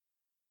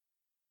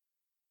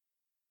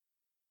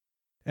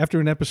After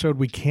an episode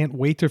we can't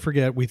wait to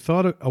forget, we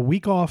thought a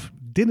week off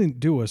didn't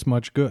do us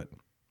much good.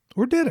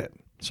 Or did it?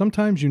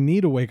 Sometimes you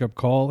need a wake-up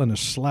call and a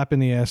slap in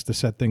the ass to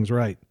set things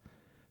right.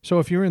 So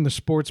if you're in the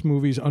sports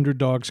movies,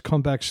 underdogs,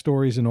 comeback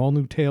stories, and all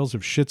new tales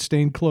of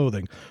shit-stained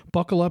clothing,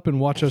 buckle up and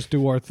watch us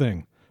do our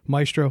thing.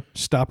 Maestro,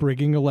 stop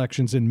rigging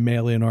elections and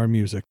mail in our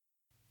music.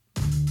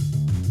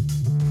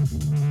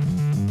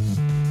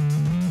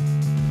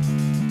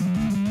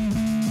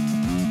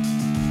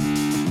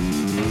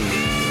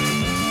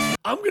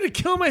 I'm going to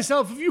kill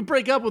myself if you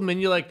break up with me.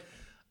 And you're like,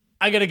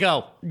 I got to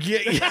go.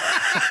 Yeah.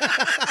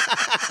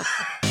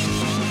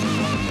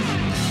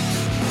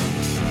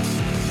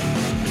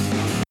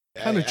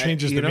 Kind of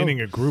changes the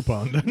meaning of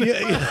Groupon, doesn't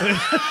it?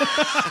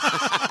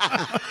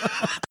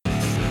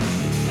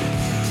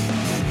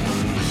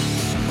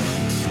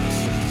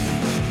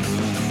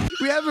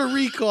 We have a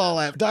recall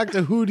at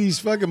Dr. Hootie's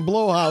fucking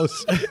blowhouse.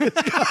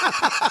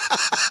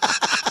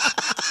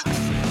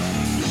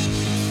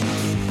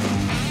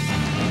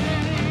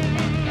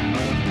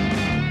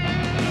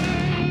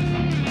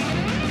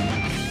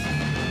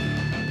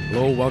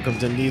 Hello, welcome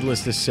to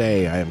Needless to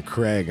Say. I am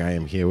Craig. I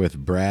am here with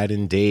Brad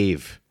and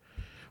Dave.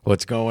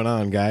 What's going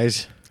on,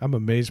 guys? I'm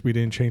amazed we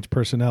didn't change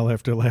personnel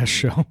after last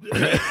show.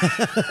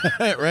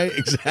 Right?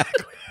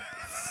 Exactly.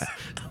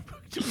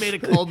 Just made a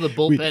call to the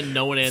bullpen.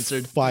 No one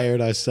answered.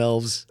 Fired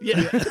ourselves.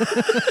 Yeah.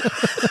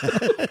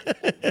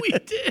 We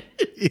did.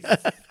 Yeah.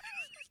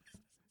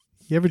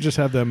 You ever just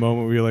have that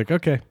moment where you're like,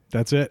 okay,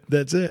 that's it.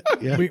 That's it.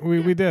 Yeah. We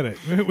did it.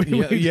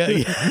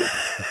 Yeah.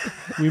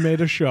 We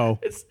made a show.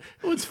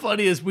 What's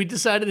funny is we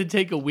decided to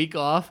take a week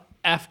off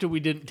after we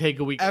didn't take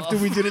a week off. After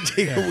we didn't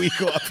take a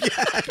week off.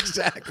 Yeah,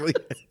 exactly.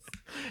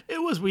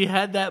 We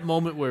had that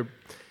moment where,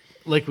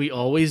 like we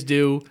always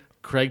do,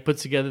 Craig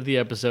puts together the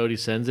episode, he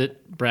sends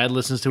it, Brad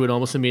listens to it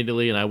almost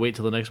immediately, and I wait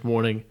till the next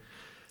morning.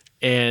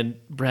 And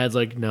Brad's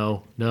like,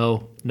 no.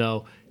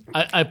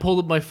 I pulled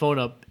up my phone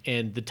up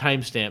and the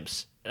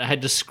timestamps. I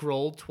had to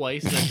scroll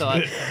twice, and I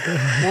thought,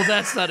 well,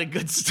 that's not a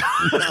good start.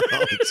 No,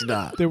 it's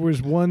not. There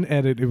was one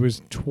edit. It was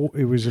a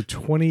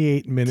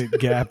 28-minute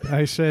gap.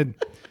 I said,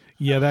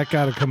 yeah, that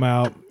got to come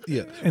out.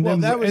 Yeah. And Well,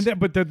 then, that was-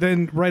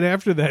 then right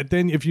after that,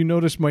 then if you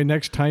notice, my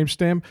next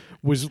timestamp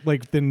was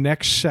like the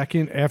next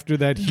second after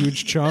that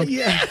huge chunk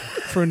Yeah.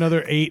 for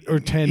another 8 or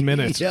 10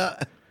 minutes.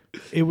 Yeah.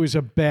 It was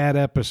a bad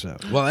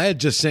episode. Well, I had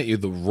just sent you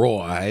the raw.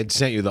 I had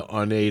sent you the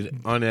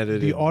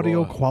unedited. The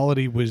audio raw.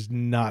 quality was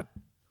not.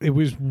 It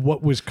was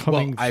what was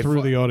coming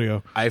through the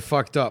audio. I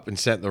fucked up and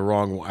sent the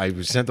wrong. I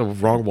sent the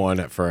wrong one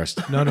at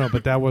first. No,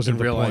 but that wasn't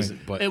the Realize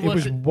point. it, but It It was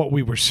wasn't- what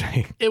we were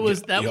saying. It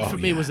was that Oh, for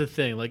me yeah. was a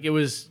thing. Like it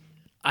was,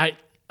 I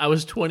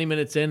was 20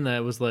 minutes in, and I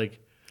was like,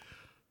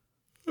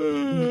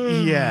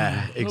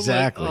 yeah,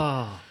 exactly.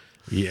 oh.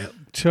 Yeah.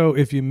 So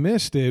if you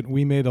missed it,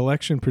 we made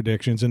election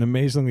predictions, and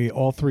amazingly,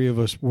 all three of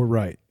us were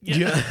right.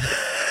 Yeah.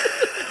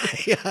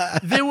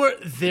 There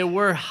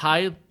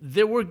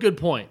were good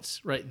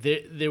points, right?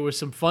 There were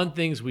some fun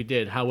things we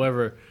did.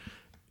 However,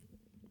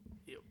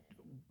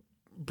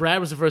 Brad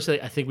was the first to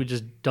say, I think we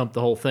just dumped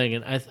the whole thing,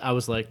 and I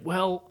was like,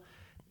 well,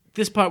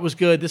 this part was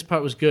good,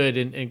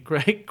 and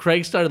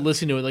Craig started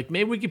listening to it, like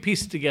maybe we could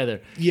piece it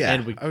together. Yeah.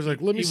 and I was like,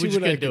 let me we see just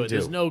what I couldn't do can it.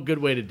 There's do. no good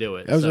way to do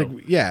it. I was so.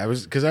 like, yeah,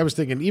 because I was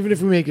thinking, even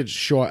if we make a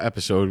short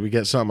episode, we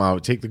get something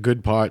out, take the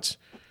good parts,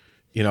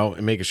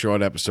 and make a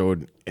short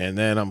episode, and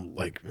then I'm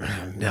like,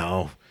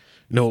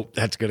 nope,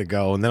 that's gonna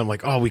go, and then I'm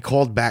like, oh, we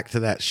called back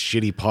to that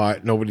shitty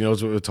part, nobody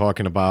knows what we're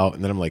talking about,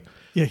 and then I'm like,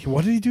 Yeah,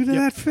 what did he do to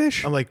that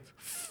fish? I'm like,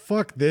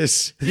 fuck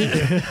this,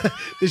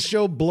 this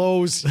show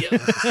blows.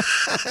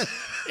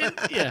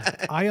 yeah.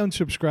 I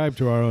unsubscribed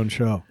to our own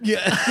show.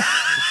 Yeah,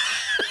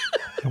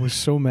 I was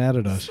so mad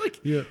at us.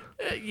 yeah.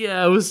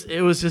 Yeah, it was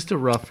just a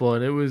rough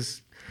one. It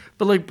was,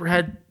 but like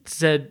Brad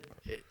said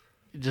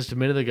just a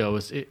minute ago,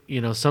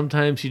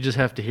 sometimes you just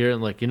have to hear it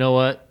and like, you know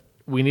what,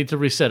 we need to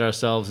reset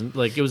ourselves, and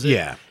like it was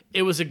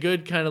a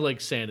good kind of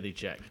like sanity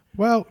check.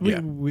 Well,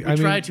 Yeah. we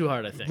Tried too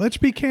hard, I think. Let's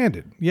be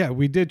candid. Yeah,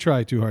 we did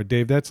try too hard,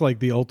 Dave. That's like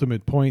the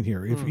ultimate point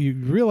here. If you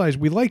realize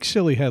we like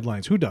silly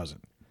headlines, who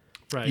doesn't?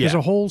 Right. There's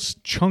a whole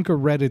chunk of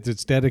Reddit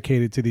that's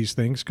dedicated to these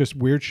things because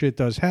weird shit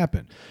does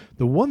happen.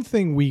 The one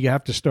thing we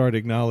have to start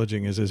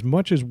acknowledging is as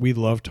much as we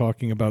love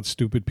talking about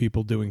stupid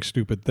people doing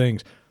stupid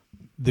things,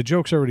 the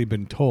joke's already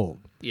been told.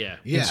 Yeah.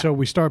 Yeah. And so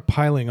we start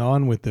piling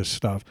on with this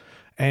stuff.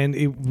 And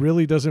it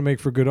really doesn't make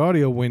for good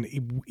audio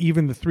when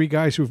even the three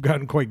guys who've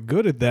gotten quite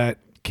good at that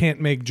can't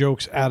make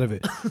jokes out of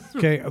it.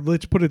 Okay,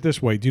 let's put it this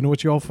way. Do you know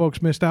what you all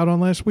folks missed out on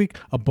last week?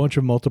 A bunch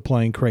of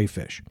multiplying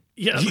crayfish.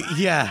 Yeah.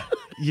 Yeah.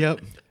 Yep.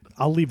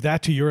 I'll leave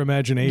that to your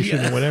imagination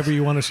and whatever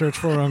you want to search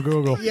for on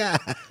Google. Yeah.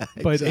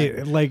 But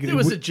There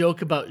was a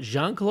joke about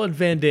Jean-Claude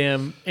Van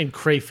Damme and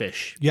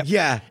crayfish. Yep.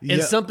 Yeah. And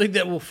Yeah. something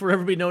that will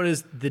forever be known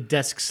as the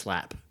desk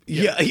slap.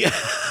 Yeah. Yeah.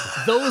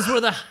 Those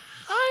were the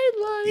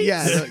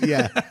highlights.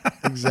 Yeah. Yeah.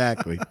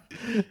 Exactly.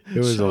 It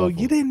was so awful.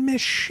 you didn't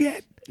miss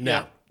shit.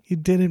 No. You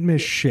didn't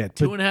miss shit.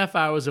 But 2.5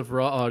 hours of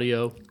raw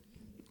audio.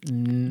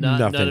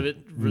 none of Nothing.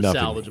 it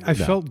Nothing. salvageable. I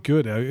felt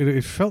good.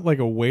 It felt like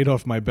a weight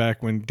off my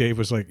back when Dave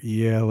was like,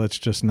 "Yeah, let's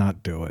just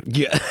not do it."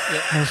 Yeah.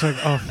 I was like,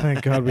 "Oh,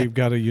 thank God we've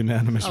got a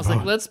unanimous I was vote."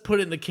 like, let's put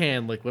it in the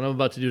can, like what I'm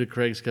about to do to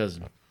Craig's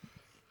cousin.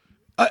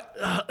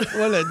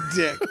 What a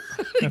dick.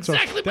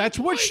 Exactly. That's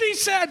what she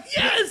said.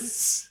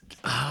 Yes.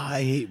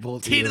 I hate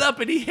both Teed it up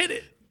and he hit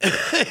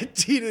it.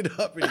 Teed it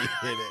up and he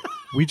hit it.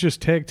 We just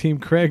tag team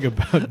Craig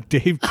about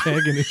Dave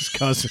tagging his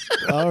cousin.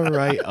 All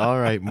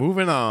right.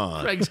 Moving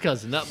on. Craig's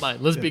cousin, not mine.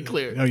 Let's be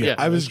clear. Oh, yeah.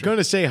 I was going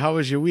to say, how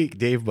was your week,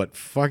 Dave? But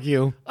fuck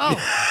you. Oh,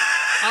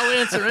 I'll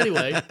answer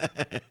anyway.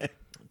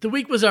 The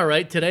week was all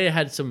right. Today I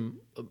had some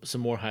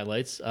more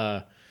highlights.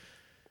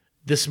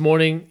 This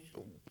morning,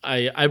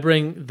 I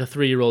bring the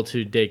 3-year-old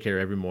to daycare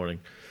every morning.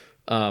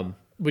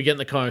 We get in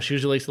the car, and she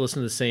usually likes to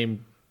listen to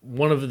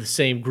one of the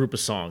same group of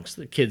songs,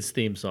 the kids'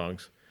 theme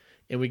songs.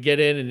 And we get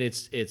in, and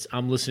it's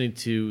I'm listening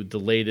to the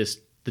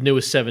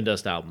newest Seven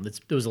Dust album. It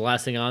was the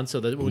last thing on, so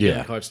that when we get in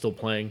the car, it's still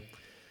playing.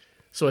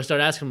 So I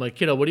started asking him, like,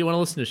 kiddo, what do you want to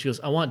listen to? She goes,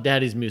 I want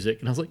Daddy's music.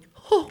 And I was like,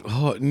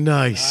 Oh,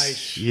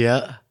 nice.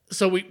 Yeah.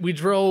 So we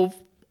drove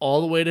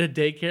all the way to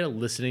daycare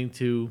listening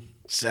to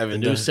Seven the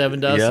new Dust. Seven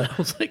Dust. Yeah. And I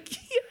was like,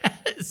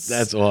 yes.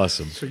 That's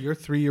awesome. So your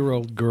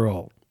 3-year-old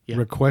girl Yeah.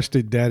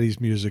 requested Daddy's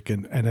music,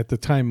 and at the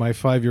time, my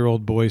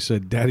 5-year-old boy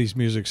said, "Daddy's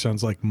music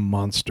sounds like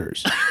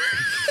Monsters."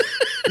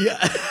 Yeah.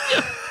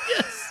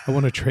 I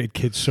want to trade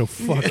kids so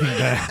fucking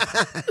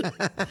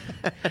bad.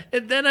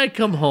 And then I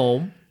come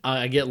home.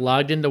 I get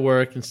logged into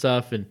work and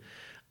stuff, and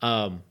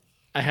I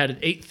had an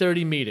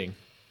 8:30 meeting.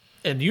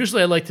 And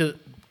usually I like to.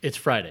 It's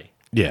Friday.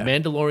 Yeah.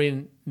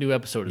 Mandalorian new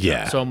episode is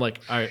Yeah. out. So I'm like,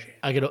 all right,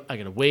 I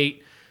gotta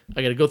wait.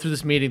 I gotta go through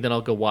this meeting, then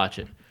I'll go watch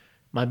it.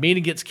 My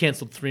meeting gets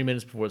canceled 3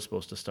 minutes before it's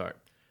supposed to start.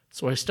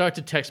 So I start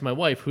to text my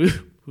wife,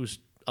 who's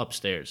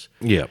upstairs.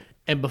 Yeah.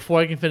 And before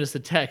I can finish the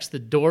text, the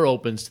door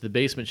opens to the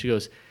basement. She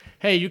goes,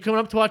 "Hey, you coming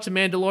up to watch The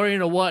Mandalorian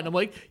or what?" And I'm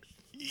like,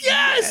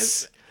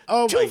 "Yes!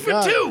 Oh, Two my for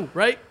God. two,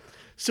 right?"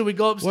 So we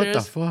go upstairs.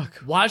 What the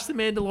fuck? Watch The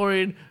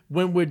Mandalorian.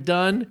 When we're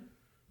done,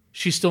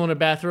 she's still in her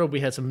bathrobe. We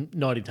had some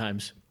naughty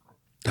times.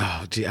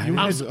 Oh, gee. You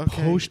had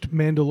post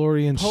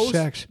Mandalorian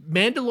sex.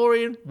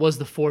 Mandalorian was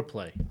the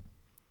foreplay.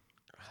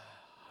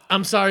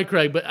 I'm sorry,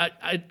 Craig, but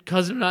I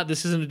cousin or not,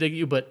 this isn't a dig at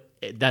you, but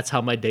that's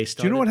how my day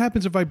started. Do you know what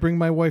happens if I bring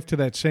my wife to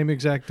that same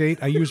exact date?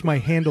 I use my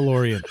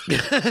Handalorian.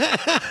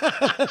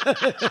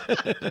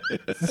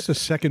 That's the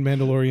second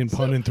Mandalorian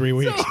pun in 3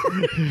 weeks.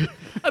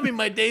 I mean,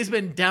 my day's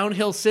been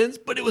downhill since,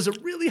 but it was a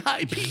really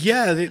high peak,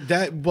 Yeah,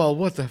 well,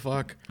 what the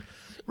fuck?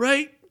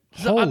 right?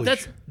 So Holy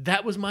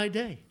that was my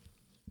day.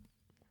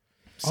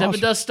 Seven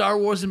Awesome. Dust, Star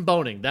Wars, and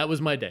boning. That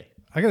was my day.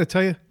 I got to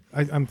tell you,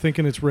 I'm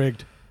thinking it's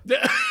rigged.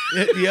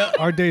 Yeah.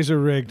 Our days are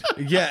rigged.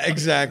 Yeah,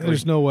 exactly.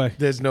 There's no way.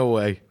 There's no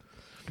way.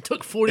 It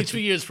took 42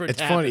 years for it It's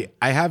to happen. funny.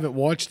 I haven't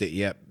watched it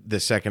yet, the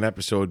second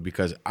episode,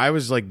 because I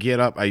was like, get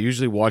up. I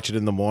usually watch it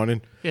in the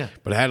morning. Yeah.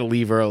 But I had to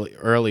leave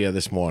earlier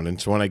this morning.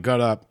 So when I got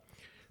up,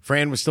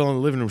 Fran was still in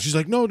the living room. She's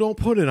like, no, don't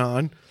put it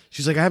on.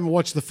 She's like, I haven't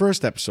watched the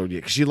first episode yet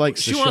because she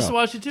likes the She wants show. to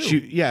watch it too.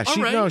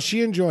 All right. No,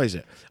 she enjoys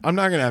it. I'm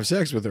not gonna have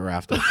sex with her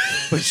after,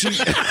 but she.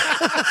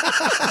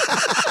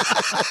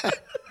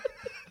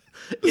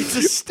 It's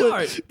a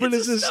start. But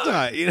it's a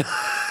start, you know.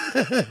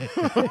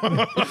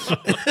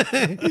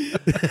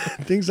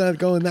 Things aren't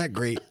going that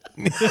great.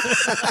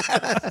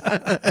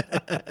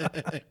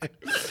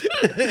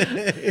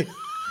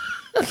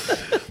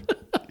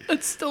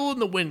 It's still in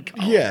the win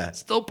column. Yeah.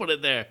 Still put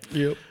it there.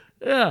 Yep.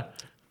 Yeah.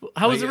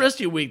 How was the rest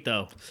of your week,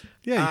 though?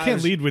 Yeah, you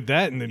can't lead with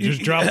that and then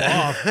just drop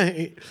off.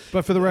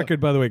 But for the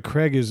record, by the way,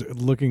 Craig is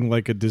looking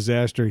like a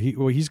disaster.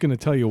 He's going to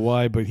tell you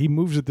why, but he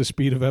moves at the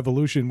speed of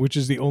evolution, which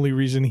is the only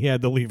reason he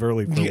had to leave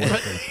early for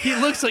work. He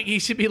looks like he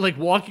should be like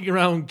walking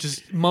around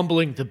just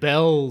mumbling the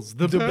bells,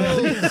 the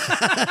bells.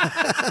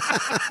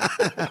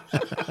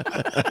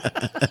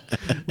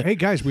 Hey,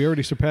 guys, we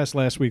already surpassed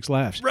last week's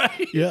laughs.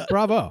 Right? Yeah.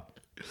 Bravo.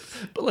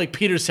 But like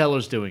Peter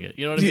Sellers doing it.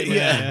 You know what I mean? Like,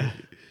 Yeah.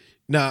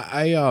 Now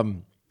I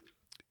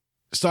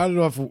started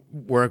off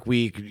work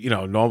week,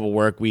 normal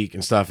work week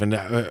and stuff,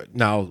 and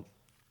now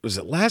was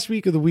it last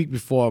week or the week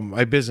before?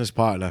 My business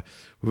partner,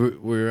 we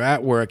were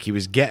at work. He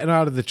was getting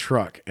out of the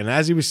truck, and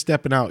as he was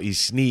stepping out, he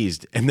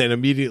sneezed and then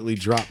immediately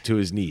dropped to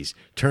his knees,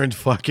 turned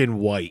fucking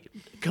white.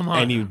 Come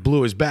on. And he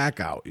blew his back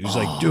out. He was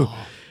like, dude.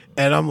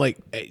 And I'm like,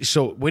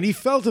 so when he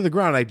fell to the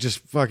ground, I just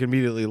fucking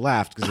immediately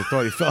laughed because I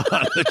thought he fell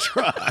out of the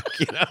truck,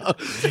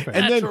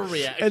 Natural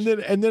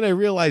reaction. And then I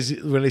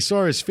realized when I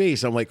saw his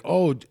face, I'm like,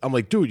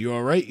 dude, you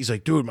all right? He's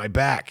like, dude, my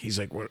back. He's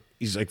like, what?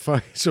 He's like,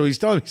 fuck. So he's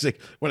telling me, he's like,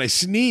 when I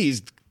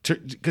sneezed,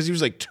 because he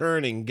was like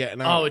turning,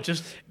 getting out. Oh, it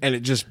just. And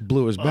it just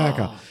blew his back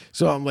out.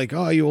 So I'm like,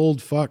 oh, you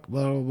old fuck,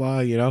 blah,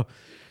 blah, blah,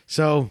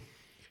 So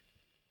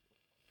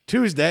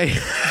Tuesday.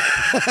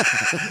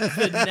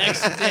 The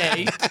next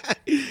day.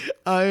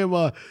 I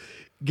am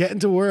getting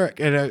to work,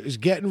 and I was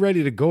getting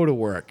ready to go to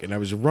work, and I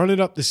was running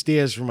up the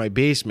stairs from my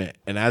basement,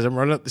 and as I'm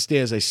running up the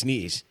stairs, I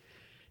sneeze,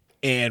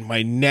 and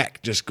my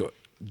neck just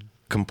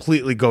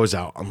completely goes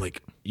out. I'm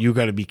like, you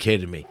got to be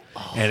kidding me.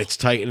 And it's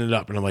tightening it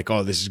up. And I'm like,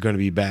 oh, this is going to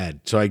be bad.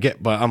 So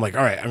but I'm like,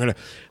 all right,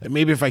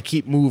 maybe if I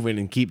keep moving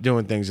and keep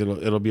doing things,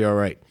 it'll be all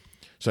right.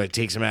 So I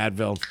take some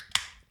Advil,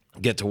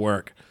 get to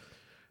work.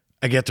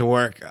 I get to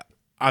work.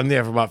 I'm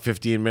there for about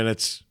 15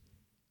 minutes.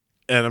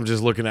 And I'm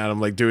just looking at him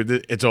like,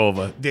 dude, it's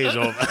over. Day's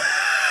over.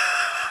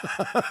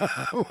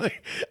 I'm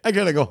like, I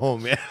got to go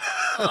home, man.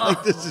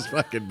 Like, this is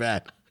fucking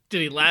bad.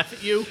 Did he laugh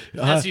at you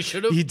as he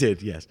should have? He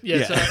did, yes.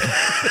 Yeah.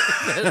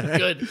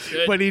 Good.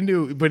 But he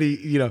knew. But he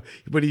knew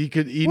What my did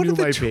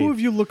the two pain. of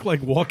you look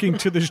like walking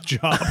to this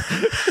job?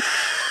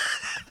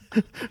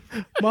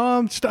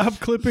 Mom, stop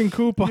clipping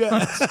coupons.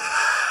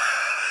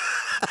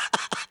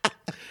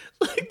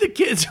 Like the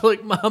kids are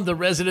like, Mom, the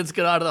residents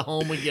got out of the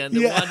home again.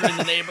 They're wandering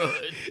the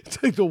neighborhood.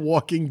 It's like The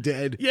Walking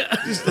Dead. Yeah.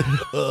 Just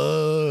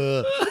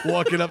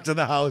walking up to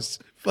the house.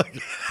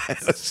 Fucking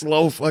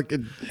slow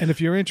fucking. And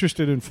if you're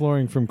interested in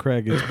flooring from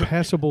Craig, it's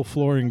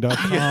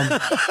passableflooring.com.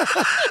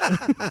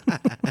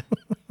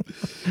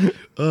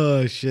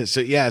 Oh shit!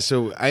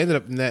 So I ended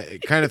up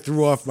it kind of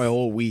threw off my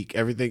whole week.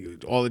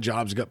 Everything, all the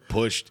jobs got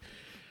pushed.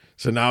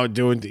 So now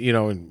doing,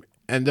 and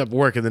end up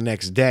working the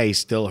next day,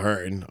 still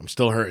hurting. I'm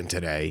still hurting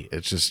today.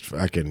 It's just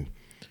fucking.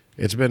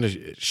 It's been a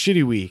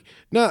shitty week.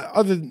 It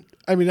hasn't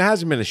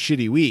been a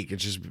shitty week.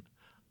 It's just.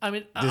 I'll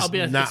be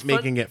honest, not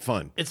making it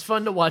fun. It's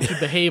fun to watch you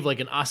behave like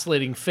an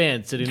oscillating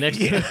fan sitting next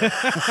to you.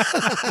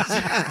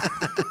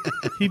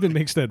 He even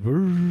makes that.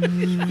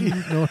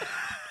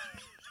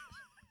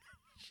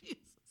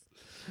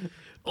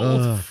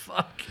 Oh,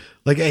 fuck.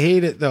 Like, I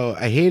hate it, though.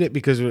 I hate it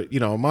because,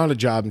 I'm on a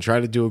job and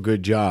trying to do a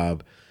good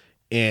job,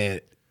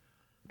 and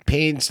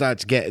pain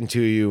starts getting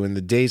to you, and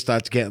the day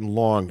starts getting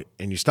long,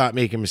 and you start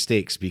making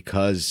mistakes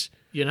because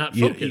You're not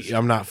focused.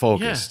 I'm not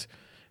focused,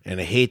 and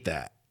I hate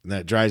that. And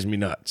that drives me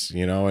nuts,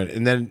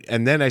 and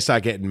then I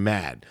start getting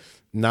mad.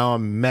 Now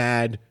I'm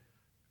mad,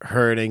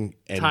 hurting,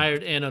 and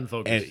Tired and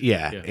unfocused.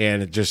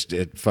 And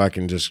it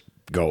fucking just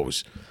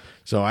goes.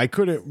 So I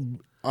couldn't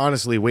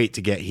honestly wait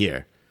to get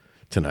here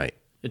tonight.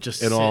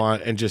 Just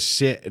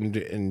sit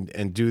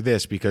and do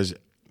this because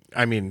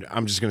I'm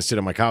just gonna sit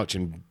on my couch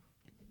and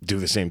do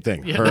the same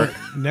thing. Yeah.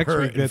 Next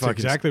week, that's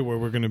exactly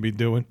what we're going to be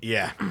doing.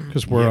 Yeah.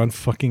 Because we're on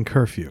fucking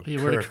curfew.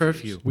 Yeah, we're at a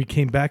curfew. We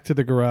came back to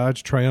the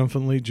garage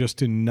triumphantly just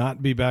to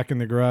not be back in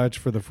the garage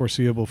for the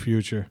foreseeable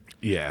future.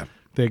 Yeah.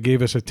 They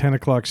gave us a 10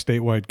 o'clock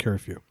statewide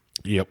curfew.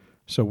 Yep.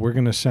 So we're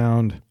going to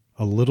sound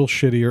a little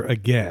shittier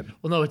again.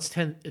 Well, no, it's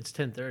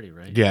 10:30,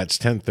 right? Yeah, it's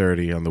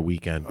 10:30 on the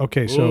weekend.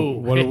 Okay, so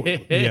Ooh.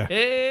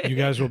 you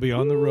guys will be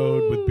on the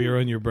road with beer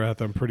on your breath.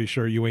 I'm pretty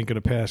sure you ain't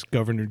going to pass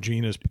Governor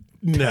Gina's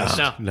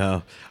test.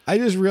 No. I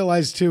just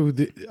realized too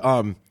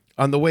on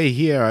the way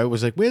here, I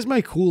was like, "Where's my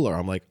cooler?"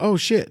 I'm like, "Oh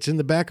shit, it's in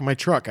the back of my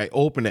truck." I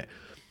open it.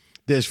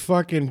 There's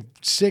fucking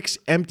 6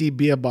 empty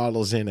beer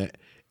bottles in it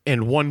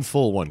and 1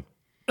 full one.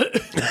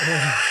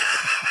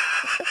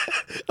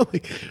 I'm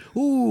like,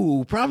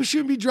 ooh, probably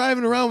shouldn't be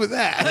driving around with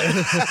that.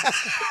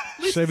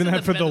 Saving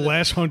that for the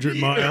last 100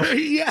 miles.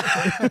 Yeah.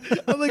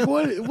 I'm like,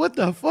 what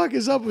the fuck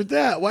is up with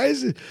that? Why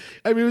is it?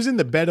 It was in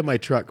the bed of my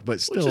truck, but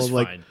still, Which is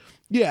like, fine.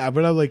 Yeah,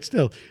 but I'm like,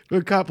 still,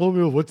 the cop pulled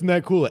me over. What's in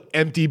that cooler?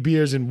 Empty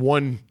beers and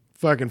 1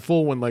 fucking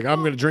full one. Like,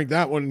 I'm going to drink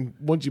that one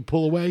once you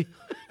pull away.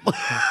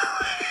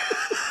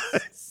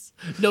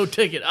 No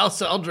ticket.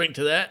 I'll drink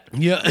to that.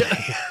 Yeah.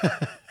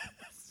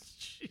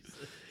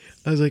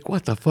 I was like,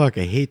 what the fuck?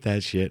 I hate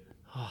that shit.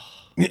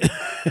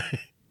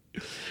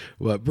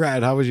 Well,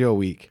 Brad, how was your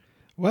week?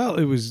 Well,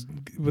 it was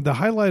the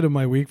highlight of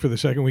my week for the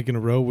second week in a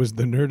row was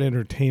the Nerd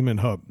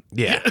Entertainment Hub.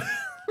 Yeah.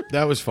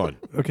 That was fun.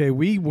 Okay,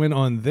 we went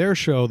on their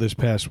show this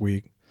past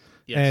week.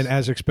 Yes. And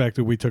as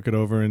expected, we took it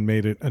over and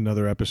made it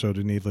another episode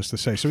of Needless to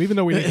Say. So even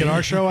though we didn't get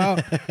our show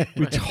out,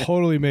 we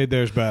totally made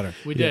theirs better.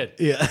 We did.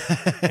 Yeah.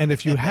 And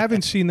if you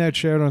haven't seen that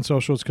shared on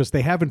social, it's because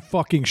they haven't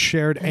fucking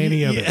shared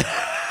any of it.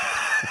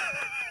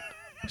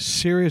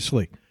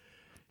 Seriously.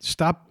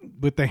 Stop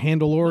with the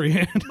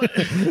Handleorian.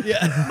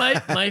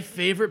 My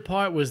favorite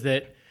part was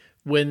that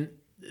when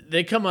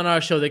they come on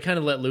our show, they kind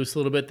of let loose a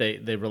little bit.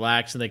 They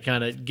relax and they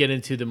kind of get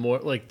into the more,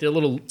 like, they're a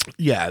little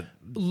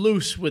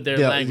loose with their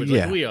language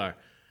like we are.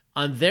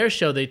 On their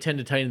show, they tend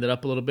to tighten it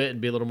up a little bit and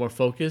be a little more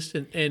focused.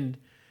 And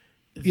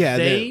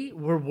they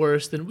were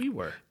worse than we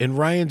were. In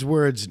Ryan's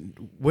words,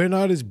 we're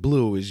not as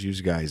blue as you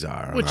guys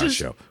are on our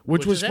show,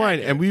 which was fine.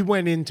 accurate. And we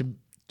went in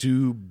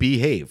to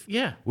behave.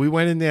 Yeah. We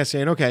went in there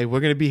saying, okay,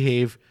 we're going to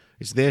behave.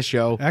 It's their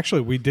show.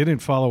 Actually, we didn't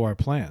follow our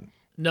plan.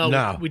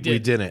 No, we did. We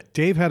didn't.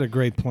 Dave had a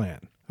great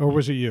plan. Or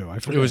was it you? I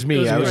forgot. It was me.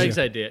 It was Greg's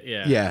idea,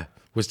 yeah. Yeah.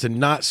 Was to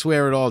not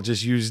swear at all,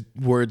 just use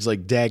words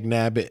like dag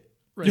nabbit.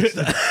 Right.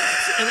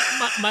 And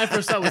my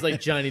first thought was like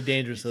Johnny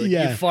Dangerous, like you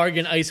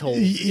fargan ice hole,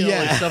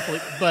 like stuff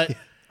like. But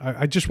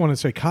I just want to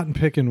say cotton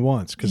picking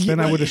once, because then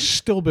I would have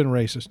still been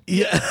racist.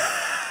 Yeah.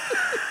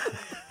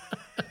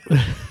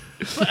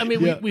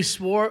 But we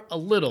swore a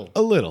little.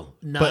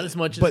 Not as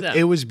much as but them.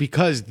 it was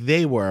because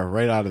they were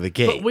right out of the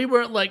gate. But we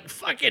weren't like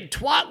fucking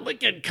twat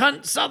licking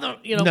cunt southern.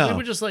 No. We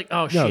were just like,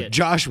 oh no, shit.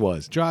 Josh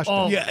was. Josh,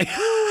 Oh. Yeah.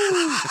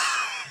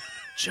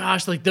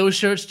 Josh, like those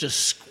shirts just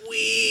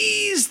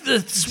squeeze the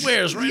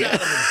swears right out of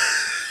them.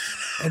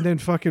 And then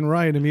fucking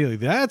Ryan immediately,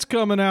 that's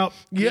coming out.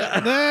 Yeah.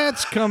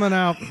 That's coming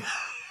out.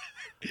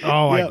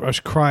 Oh, Yep. I was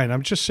crying.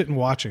 I'm just sitting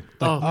watching.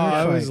 Oh,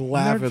 I was fight.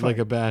 laughing Nerd like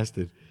fight. a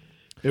bastard.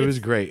 It was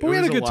great. But we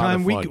It had a was good lot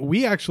of time. fun.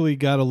 We actually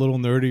got a little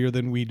nerdier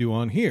than we do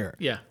on here.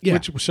 Yeah. Yeah.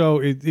 So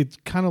it's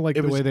kind of like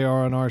the was- way they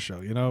are on our show.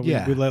 You know,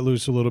 Yeah. we let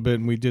loose a little bit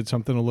and we did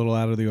something a little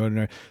out of the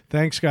ordinary.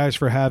 Thanks, guys,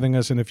 for having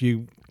us. And if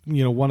you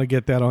want to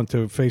get that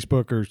onto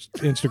Facebook or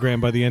Instagram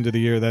by the end of the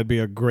year, that'd be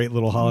a great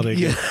little holiday.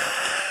 Yeah.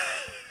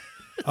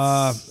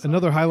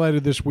 Another highlight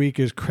of this week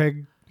is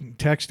Craig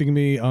texting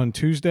me on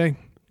Tuesday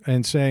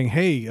and saying,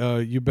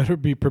 "Hey, you better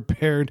be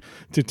prepared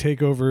to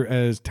take over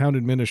as town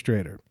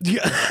administrator."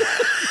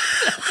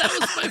 That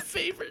was my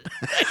favorite.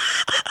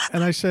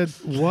 And I said,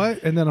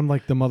 "What?" And then I'm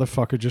like, the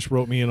motherfucker just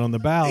wrote me in on the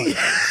ballot.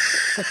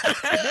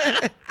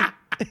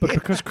 But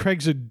because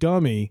Craig's a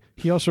dummy,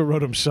 he also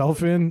wrote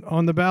himself in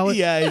on the ballot.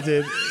 Yeah, I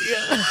did.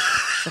 Yeah.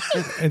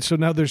 And so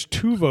now there's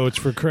 2 votes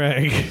for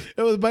Craig.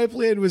 My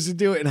plan was to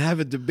do it and have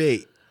a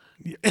debate.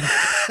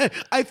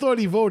 I thought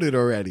he voted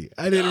already.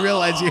 I didn't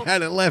realize he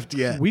hadn't left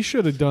yet. We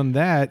should have done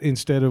that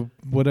instead of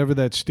whatever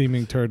that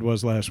steaming turd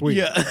was last week.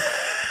 Yeah.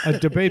 A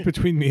debate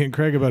between me and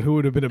Craig about who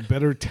would have been a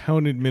better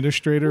town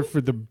administrator for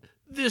the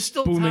There's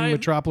still Booming time.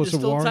 metropolis There's of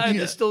still Warren. time. Yeah.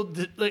 There's still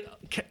like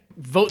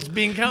votes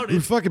being We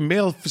counted. fucking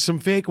mailed some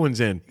fake ones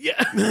in.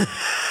 Yeah.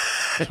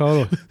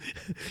 total.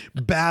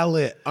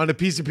 Ballot on a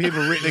piece of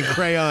paper written in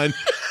crayon.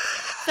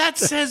 That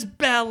says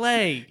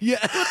ballet. Yeah.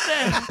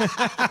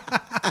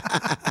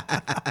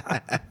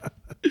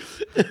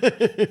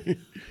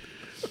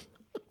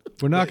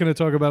 We're not going to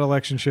talk about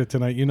election shit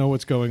tonight. You know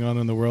what's going on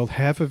in the world.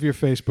 Half of your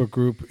Facebook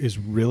group is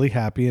really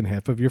happy and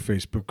half of your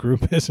Facebook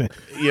group isn't.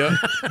 Yeah.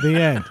 The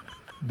end.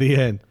 The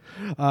end.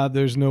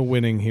 There's no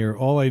winning here.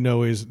 All I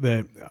know is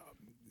that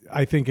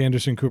I think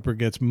Anderson Cooper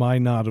gets my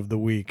nod of the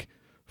week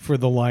for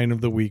the line of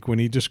the week when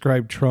he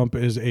described Trump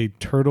as a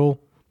turtle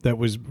that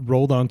was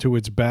rolled onto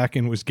its back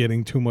and was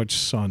getting too much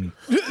sun.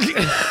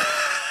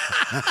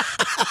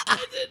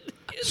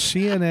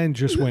 CNN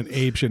just went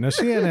apeshit. Now,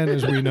 CNN,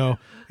 as we know,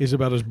 is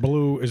about as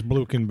blue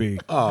can be.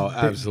 Oh,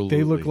 absolutely.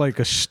 They look like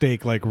a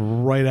steak, like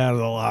right out of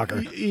the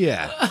locker.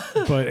 Yeah.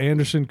 But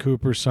Anderson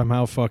Cooper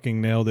somehow fucking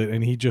nailed it,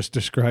 and he just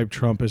described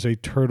Trump as a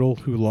turtle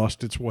who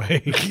lost its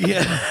way.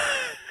 Yeah.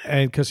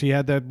 And because he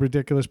had that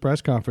ridiculous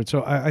press conference.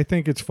 So I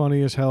think it's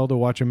funny as hell to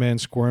watch a man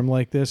squirm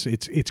like this.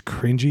 It's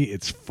cringy.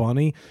 It's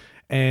funny.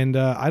 And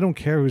I don't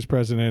care who's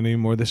president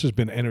anymore. This has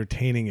been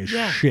entertaining as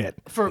shit.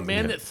 For a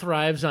man that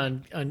thrives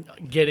on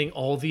getting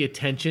all the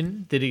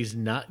attention that he's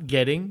not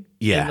getting.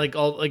 Yeah.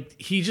 And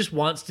he just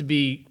wants to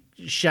be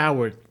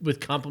showered with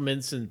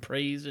compliments and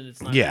praise, and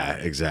it's not. Yeah,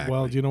 exactly.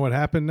 Well, do you know what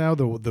happened now?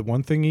 The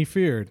one thing he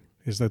feared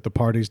is that the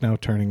party's now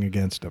turning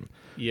against him.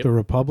 Yep. The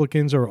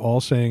Republicans are all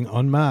saying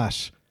en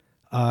masse,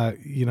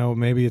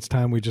 maybe it's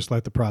time we just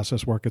let the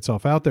process work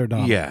itself out there,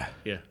 Don. yeah.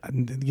 Yeah.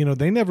 And,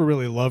 they never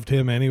really loved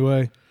him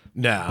anyway.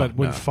 No. But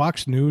when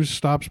Fox News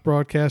stops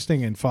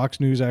broadcasting and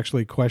Fox News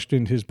actually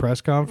questioned his press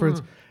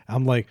conference,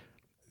 I'm like,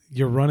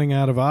 you're running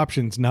out of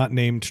options not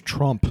named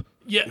Trump.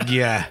 Yeah.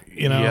 Yeah.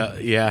 know?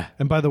 Yeah.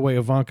 And by the way,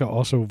 Ivanka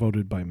also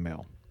voted by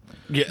mail.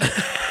 Yeah.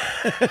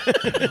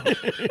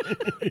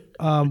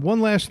 One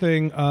last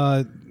thing.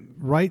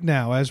 Right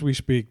now, as we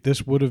speak,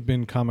 this would have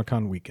been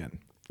Comic-Con weekend.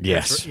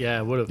 Yes. Yeah,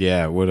 I would have.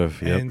 Yeah, would have.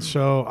 Yep. And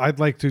so I'd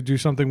like to do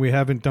something we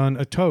haven't done,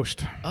 a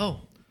toast Oh,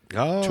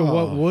 Oh. to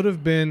what would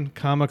have been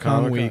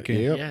Comic-Con Comic-Con, weekend.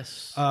 yep.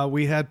 yes.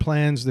 We had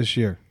plans this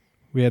year.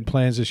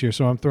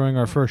 So I'm throwing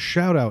our first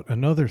shout out,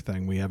 another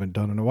thing we haven't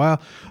done in a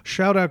while.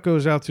 Shout out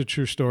goes out to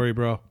True Story,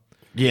 bro.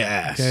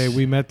 Yes. Okay,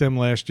 we met them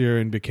last year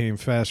and became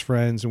fast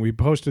friends, and we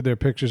posted their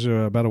pictures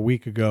about a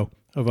week ago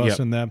of us Yep.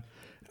 and them.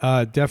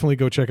 Definitely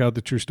go check out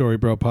the True Story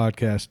Bro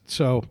podcast.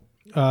 So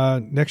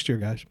next year,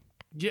 guys,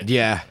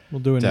 Yeah. we'll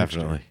do it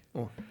Definitely.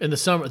 In the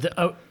summer.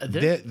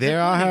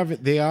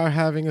 They are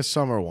having a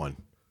summer one.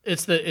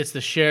 It's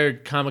the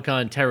shared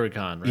Comic-Con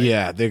TerrorCon, right?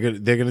 Yeah, they're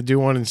gonna do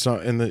one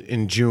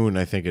in June,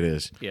 I think it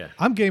is. Yeah.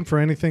 I'm game for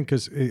anything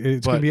because it's going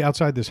to But- be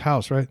outside this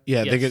house, right?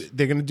 Yeah, Yes.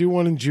 they're gonna do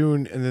one in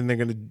June, and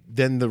then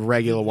then the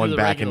regular one the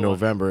back in regular one.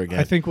 November again.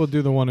 I think we'll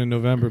do the one in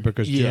November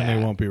because June Yeah.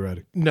 they won't be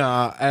ready.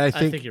 No, I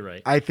think you're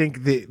right. I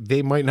think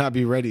they might not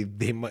be ready.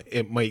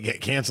 It might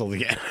get canceled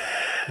again.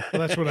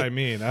 Well, that's what I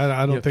mean.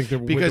 I don't think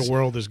that because- the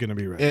world is going to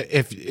be ready.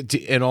 If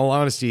in all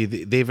honesty,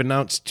 they've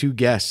announced 2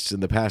 guests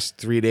in the past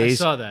 3 days.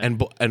 saw that.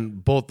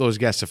 and both those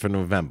guests are for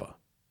November.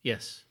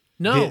 Yes.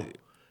 No.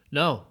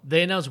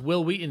 They announced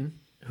Will Wheaton,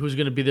 who's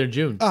going to be there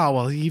June. Oh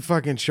well, he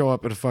fucking show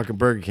up at a fucking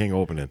Burger King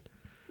opening.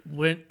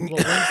 When's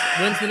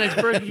the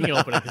next Burger King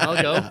opening? 'Cause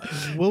I'll go.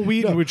 Will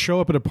Wheaton would show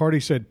up at a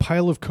party said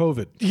pile of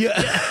COVID.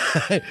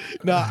 Yeah.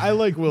 No, I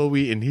like Will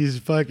Wheaton. He's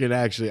fucking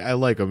I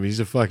like him. He's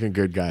a fucking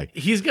good guy.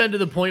 He's gotten to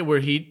the point where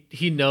he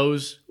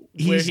knows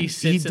where he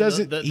sits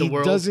in the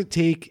world. He doesn't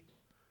take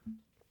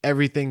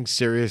everything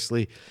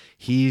seriously.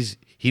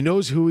 He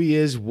knows who he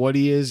is, what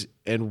he is,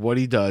 and what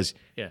he does.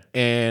 Yeah.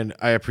 And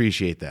I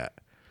appreciate that.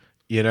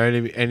 You know what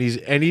I mean?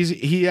 And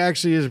he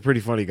actually is a pretty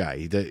funny guy.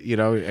 He does, and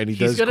he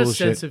does He's got cool a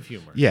sense shit. of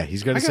humor. Yeah,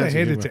 he's got a I gotta sense of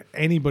hand humor. it to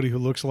anybody who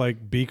looks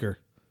like Beaker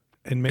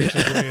and makes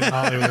his way in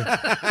Hollywood.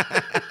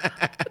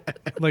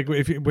 Like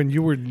when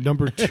you were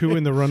number 2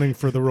 in the running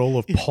for the role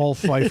of Paul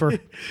Pfeiffer.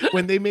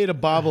 When they made a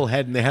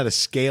bobblehead and they had to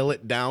scale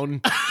it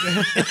down.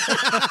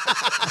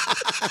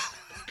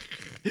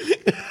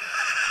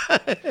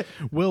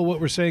 Will,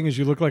 what we're saying is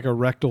you look like a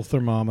rectal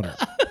thermometer.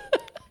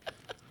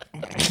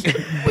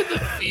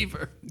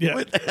 Fever.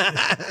 Yeah.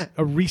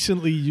 A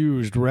recently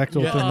used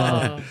rectal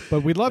thermometer.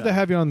 But we'd love to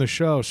have you on the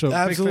show. So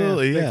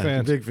Absolutely, big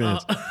fans. Big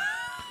fans.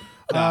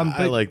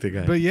 I like the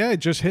guy. But yeah, it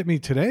just hit me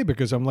today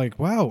because I'm like,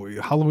 wow,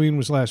 Halloween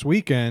was last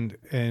weekend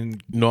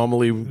and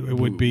Normally, it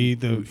would be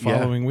the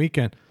following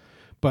weekend.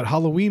 But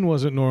Halloween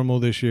wasn't normal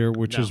this year,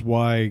 which is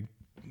why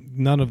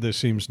none of this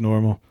seems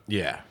normal.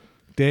 Yeah.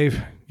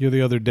 Dave, you're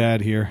the other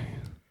dad here.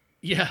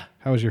 Yeah.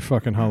 How was your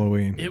fucking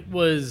Halloween? It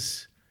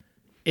was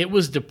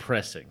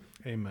depressing.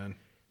 Amen.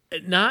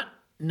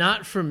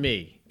 Not for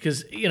me,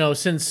 because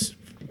since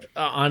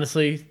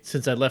honestly,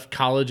 since I left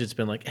college, it's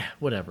been like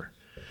whatever.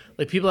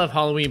 Like people have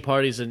Halloween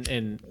parties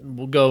and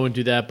we'll go and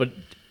do that, but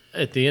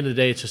at the end of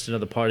the day, it's just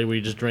another party where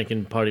you just drink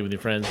and party with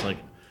your friends. Like,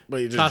 But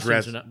you just costumes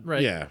dress. are not-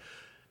 right. Yeah.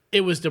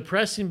 It was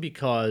depressing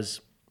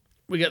because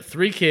we got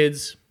 3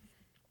 kids.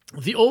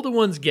 The older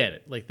ones get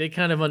it. Like they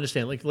kind of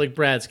understand. Like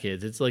Brad's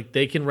kids, it's like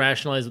they can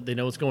rationalize it. They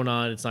know what's going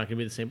on. It's not going to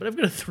be the same. But I've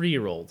got a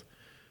 3-year-old.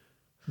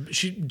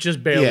 She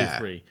just barely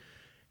 3,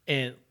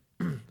 and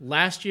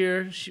last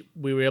year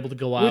we were able to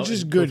go out, Which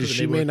is and good. go through the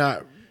She may neighborhood.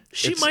 not.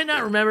 She might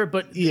not remember,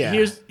 but Yeah.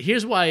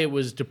 here's why it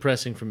was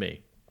depressing for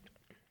me.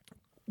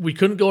 We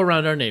couldn't go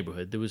around our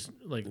neighborhood. There was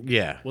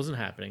wasn't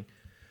happening.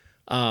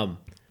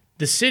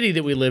 The city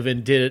that we live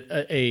in did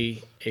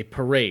a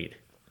parade,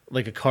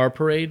 like a car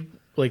parade.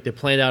 Like they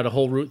planned out a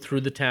whole route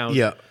through the town.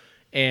 Yeah.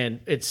 And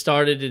it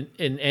started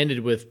and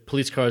ended with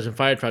police cars and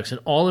fire trucks, and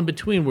all in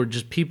between were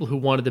just people who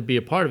wanted to be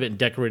a part of it and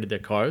decorated their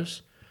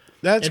cars.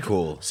 That's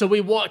cool. So we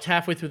walked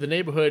halfway through the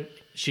neighborhood.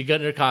 She got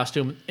in her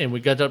costume, and we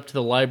got up to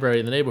the library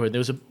in the neighborhood.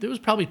 There was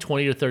probably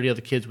 20 or 30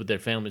 other kids with their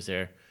families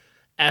there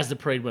as the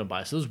parade went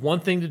by. So there was one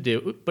thing to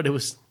do, but it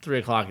was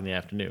 3:00 in the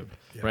afternoon,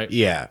 right?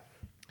 Yeah.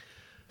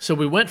 So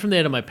we went from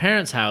there to my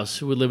parents' house,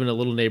 who would live in a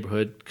little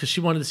neighborhood, because she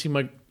wanted to see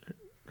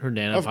her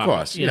nana. Of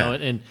course, you know,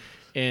 and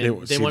they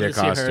see wanted their to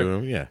see her.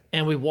 costume, yeah.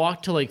 And we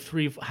walked to like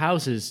 3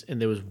 houses, and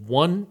there was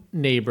one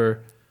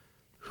neighbor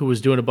who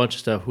was doing a bunch of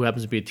stuff who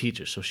happens to be a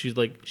teacher. So she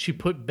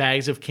put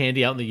bags of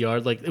candy out in the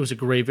yard, like it was a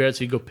graveyard,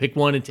 so you go pick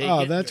one and take it.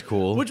 Oh, that's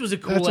cool. Which was a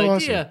cool That's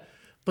idea. awesome.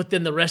 But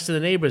then the rest of the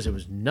neighbors, it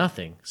was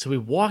nothing. So we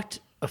walked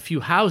a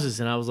few houses,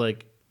 and I was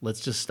like, let's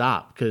just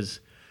stop,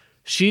 because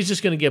she's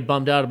just going to get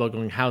bummed out about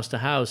going house to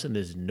house, and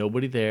there's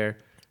nobody there.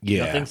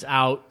 Yeah. Nothing's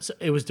out. So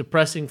it was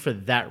depressing for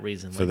that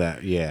reason. For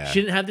that, yeah.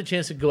 She didn't have the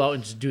chance to go out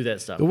and just do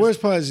that stuff. The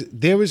worst part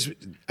is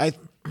I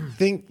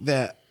think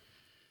that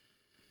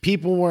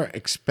people weren't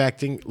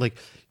expecting, like,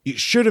 you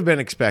should have been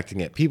expecting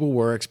it. People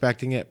were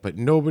expecting it, but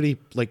nobody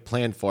like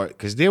planned for it,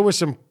 because there were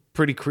some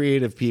pretty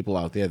creative people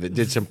out there that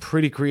did some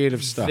pretty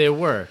creative stuff. There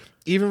were.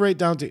 Even right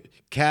down to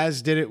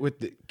Kaz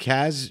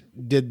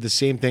did the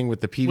same thing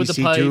with the PVC With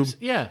the pipes. tube.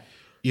 Yeah.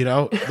 You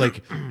know,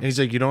 like, and he's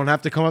like, you don't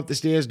have to come up the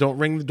stairs. Don't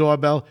ring the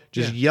doorbell.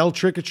 Just yell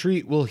trick or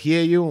treat. We'll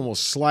hear you, and we'll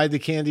slide the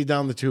candy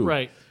down the tube.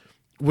 Right.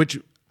 Which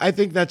I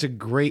think that's a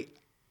great.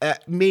 It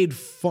made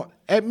fun.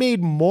 It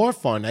made more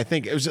fun. I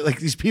think it was like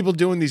these people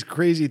doing these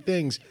crazy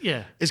things.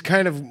 Yeah. Is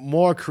kind of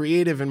more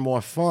creative and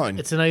more fun.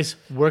 It's a nice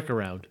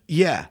workaround.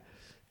 Yeah,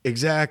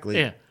 exactly.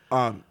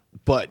 Yeah.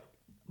 But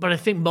I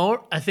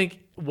think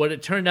what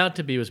it turned out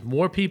to be was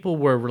more people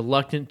were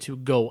reluctant to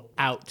go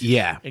out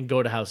and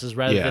go to houses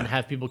rather Yeah. than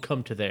have people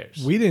come to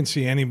theirs. We didn't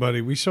see anybody.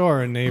 We saw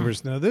our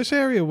neighbors. Now, this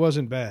area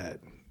wasn't bad.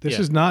 This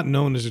Yeah. is not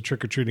known as a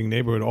trick-or-treating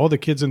neighborhood. All the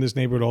kids in this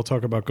neighborhood all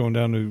talk about going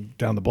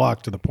down the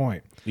block to the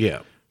point. yeah,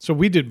 So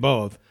we did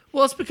both.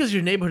 Well, it's because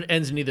your neighborhood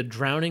ends in either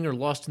drowning or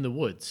lost in the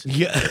woods.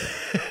 yeah,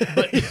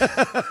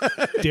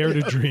 Dare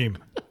to dream.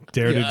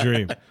 Dare to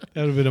dream. That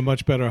would have been a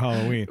much better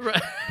Halloween.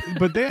 Right.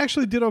 But they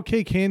actually did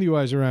okay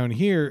candy-wise around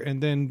here.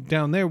 And then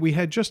down there, we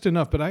had just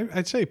enough. But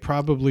I'd say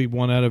probably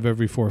 1 out of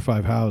every 4 or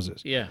 5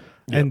 houses. Yeah.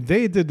 And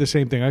they did the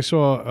same thing. I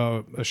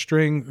saw a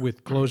string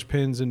with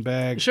clothespins and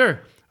bags.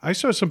 Sure. I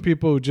saw some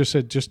people who just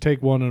said, just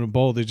take one in a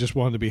bowl. They just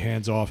wanted to be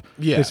hands off.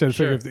 Yeah, they said,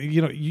 sure.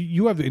 figure if,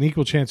 you have an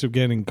equal chance of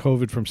getting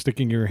COVID from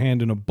sticking your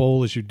hand in a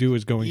bowl as you do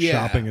as going Yeah.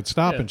 shopping at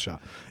Stop and Shop.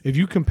 If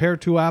you compare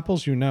 2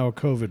 apples, you're now a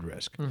COVID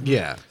risk.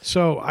 yeah.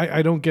 So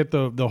I don't get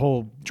the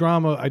whole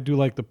drama. I do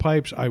like the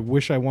pipes. I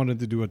wish I wanted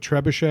to do a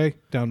trebuchet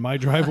down my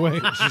driveway.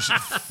 Just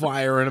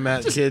firing them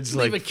at kids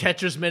Leave like a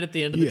catcher's mitt at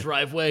the end of the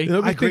driveway.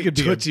 That'd be I think great. it'd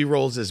be a- Tootsie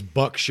Rolls as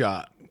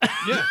buckshot.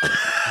 Yeah.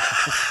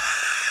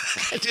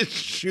 Just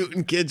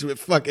shooting kids with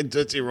fucking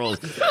Tootsie Rolls.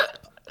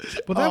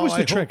 But that was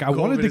the trick. I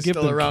wanted to give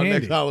them around candy.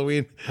 next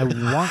Halloween.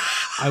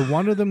 I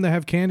wanted them to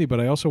have candy, but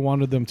I also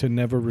wanted them to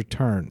never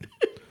return.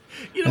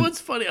 You know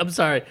what's funny? I'm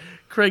sorry.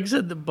 Craig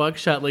said the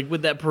buckshot, like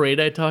with that parade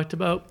I talked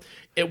about,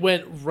 it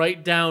went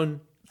right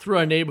down through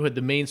our neighborhood,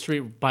 the main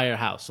street by our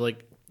house. So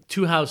like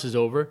 2 houses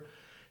over.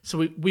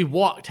 So we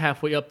walked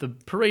halfway up the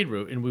parade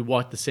route, and we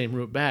walked the same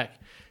route back.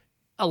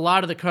 A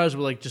lot of the cars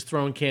were like just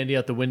throwing candy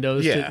out the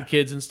windows to the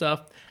kids and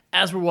stuff.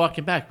 As we're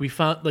walking back, we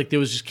found like there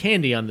was just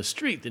candy on the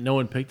street that no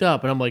one picked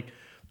up. And I'm like,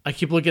 I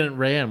keep looking at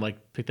Ray, and I'm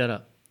like, pick that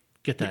up.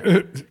 Get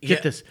that.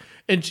 Get this.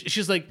 And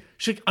she's like,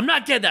 I'm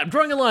not getting that. I'm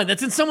drawing a line.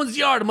 That's in someone's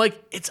yard. I'm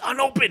like, it's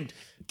unopened.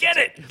 Get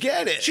it.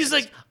 Get it. She's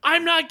like,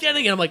 I'm not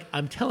getting it. I'm like,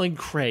 I'm telling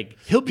Craig.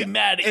 He'll be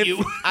mad at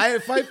you.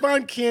 If I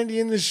found candy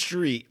in the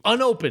street,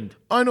 Unopened.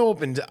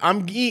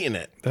 I'm eating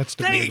it. That's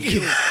the Thank move.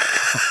 you.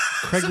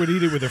 Craig would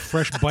eat it with a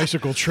fresh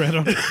bicycle tread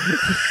on it.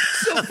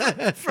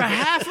 For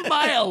half a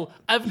mile,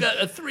 I've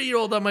got a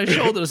 3-year-old on my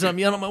shoulders, and I'm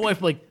yelling at my wife,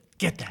 I'm like,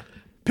 get that.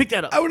 Pick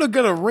that up. I would have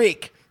got a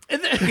rake.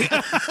 And then,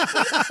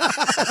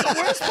 the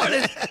worst part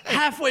is,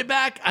 halfway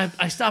back,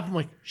 I stop. I'm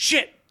like,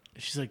 shit.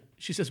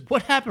 She says,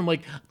 what happened? I'm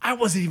like, I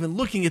wasn't even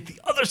looking at the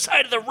other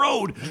side of the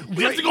road.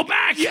 We have to go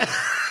back. Yeah.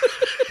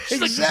 She's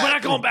like, we're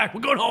not going back.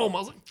 We're going home. I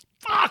was like,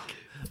 fuck.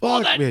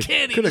 All that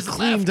candy could have just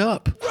cleaned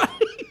left. up. Right.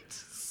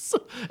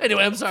 So,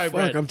 anyway, I'm sorry,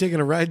 Brad. Fuck, I'm taking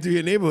a ride through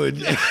your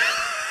neighborhood.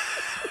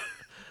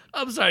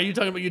 I'm sorry. You're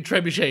talking about your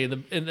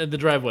trebuchet in the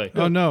driveway.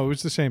 Oh no, it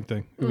was the same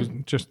thing. It was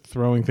just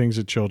throwing things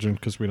at children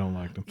because we don't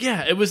like them.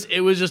 Yeah, it was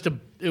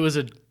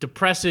a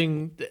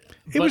depressing.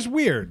 It was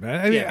weird,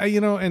 man.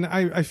 And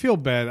I feel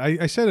bad.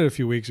 I said it a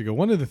few weeks ago.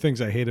 One of the things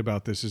I hate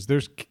about this is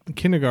there's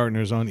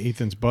kindergartners on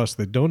Ethan's bus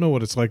that don't know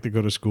what it's like to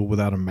go to school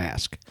without a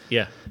mask.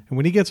 Yeah. And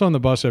when he gets on the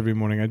bus every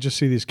morning, I just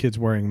see these kids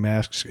wearing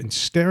masks and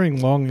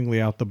staring longingly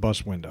out the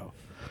bus window.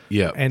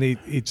 Yeah. And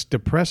it's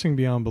depressing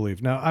beyond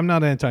belief. Now, I'm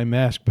not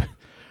anti-mask, but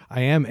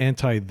I am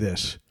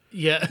anti-this.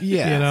 Yeah.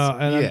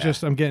 Yeah.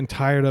 I'm getting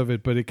tired of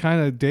it. But it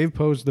kind of, Dave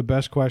posed the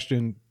best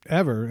question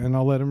ever, and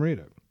I'll let him read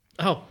it.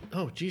 Oh,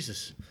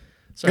 Jesus.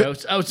 Sorry,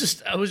 I was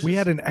just. We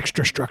had an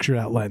extra structured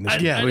outline this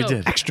I we know.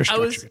 did. Extra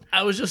structured.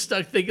 I was just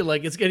stuck thinking,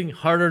 like, it's getting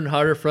harder and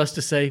harder for us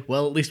to say,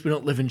 well, at least we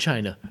don't live in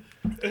China.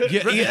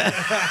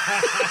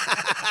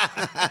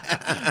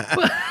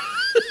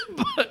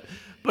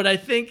 But I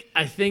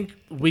think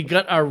we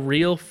got our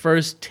real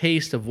first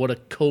taste of what a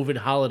COVID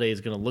holiday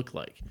is going to look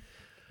like.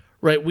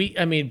 Right?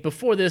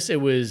 Before this, it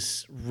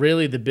was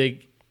really the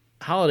big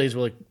holidays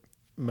were like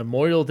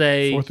Memorial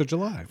Day, 4th of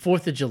July.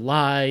 4th of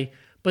July.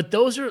 But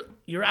those are,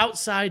 you're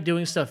outside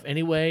doing stuff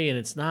anyway, and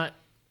it's not,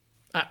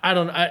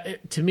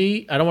 to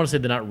me, I don't want to say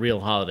they're not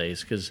real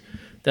holidays because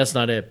that's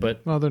not it.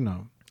 But No, they're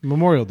not.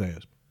 Memorial Day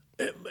is.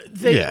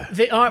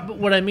 they are, but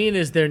what I mean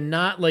is they're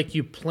not like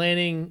you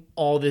planning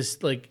all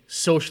this like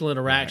social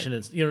interaction.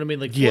 It's, you know what I mean?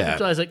 Like 4th of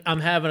July is like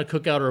I'm having a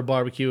cookout or a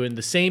barbecue, and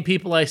the same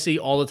people I see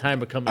all the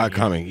time are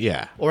coming.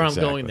 Yeah. Or I'm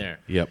going there.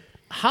 Yep.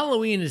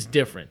 Halloween is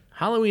different.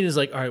 Halloween is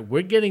like, all right,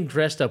 we're getting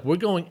dressed up. We're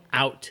going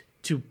out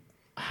to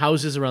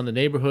houses around the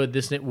neighborhood,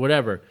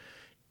 whatever,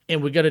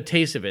 and we got a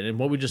taste of it. And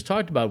what we just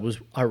talked about was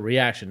our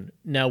reaction.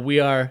 Now we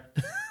are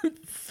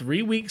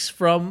 3 weeks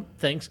from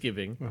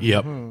Thanksgiving.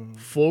 Yep.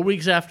 4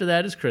 weeks after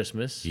that is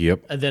Christmas.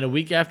 Yep. And then a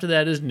week after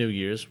that is New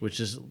Year's, which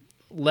is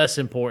less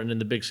important in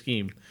the big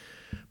scheme.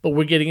 But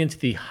we're getting into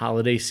the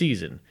holiday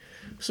season.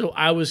 So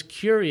I was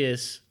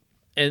curious,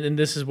 and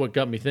this is what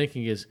got me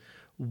thinking is,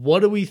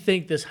 what do we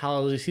think this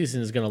holiday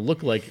season is going to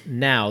look like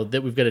now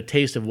that we've got a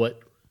taste of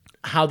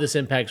how this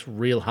impacts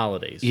real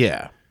holidays?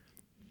 Yeah.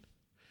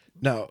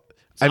 No,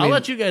 I'll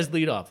let you guys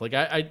lead off. Like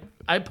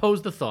I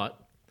posed the thought.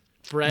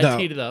 Brad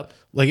teed it up.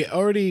 Like it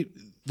already,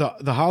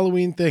 the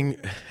Halloween thing,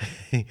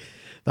 the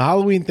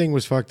Halloween thing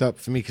was fucked up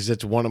for me because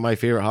it's one of my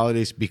favorite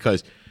holidays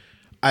because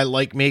I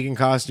like making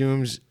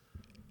costumes.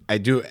 I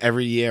do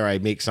every year. I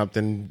make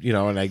something,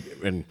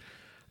 and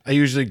I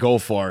usually go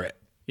for it.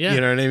 Yeah.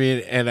 You know what I mean?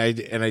 And I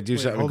do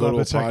something, go to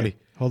a party.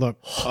 Hold up.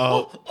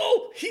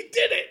 Oh, he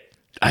did it.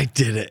 I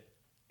did it.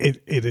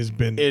 It has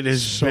been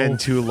so been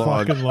too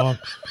long. fucking long.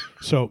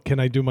 So can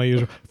I do my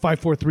usual 5,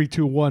 4, 3,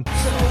 2, 1? So what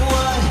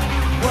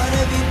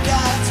have you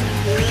got to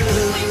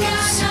lose? We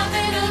got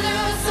nothing to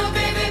lose, so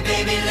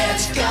baby,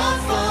 let's go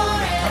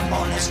for it. Come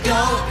on, let's go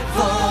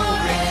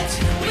for it.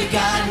 We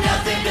got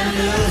nothing to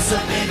lose, so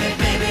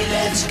baby,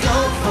 let's go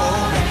for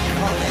it.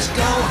 Come on, let's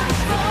go.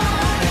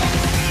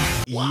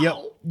 Yep.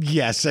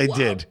 Yes, I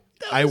did.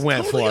 I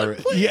went totally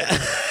for it.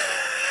 Yeah.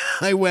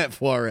 I went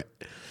for it.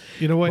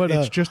 You know what? But,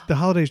 It's just the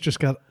holidays just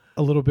got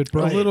a little bit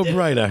brighter. A little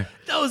brighter.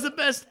 That was the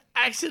best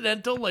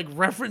accidental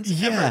reference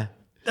Yeah. ever.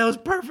 That was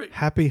perfect.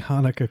 Happy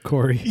Hanukkah,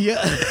 Corey.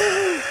 Yeah.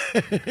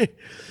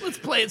 Let's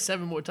play it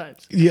 7 more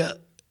times. Yeah.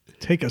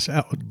 Take us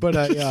out.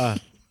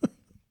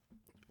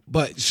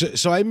 But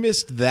so I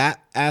missed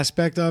that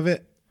aspect of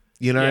it.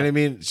 You know Yeah. what I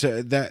mean?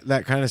 So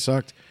that kind of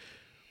sucked.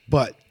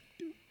 But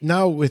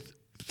now with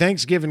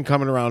Thanksgiving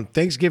coming around,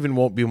 Thanksgiving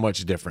won't be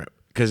much different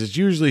because it's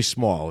usually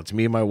small. It's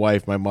me, my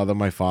wife, my mother,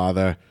 my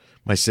father,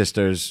 my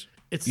sisters.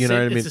 It's you know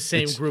what I mean? It's the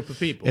same group of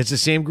people. It's the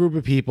same group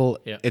of people.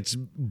 Yeah. It's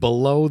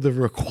below the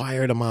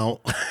required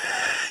amount.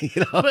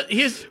 But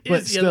here's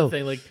the still. other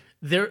thing.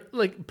 They're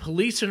like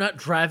police are not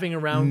driving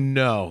around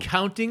No.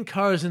 counting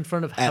cars in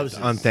front of houses.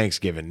 On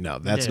Thanksgiving. No,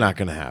 that's No. not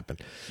going to happen.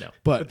 No.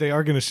 But they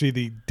are going to see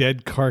the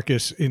dead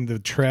carcass in the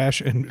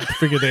trash and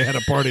figure they had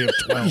a party of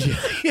 12.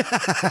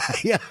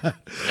 Yeah.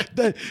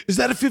 Is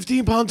that a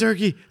 15-pound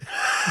turkey?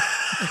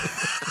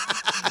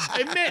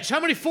 Hey, Mitch, how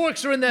many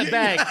forks are in that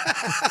bag?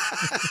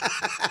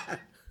 I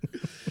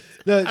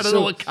I don't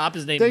know what cop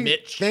is named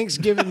Mitch.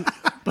 Thanksgiving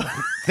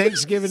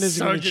isn't going to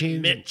Sergeant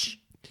change. Mitch.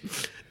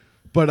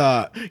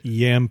 But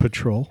Yam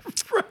Patrol.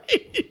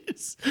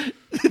 Right.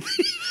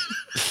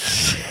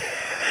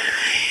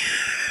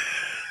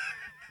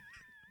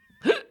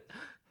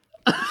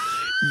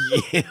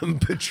 Yam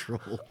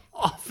Patrol.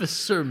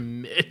 Officer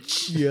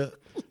Mitch. Yeah.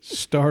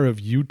 Star of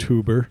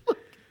YouTuber.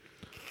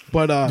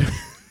 But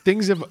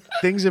things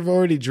have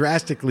already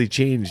drastically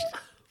changed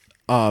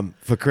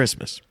for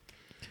Christmas.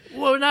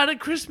 Well, we're not at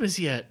Christmas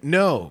yet.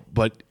 No,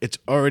 but it's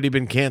already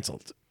been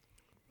canceled.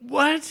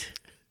 What?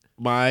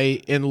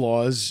 My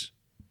in-laws,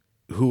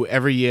 who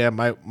every year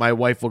my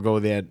wife will go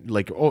there,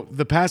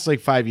 the past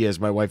 5 years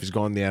my wife has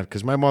gone there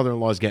because my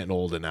mother-in-law is getting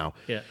older now.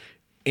 Yeah.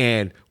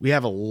 And we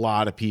have a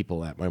lot of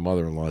people at my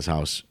mother-in-law's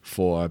house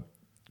for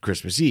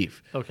Christmas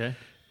Eve. Okay.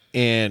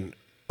 And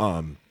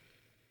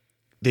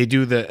they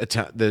do the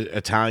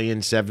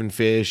Italian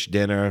 7-fish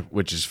dinner,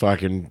 which is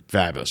fucking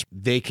fabulous.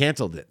 They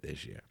canceled it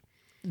this year.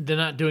 They're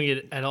not doing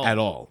it at all. At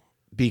all.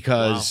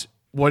 Because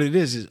what it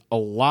is a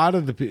lot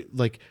of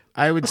the,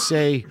 I would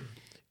say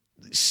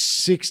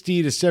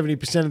 60 to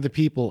 70% of the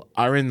people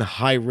are in the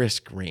high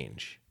risk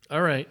range.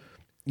 All right.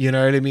 You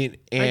know what I mean?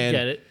 And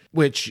get it.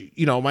 Which,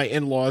 my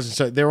in-laws and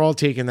stuff, they're all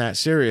taking that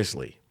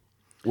seriously,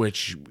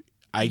 which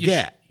I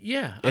get.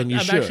 Yeah. And you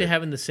I'm should. actually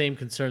having the same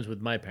concerns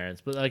with my parents,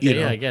 but You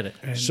know. I get it.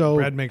 And So-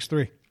 Brad makes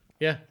 3.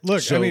 Yeah.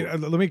 Look, So- I mean,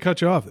 let me cut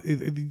you off.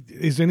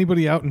 Is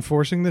anybody out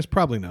enforcing this?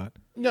 Probably not.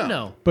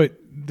 No. But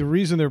the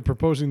reason they're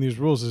proposing these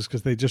rules is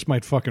because they just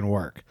might fucking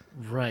work.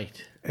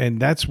 Right. And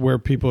that's where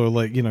people are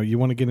like, you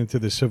want to get into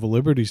the civil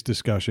liberties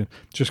discussion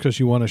just because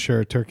you want to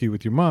share a turkey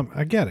with your mom.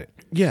 I get it.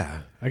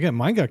 Yeah.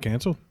 Mine got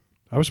canceled.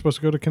 I was supposed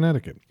to go to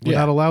Connecticut. We're Yeah.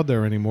 not allowed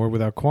there anymore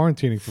without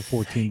quarantining for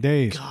 14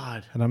 days.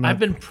 God. And I'm not, I've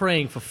been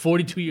praying for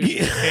 42 years to be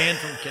banned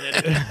from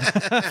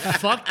Connecticut.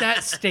 Fuck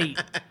that state.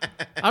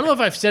 I don't know if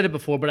I've said it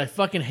before, but I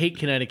fucking hate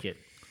Connecticut.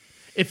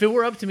 If it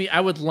were up to me,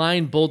 I would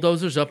line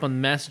bulldozers up on the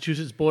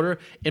Massachusetts border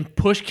and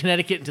push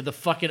Connecticut into the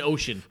fucking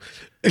ocean.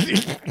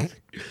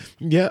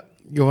 Yeah.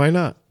 Why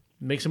not?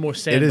 Make some more It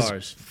is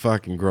sandbars.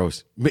 fucking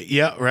gross. But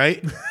yeah,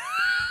 right?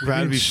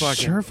 Rather be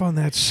fucking surf on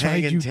that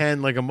side, hanging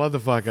 10 like a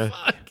motherfucker.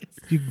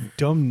 you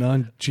dumb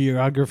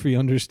non-geography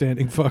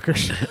understanding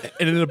fuckers.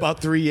 And in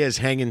about 3 years,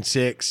 hanging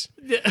 6.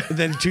 And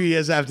then 2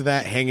 years after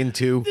that, hanging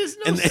 2. There's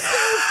no surf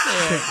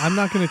there. I'm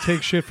not going to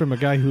take shit from a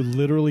guy who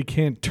literally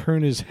can't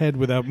turn his head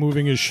without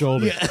moving his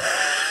shoulders.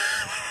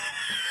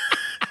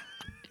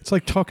 It's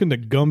like talking to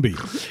Gumby.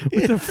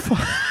 What the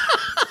fuck?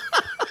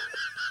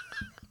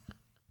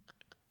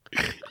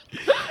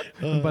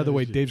 And by the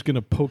way, Dave's going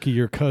to pokey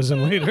your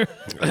cousin later.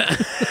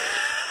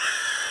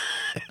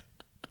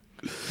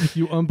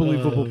 You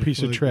unbelievable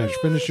piece of trash.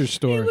 Finish your He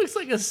story. looks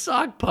like a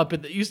sock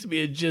puppet that used to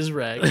be a jizz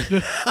rag.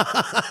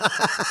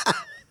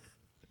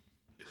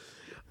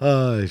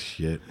 Oh,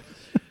 shit.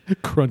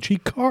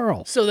 Crunchy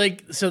Carl. So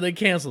they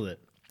canceled it.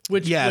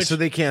 Which So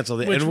they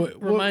canceled it. Which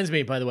And reminds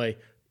me, by the way,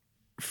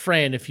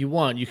 Fran, if you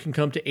want, you can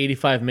come to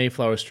 85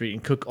 Mayflower Street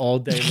and cook all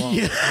day long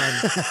on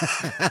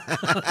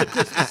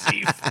Christmas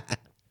Eve.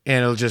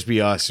 and it'll just be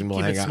us, and we'll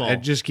Keep hang it out small.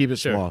 and just keep it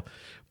Sure. small.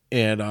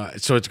 And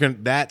so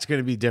that's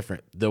gonna be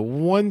different. The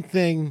one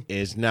thing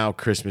is now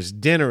Christmas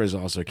dinner is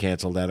also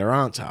canceled at our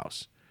aunt's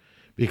house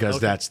because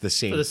that's the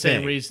same For the same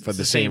thing. reason- For it's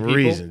the the same same people?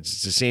 reasons.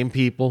 It's the same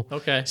people.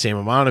 Okay. Same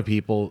amount of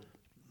people.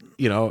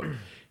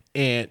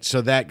 And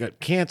so that got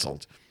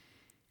canceled.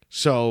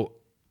 So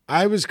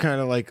I was kind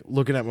of like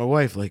looking at my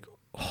wife like,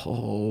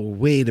 oh,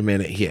 wait a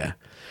minute here.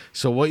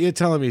 So what you're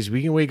telling me is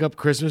we can wake up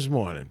Christmas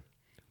morning,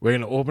 we're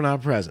gonna open our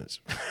presents.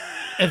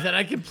 And then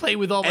I can play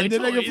with all my And toys.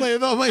 then I can play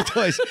with all my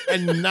toys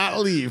and not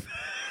leave.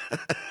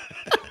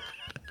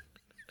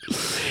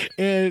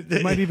 And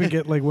Might even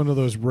get like one of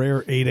those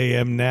rare 8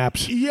 a.m.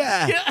 naps.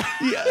 yeah.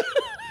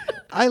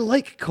 I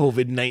like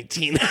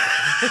COVID-19.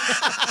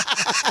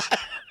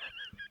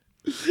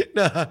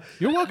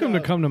 You're welcome to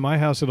come to my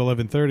house at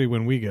 11:30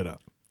 when we get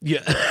up.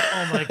 Yeah.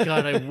 Oh my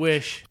God, I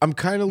wish. I'm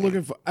kind of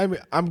looking for.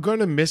 I'm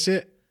gonna miss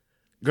it.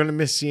 Gonna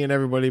miss seeing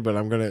everybody, but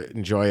I'm gonna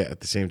enjoy it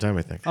at the same time.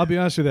 I think. I'll be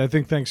honest with you. I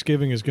think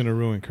Thanksgiving is going to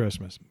ruin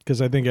Christmas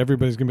because I think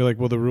everybody's going to be like,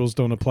 well, the rules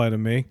don't apply to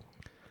me.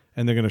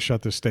 And they're going to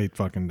shut the state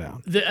fucking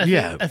down.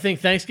 I think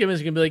Thanksgiving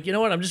is going to be like, you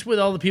know what? I'm just with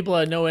all the people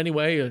I know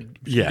anyway. And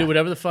Yeah. do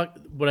whatever the fuck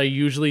what I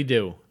usually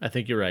do. I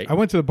think you're right. I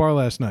went to the bar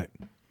last night.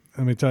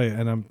 Let me tell you,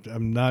 and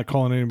I'm not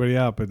calling anybody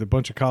out, but a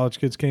bunch of college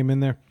kids came in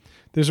there.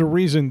 There's a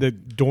reason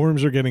that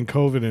dorms are getting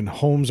COVID and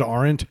homes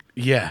aren't.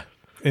 Yeah.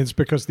 And it's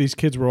because these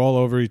kids were all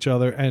over each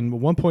other. And at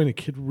one point, a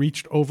kid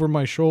reached over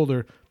my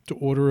shoulder to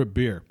order a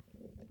beer.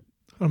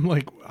 I'm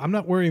like, I'm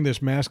not wearing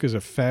this mask as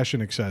a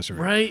fashion accessory.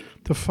 Right?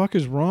 The fuck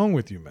is wrong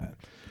with you, man?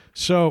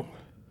 So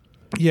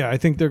Yeah, I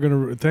think they're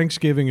going to.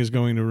 Thanksgiving is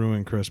going to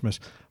ruin Christmas.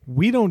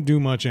 We don't do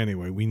much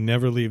anyway. We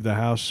never leave the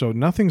house, so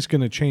nothing's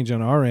going to change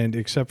on our end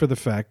except for the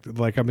fact, that,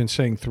 like I've been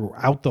saying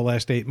throughout the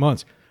last 8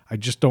 months, I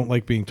just don't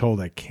like being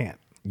told I can't.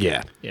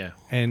 Yeah. Yeah.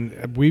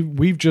 And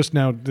we've just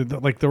now,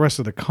 like the rest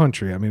of the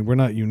country. I mean, we're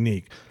not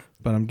unique,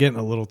 but I'm getting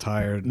a little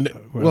tired.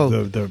 well-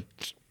 Of the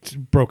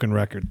broken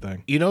record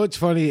thing. You know what's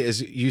funny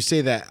is you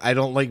say that I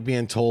don't like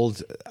being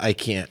told I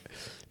can't.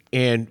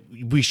 And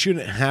we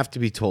shouldn't have to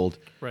be told.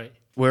 Right.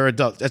 We're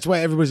adults. That's why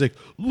everybody's like,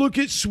 look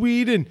at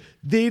Sweden.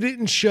 They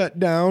didn't shut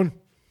down.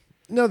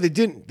 No, they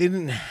didn't. They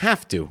didn't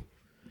have to.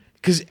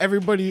 Because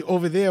everybody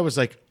over there was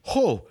like,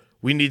 oh,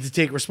 we need to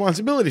take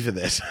responsibility for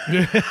this.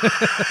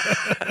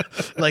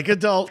 Like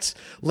adults,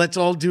 let's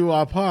all do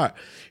our part.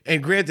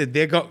 And granted,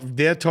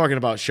 they're talking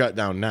about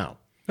shutdown now.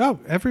 Oh,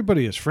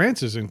 everybody is.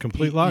 France is in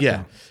complete lockdown.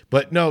 Yeah.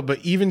 But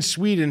even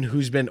Sweden,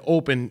 who's been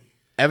open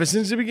ever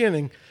since the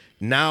beginning,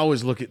 now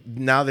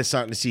they're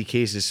starting to see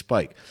cases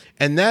spike.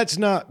 And that's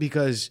not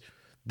because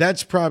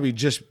that's probably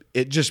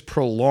just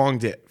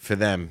prolonged it for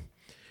them.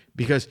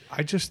 Because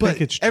I just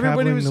think it's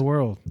traveling the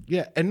world.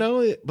 Yeah, and not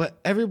only, but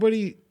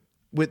everybody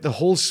with the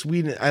whole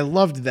Sweden, I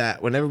loved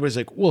that when everybody's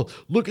like, well,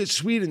 look at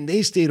Sweden,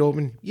 they stayed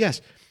open.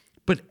 Yes,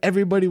 but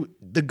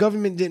the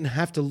government didn't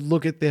have to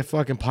look at their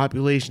fucking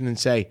population and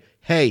say,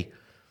 hey,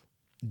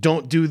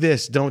 don't do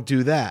this, don't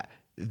do that.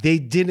 They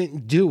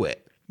didn't do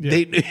it.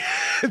 Yeah.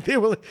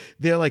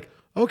 They're like,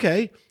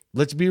 okay,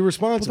 let's be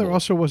responsible. Well, there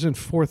also wasn't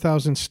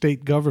 4,000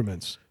 state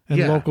governments and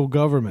Yeah. local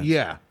governments.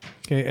 Yeah.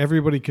 Okay,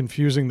 everybody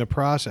confusing the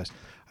process.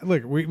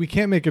 Look, we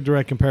can't make a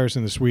direct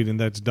comparison to Sweden.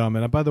 That's dumb.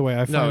 And by the way,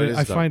 I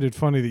find it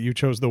funny that you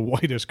chose the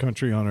whitest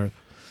country on earth.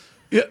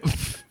 Yeah.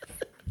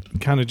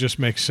 Kind of just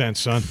makes sense,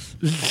 son.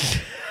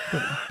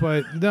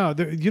 But no,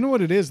 you know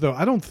what it is, though?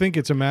 I don't think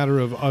it's a matter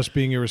of us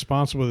being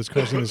irresponsible that's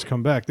causing this to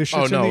come back. This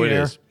shit's in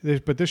the air.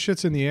 But this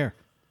shit's in the air.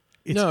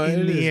 It's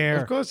in the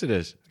air. Of course it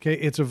is. Okay,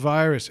 it's a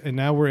virus, and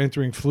now we're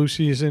entering flu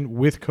season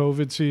with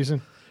COVID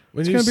season.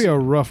 When It's you going to be s- a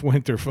rough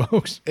winter,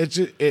 folks.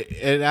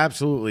 It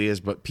absolutely is,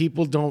 but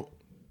people don't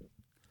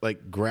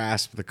like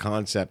grasp the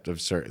concept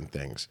of certain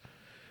things.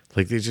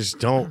 Like they just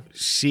don't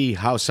see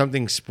how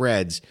something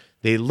spreads.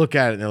 They look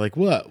at it and they're like,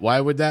 "What?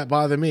 Why would that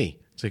bother me?"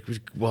 It's like,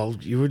 well,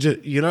 you were just,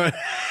 Well,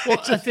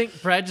 I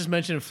think Brad just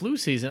mentioned flu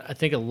season. I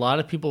think a lot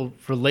of people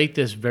relate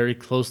this very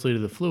closely to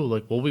the flu.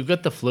 Like, well, we've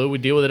got the flu. We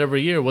deal with it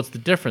every year. What's the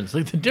difference?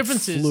 Like, the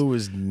difference is flu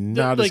is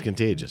not as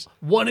contagious.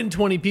 1 in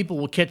 20 people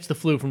will catch the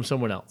flu from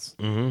someone else.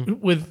 Mm-hmm.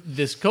 With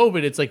this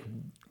COVID, it's like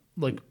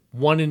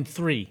 1 in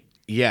 3.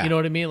 Yeah. You know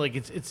what I mean? Like,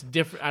 it's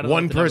different. I don't know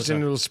One what the numbers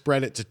person are. will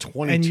spread it to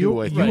 22. And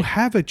you I think. Right.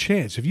 have a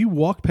chance. If you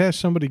walk past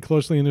somebody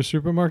closely in the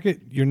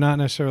supermarket, you're not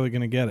necessarily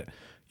going to get it.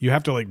 You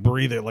have to like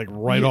breathe it like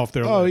right off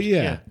their Oh lips.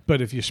 yeah.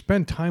 But if you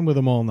spend time with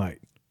them all night,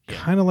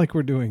 kind of like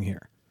we're doing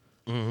here.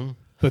 Mm-hmm.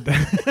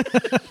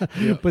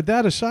 But but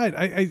that aside,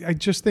 I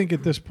just think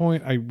at this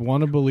point I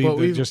want to believe But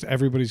that we've- just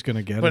everybody's going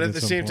to get it. But at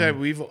the same point. time,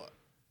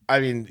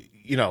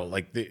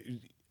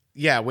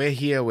 we're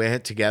here, we're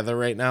together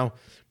right now,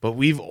 but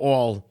we've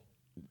all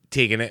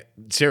taken it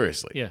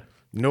seriously. Yeah.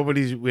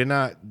 We're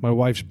not, my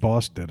wife's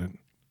boss didn't.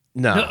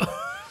 no.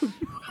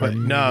 But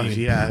no,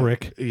 yeah.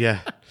 prick.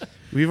 Yeah.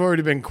 We've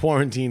already been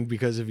quarantined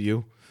because of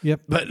you.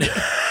 Yep. But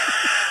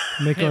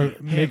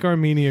Make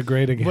Armenia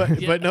great again.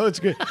 but no, it's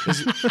good.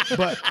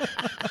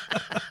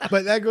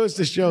 But that goes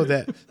to show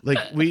that like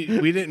we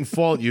didn't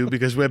fault you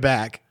because we're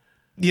back.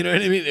 You know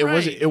what I mean?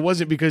 It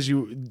wasn't because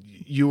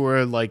you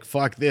were like,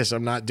 fuck this,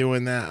 I'm not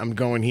doing that. I'm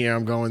going here,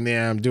 I'm going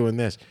there, I'm doing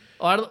this.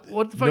 Oh,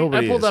 what the fuck?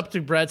 Nobody I pulled is. up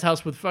to Brad's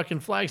house with fucking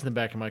flags in the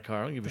back of my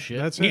car. I don't give a shit.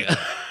 That's it.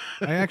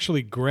 I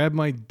actually grabbed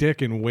my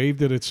dick and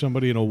waved it at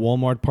somebody in a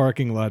Walmart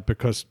parking lot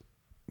because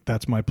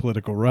that's my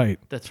political right.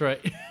 That's right.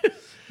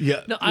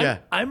 Yeah. No, yeah.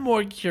 I'm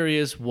more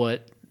curious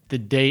what the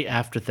day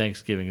after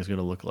Thanksgiving is going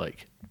to look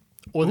like,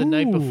 or the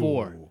night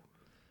before.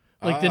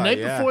 Like the night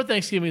yeah. before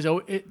Thanksgiving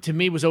to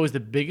me was always the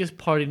biggest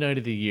party night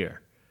of the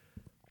year.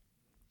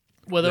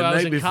 Whether The I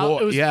was night in college,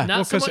 before, it was yeah. not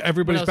Well, so because much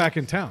everybody's when I was- back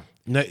in town.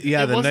 No,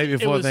 yeah, It the wasn't- night it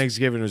before was-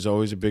 Thanksgiving was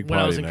always a big When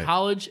I was party in night.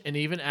 college, and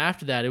even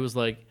after that, it was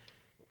like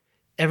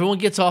everyone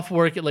gets off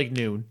work at like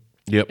noon,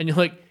 Yep. and you're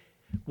like,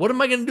 "What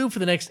am I going to do for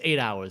the next 8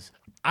 hours?"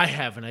 I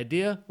have an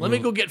idea. Let me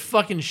go get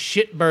fucking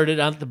shitbirded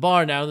out at the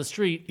bar down the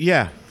street.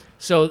 Yeah.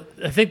 So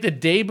I think the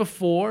day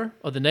before,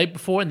 or the night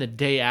before, and the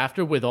day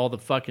after, with all the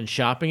fucking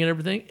shopping and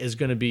everything, is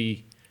going to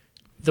be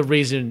the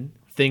reason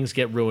things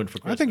get ruined for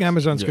Christmas. I think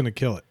Amazon's going to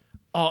kill it.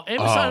 Oh,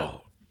 Amazon.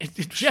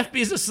 Jeff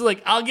Bezos is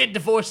like, I'll get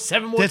divorced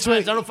 7 more That's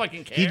times. right. I don't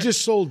fucking care. He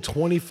just sold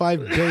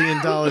 $25 billion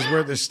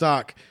worth of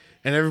stock.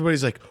 And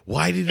everybody's like,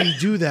 why did he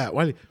do that?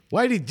 Why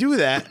did he do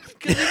that?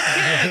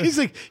 He's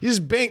like, he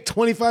just banked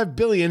 $25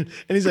 billion.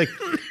 And he's like,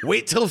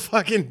 wait till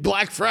fucking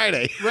Black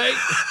Friday. right?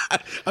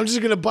 I'm just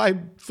going to buy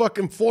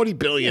fucking $40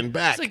 billion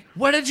back. It's like,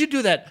 why did you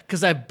do that?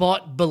 Because I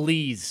bought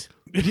Belize.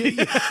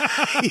 yeah,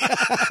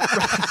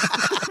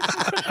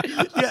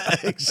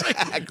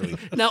 exactly.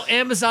 Now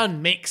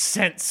Amazon makes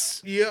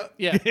sense. Yeah.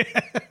 Yeah.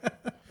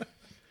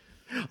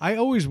 I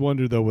always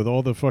wonder though, with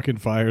all the fucking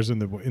fires in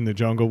the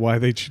jungle, why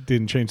they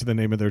didn't change the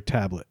name of their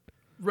tablet.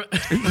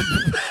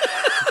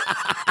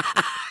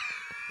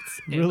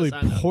 Really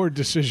Amazon. poor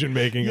decision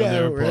making on Yeah,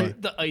 their right.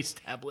 part. The ice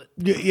tablet.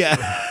 Yeah.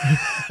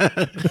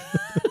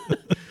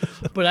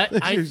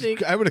 But I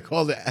think I would have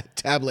called it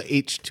tablet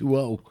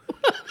H2O.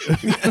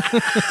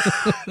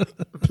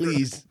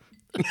 Please.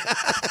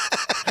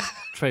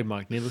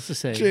 trademark. Needless to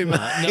say,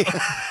 Trademark.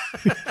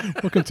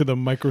 Welcome to the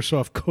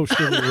Microsoft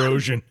coastal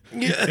erosion.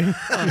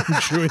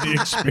 Enjoy the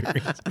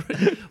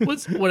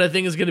experience. What I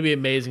think is going to be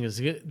amazing is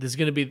there's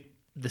going to be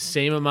the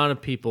same amount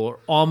of people, or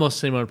almost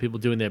the same amount of people,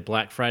 doing their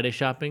Black Friday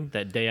shopping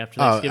that day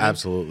after Oh, Thanksgiving.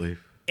 absolutely.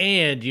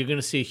 And you're going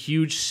to see a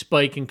huge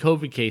spike in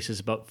COVID cases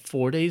about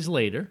 4 days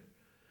later.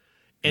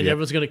 And Yep.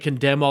 everyone's going to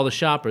condemn all the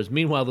shoppers.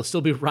 Meanwhile, there'll still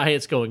be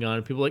riots going on.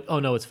 And people are like, oh,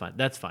 no, it's fine.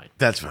 That's fine.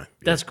 That's fine.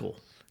 That's cool.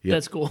 Yep.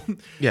 That's cool.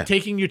 Yeah.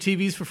 Taking your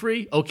TVs for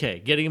free? Okay.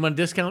 Getting them on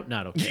discount?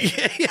 Not okay.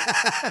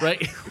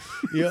 Right?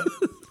 Yeah.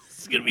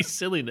 It's going to be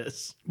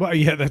silliness. Well,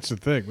 yeah, that's the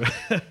thing.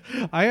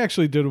 I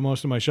actually did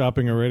most of my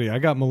shopping already. I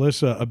got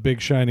Melissa a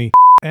big shiny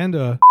and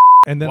then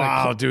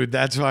Wow, dude,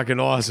 that's fucking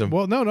awesome.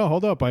 well, no,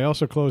 hold up. I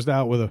also closed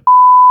out with a.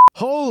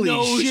 Holy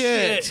No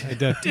shit. shit. I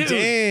did. Dude.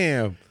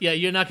 Damn. Yeah,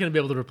 you're not going to be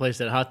able to replace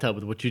that hot tub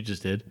with what you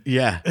just did.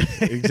 Yeah,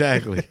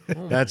 exactly.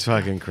 That's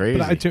fucking crazy.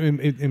 But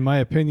in my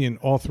opinion,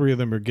 all three of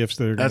them are gifts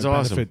that are going That's to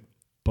awesome. benefit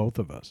both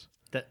of us.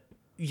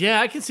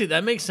 Yeah, I can see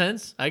that makes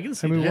sense. I can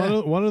see I mean,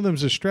 that. one of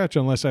them's a stretch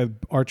unless I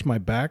arch my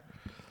back.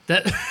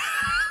 That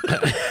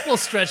well,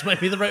 stretch might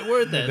be the right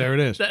word then. There it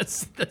is.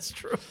 That's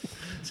true.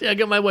 See, I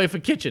got my wife a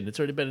kitchen. It's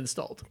already been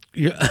installed.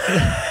 Yeah.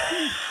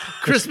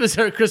 Her Christmas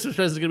present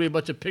is gonna be a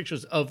bunch of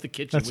pictures of the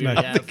kitchen That's we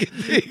already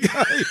nice.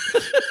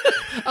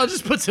 have. I'll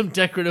just put some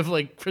decorative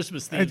like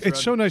Christmas themes.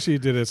 It's so nice that you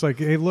did it. It's like,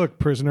 hey, look,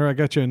 prisoner, I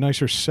got you a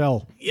nicer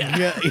cell. yeah.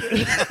 Yeah.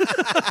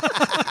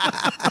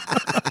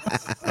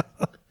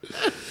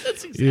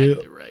 That's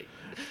exactly right.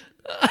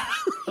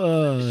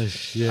 Oh,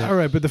 shit. All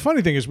right, but the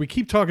funny thing is, we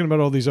keep talking about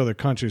all these other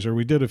countries, or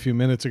we did a few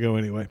minutes ago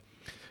anyway.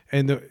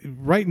 And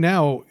right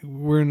now,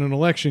 we're in an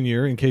election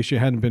year. In case you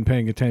hadn't been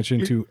paying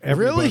attention to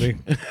everybody,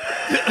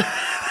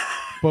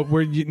 but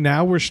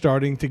we're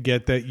starting to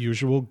get that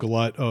usual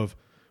glut of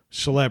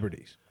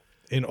celebrities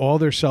in all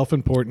their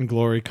self-important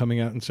glory, coming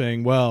out and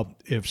saying, "Well,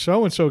 if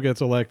so and so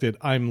gets elected,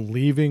 I'm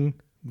leaving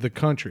the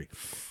country."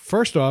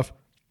 First off,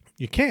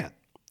 you can't.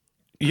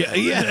 Yeah,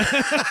 yeah.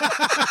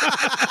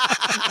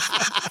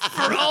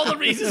 For all the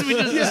reasons we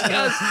just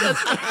discussed.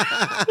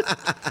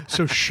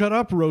 So shut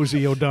up,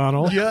 Rosie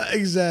O'Donnell. Yeah,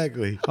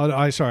 exactly.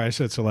 Sorry, I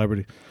said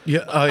celebrity.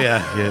 Yeah. Oh,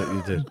 yeah. Yeah,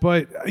 you did.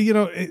 But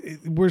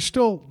we're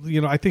still,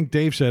 I think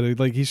Dave said it,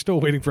 like he's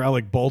still waiting for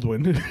Alec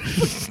Baldwin.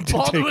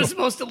 Baldwin was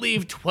supposed to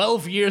leave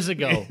 12 years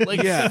ago.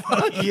 Like, Yeah.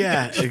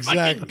 Yeah, fucking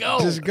exactly. go.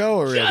 Just go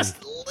already. Just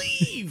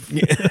leave.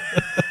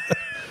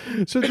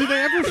 So did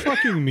they ever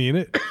fucking mean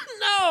it?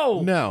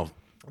 No. No.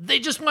 They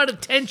just want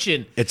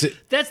attention. It's a,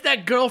 That's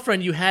that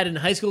girlfriend you had in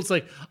high school. It's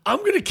like, I'm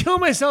going to kill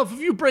myself if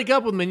you break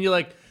up with me. And you're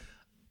like,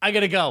 I got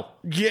to go.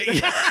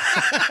 yeah.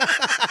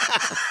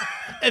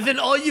 And then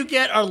all you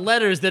get are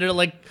letters that are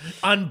like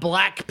on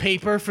black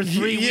paper for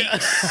 3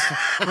 weeks.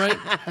 Right?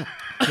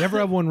 You ever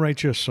have one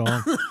write you a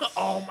song?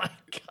 Oh my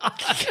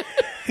God.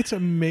 It's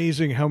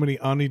amazing how many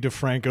Ani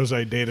DeFrancos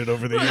I dated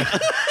over the years.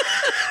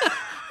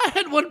 I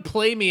had one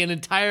play me an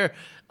entire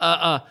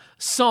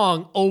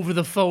song over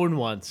the phone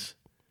once.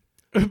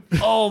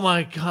 Oh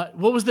my God.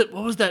 What was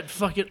that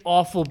fucking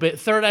awful bit?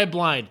 Third Eye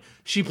Blind.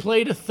 She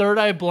played a Third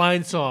Eye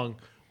Blind song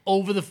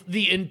over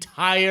the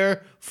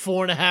entire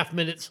 4.5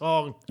 minute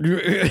song.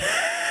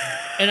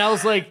 And I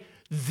was like,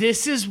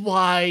 this is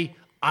why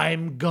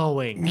I'm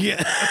going.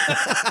 Yeah.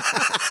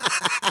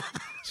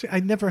 See, I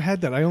never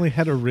had that. I only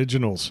had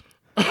originals.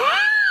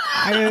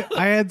 I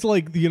had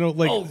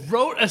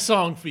Wrote a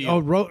song for you.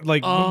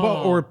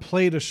 or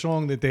played a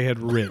song that they had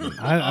written.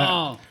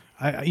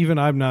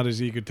 I'm not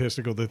as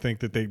egotistical to think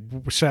that they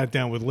sat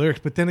down with lyrics,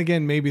 but then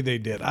again, maybe they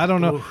did. I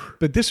don't know.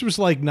 But this was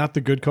like not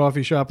the good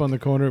coffee shop on the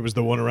corner. It was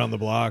the one around the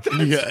block.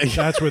 Yeah.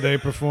 That's where they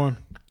perform.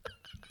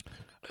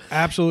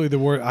 Absolutely the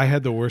worst. I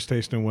had the worst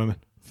taste in women.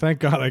 Thank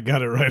God I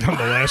got it right on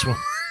the last one.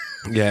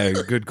 Yeah,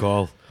 good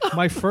call.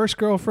 My first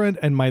girlfriend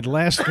and my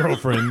last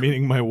girlfriend,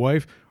 meaning my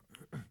wife,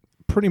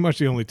 pretty much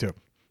the only two.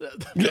 All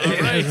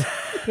right.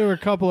 There were a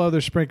couple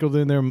others sprinkled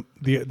in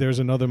there. There's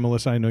another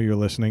Melissa. I know you're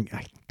listening.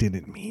 I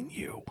didn't mean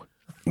you.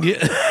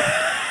 Yeah.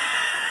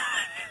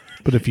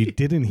 But if you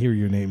didn't hear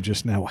your name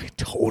just now, I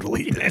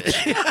totally did.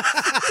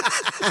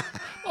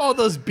 All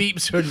those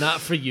beeps are not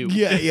for you.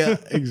 Yeah,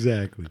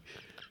 exactly.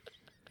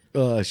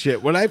 Oh,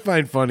 shit. What I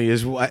find funny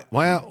is why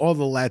are all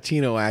the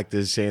Latino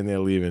actors saying they're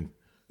leaving?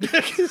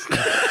 They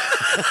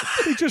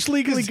just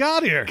legally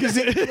got here.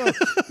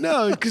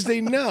 No, because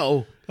they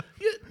know.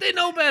 They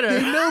know better.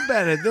 They know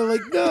better. They're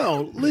like,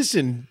 no,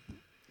 listen.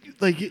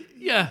 Like,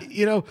 Yeah.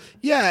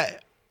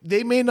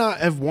 they may not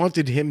have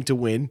wanted him to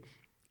win,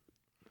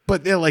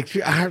 but they're like,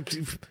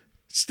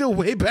 Still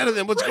way better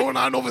than what's going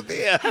on over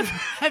there.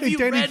 Have you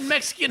Danny- read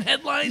Mexican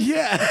headlines?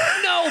 Yeah.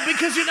 No,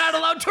 because you're not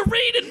allowed to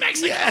read in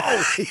Mexico.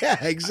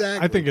 Yeah,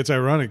 exactly. I think it's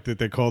ironic that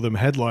they call them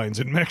headlines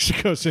in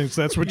Mexico, since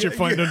that's what you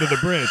find under the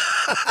bridge.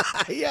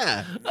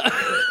 Yeah.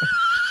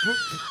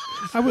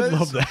 I would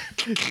love that.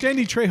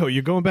 Danny Trejo,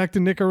 you going back to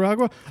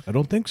Nicaragua? I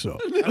don't think so.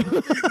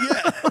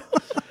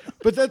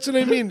 But that's what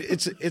I mean.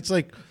 It's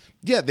like,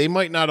 yeah, they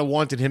might not have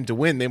wanted him to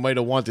win. They might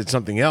have wanted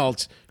something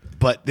else,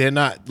 but they're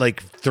not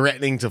like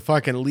threatening to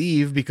fucking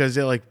leave because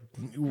they're like,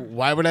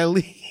 why would I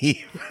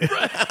leave?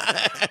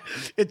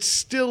 It's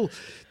still,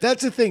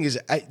 that's the thing is,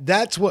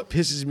 that's what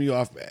pisses me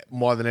off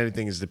more than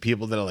anything is the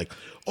people that are like,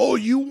 oh,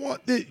 you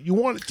want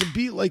it to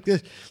be like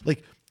this,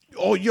 like,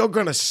 oh, you're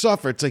gonna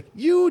suffer. It's like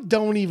you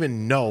don't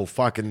even know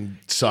fucking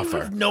suffer.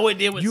 You have no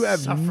idea what you have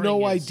suffering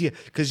no is. idea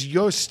because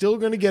you're still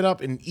gonna get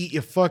up and eat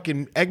your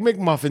fucking Egg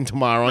McMuffin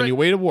tomorrow on Right. your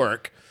way to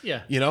work.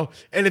 Yeah. You know?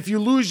 And if you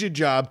lose your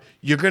job,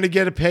 you're going to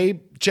get a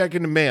paycheck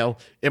in the mail.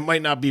 It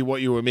might not be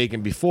what you were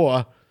making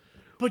before.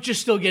 But you're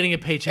still getting a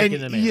paycheck And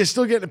in the mail. you're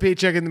still getting a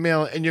paycheck in the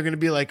mail, and you're going to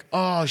be like,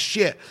 oh,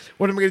 shit,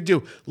 what am I going to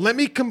do? Let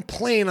me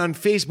complain on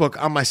Facebook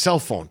on my cell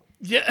phone.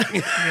 Yeah.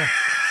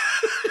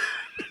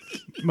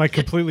 My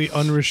completely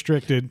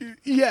unrestricted.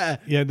 Yeah.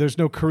 Yeah, there's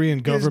no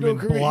Korean There's no government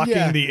Korean- blocking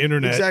yeah, the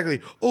internet.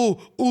 Exactly. Oh,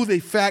 they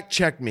fact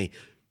checked me.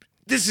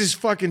 This is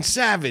fucking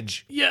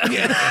savage. Yeah.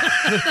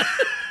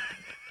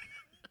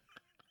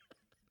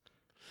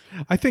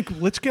 I think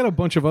let's get a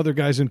bunch of other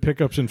guys in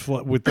pickups and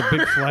with the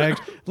big flags.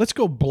 Let's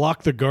go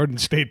block the Garden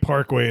State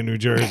Parkway in New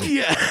Jersey.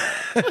 Yeah.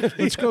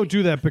 Let's go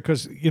do that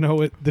because, you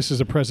know, this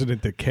is a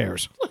president that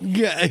cares.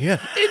 Yeah.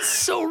 It's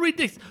so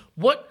ridiculous.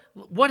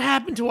 What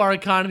happened to our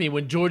economy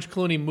when George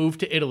Clooney moved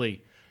to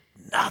Italy?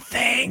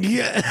 Nothing.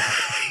 Yeah.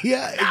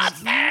 Yeah.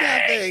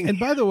 Nothing. And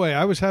by the way,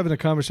 I was having a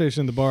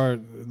conversation in the bar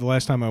the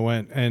last time I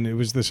went, and it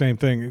was the same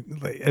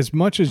thing. As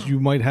much as you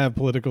might have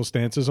political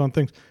stances on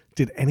things,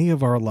 did any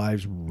of our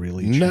lives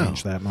really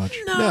change that much?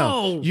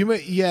 No. You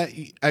may, yeah.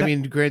 I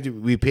mean,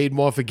 granted, we paid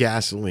more for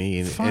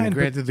gasoline, Fine, and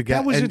granted, but the gas,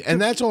 that was and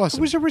that's awesome.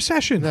 It was a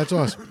recession. That's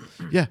awesome.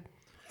 Yeah.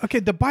 Okay,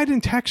 the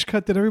Biden tax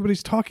cut that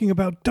everybody's talking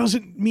about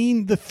doesn't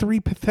mean the three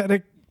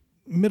pathetic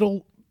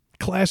middle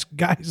class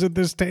guys at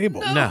this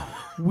table. No.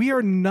 We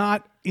are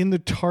not in the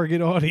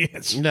target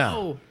audience.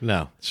 No.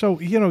 So,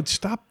 you know,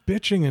 stop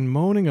bitching and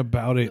moaning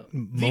about it,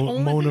 The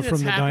only Mona thing from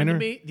that's the happened to diner.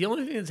 me, the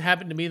only thing that's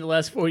happened to me in the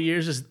last 4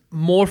 years is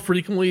more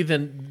frequently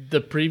than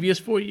the previous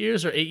 4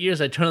 years or 8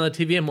 years. I turn on the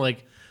TV, I'm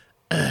like,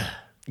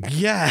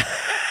 Yeah.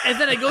 and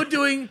then I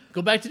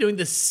go back to doing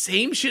the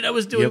same shit I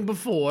was doing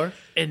before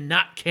and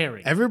not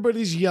caring.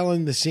 Everybody's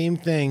yelling the same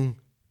thing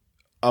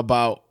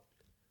about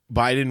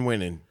Biden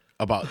winning,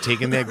 about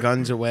taking their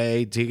guns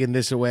away, taking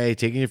this away,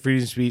 taking your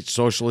freedom of speech,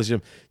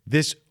 socialism.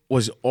 This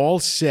was all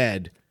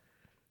said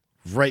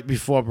right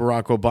before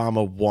Barack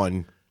Obama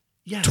won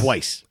Yes.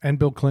 twice And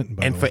Bill Clinton,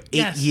 by and the for way. 8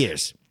 Yes.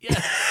 years.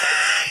 Yeah.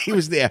 He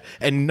was there,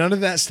 and none of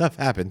that stuff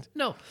happened.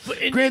 No, but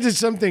Granted,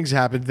 some things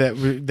happened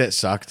that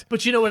sucked.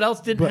 But you know what else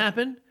didn't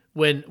happen?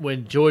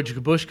 When George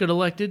Bush got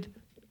elected,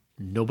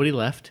 nobody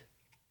left.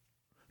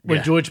 When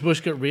Yeah. George Bush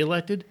got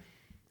reelected,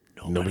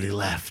 Nobody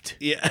left.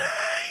 Yeah.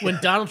 when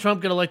Donald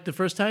Trump got elected the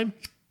first time,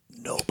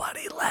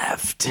 nobody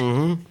left.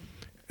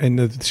 And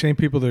the same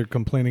people that are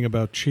complaining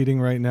about cheating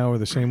right now are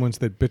the same ones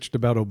that bitched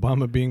about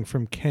Obama being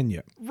from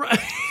Kenya, Right.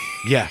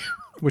 Yeah.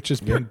 which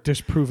has been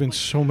disproven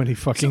so many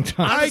fucking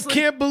times. I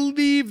can't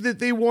believe that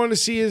they want to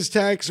see his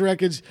tax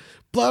records.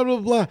 Blah, blah,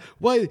 blah.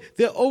 Why?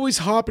 They're always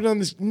hopping on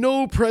this.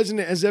 No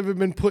president has ever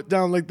been put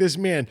down like this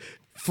man.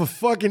 For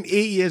fucking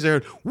 8 years, I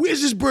heard,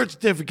 where's his birth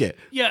certificate?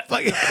 Yeah.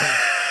 Fucking,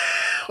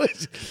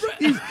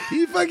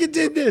 he fucking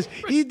did this.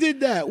 He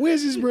did that.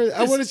 Where's his birth?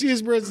 I want to see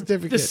his birth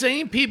certificate. The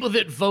same people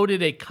that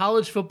voted a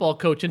college football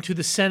coach into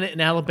the Senate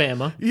in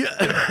Alabama. Yeah.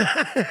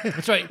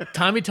 That's right.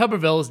 Tommy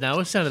Tuberville is now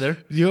a senator.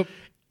 Yep.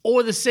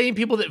 Or the same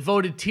people that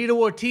voted Tito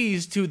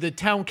Ortiz to the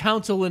town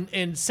council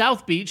in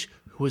South Beach,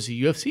 who was a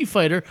UFC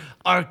fighter,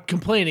 are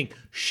complaining.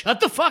 Shut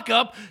the fuck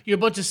up. You're a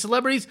bunch of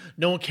celebrities.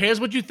 No one cares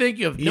what you think.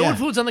 You have no Yeah.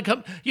 influence on the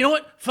company. You know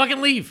what?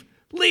 Fucking leave.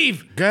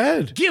 Leave. Go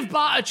ahead. Give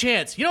Ba a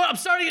chance. You know what? I'm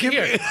starting it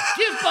here.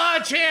 Give Ba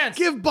a chance.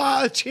 Give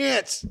Ba a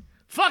chance.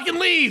 Fucking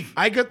leave.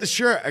 I got the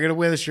shirt. I got to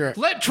wear the shirt.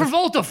 Let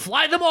Travolta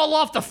fly them all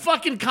off the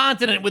fucking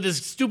continent with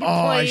his stupid Oh,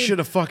 plane. I should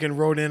have fucking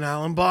wrote in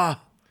Alan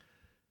Ba.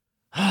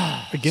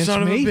 Against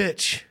Son me? of a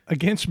bitch.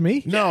 Against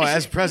me? No,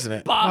 as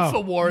president. Ba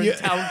for Warren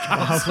Town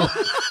Council.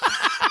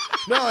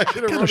 No, I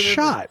should have Got a wrote it in.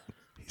 shot.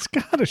 He's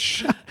got a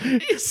shot.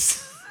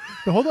 It's-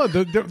 Hold on,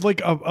 they're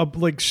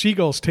like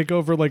seagulls take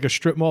over like a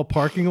strip mall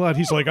parking lot.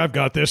 He's like, I've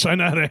got this. I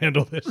know how to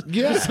handle this.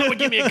 Yeah. Someone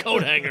give me a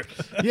coat hanger.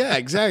 Yeah,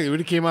 exactly. Would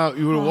have came out.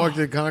 You would have walked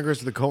to Congress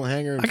with a coat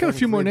hanger. And I got a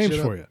few more names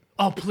for you.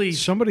 Oh,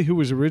 please. Somebody who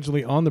was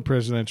originally on the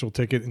presidential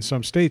ticket in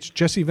some states,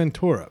 Jesse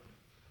Ventura.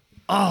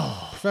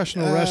 Oh,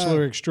 professional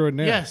wrestler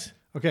extraordinaire. Yes.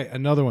 Okay,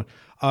 another one.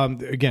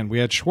 Again, we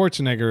had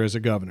Schwarzenegger as a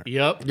governor.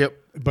 Yep. Yep.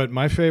 But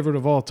my favorite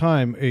of all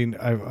time,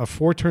 a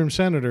four-term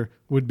senator,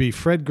 would be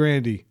Fred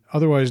Grandy,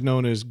 otherwise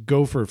known as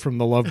Gopher from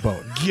The Love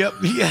Boat. Yep.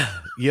 Yeah.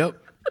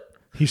 Yep.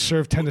 He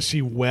served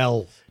Tennessee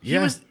well. He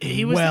was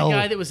Well. the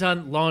guy that was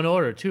on Law and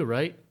Order too,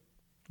 right?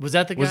 Was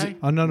that the guy? Was it?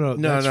 Oh, no.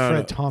 That's no,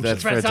 Fred Thompson.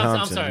 that's Fred Fred Thompson.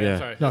 Thompson, I'm sorry. yeah. I'm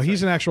sorry. No,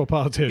 he's an actual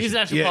politician. He's an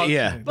actual Yeah, politician.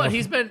 yeah. But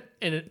he's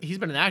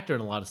been an actor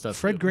in a lot of stuff.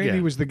 Fred too. Graney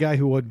Yeah. was the guy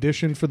who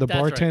auditioned for the That's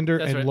right. bartender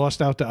That's and right.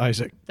 lost out to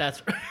Isaac.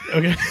 That's right.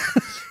 Okay.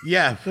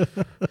 Yeah.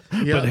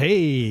 Yeah. But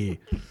hey.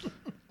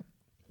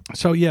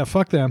 So, yeah,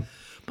 fuck them.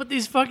 But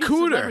these fucking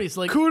Cooter. celebrities,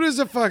 like, Cooter's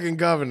a fucking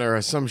governor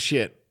or some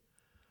shit.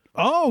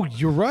 Oh,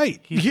 you're right.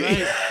 he's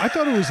right. I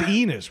thought it was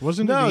Enos.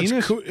 Wasn't No, it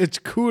Enos? it's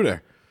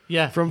Cooter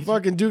Yeah, from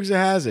fucking Dukes of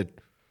Hazzard.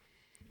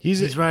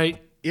 he's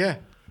right. Yeah.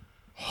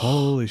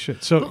 Holy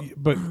shit. So,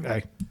 but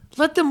hey,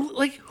 Let them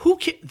like who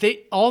can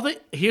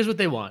here's what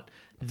they want.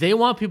 They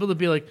want people to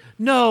be like,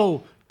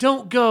 no,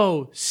 don't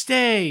go,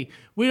 stay.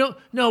 We don't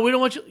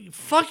want you.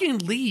 Fucking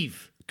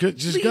leave.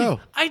 Just Leave. go.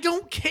 I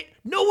don't care.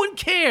 No one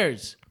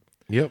cares.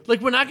 Yep.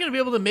 Like, we're not going to be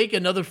able to make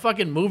another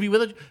fucking movie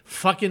with it.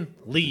 Fucking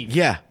leave.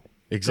 Yeah. Go.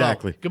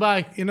 Exactly.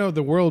 Goodbye. you know,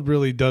 the world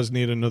really does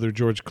need another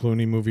George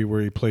Clooney movie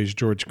where he plays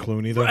George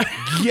Clooney, though.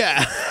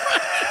 Yeah.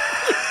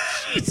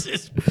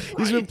 Jesus.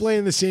 He's been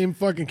playing the same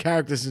fucking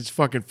character since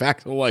fucking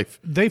Facts of Life.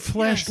 They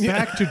flashed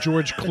back to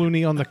George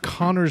Clooney on the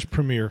Connors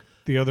premiere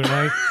the other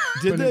night.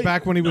 Did they?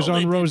 Back when he was No, they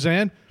on didn't.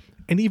 Roseanne.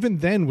 And even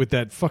then, with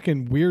that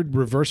fucking weird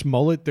reverse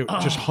mullet that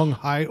just hung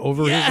high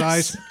over Yes. his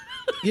eyes,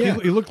 Yeah.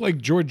 he looked like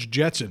George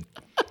Jetson.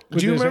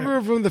 Do you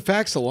remember from the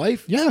Facts of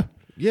Life? Yeah.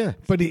 Yeah.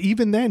 But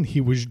even then, he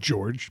was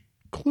George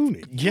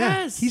Clooney.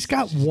 Yeah. Yes. He's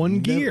got one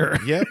gear.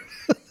 Yep.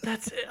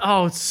 That's it.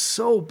 Oh, it's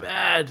so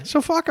bad.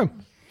 So fuck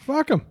him.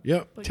 Fuck him.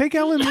 Yep. Take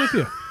Ellen with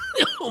you.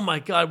 Oh my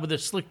God, with her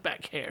slick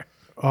back hair.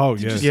 Oh,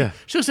 yeah. Yeah.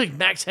 She looks like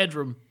Max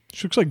Headroom.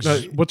 She looks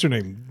like, what's her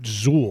name?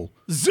 Zool.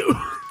 Zoo.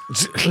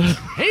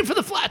 Hey for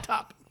the flat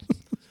top.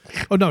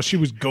 Oh, no, she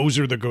was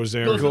Gozer the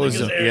Gozer.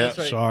 Gozer, yeah. That's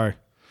right. Sorry.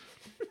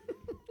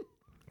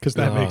 Because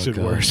that makes it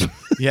God. worse.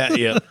 Yeah.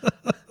 Yeah.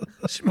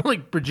 She's more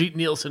like Brigitte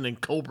Nielsen and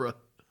Cobra.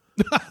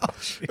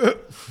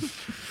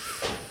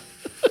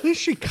 At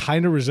least she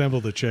kind of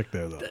resembled the chick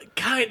there, though.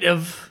 Kind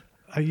of.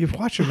 You've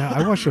watched her now.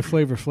 I watched the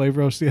Flavor Flav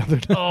roast the other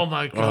night. Oh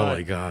my Oh God.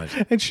 my God.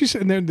 And she's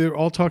sitting there, they're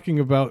all talking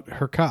about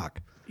her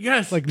cock.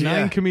 Yes. Like Yeah.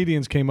 9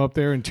 comedians came up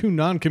there and 2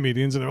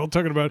 non-comedians, and they're all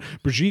talking about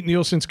Brigitte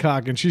Nielsen's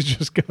cock, and she's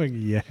just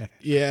going, yeah.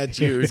 Yeah, it's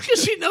huge.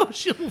 because she knows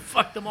she'll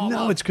fuck them all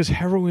No, up. it's because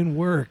heroin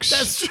works.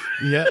 That's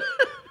true. Yeah.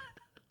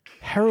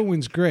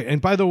 Heroin's great.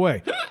 And by the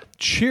way,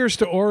 cheers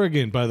to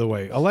Oregon, by the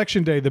way.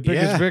 Election day, the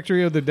biggest Yeah.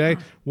 victory of the day.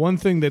 One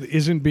thing that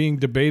isn't being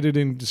debated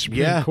in the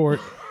Supreme Yeah. Court,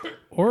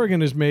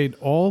 Oregon has made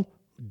all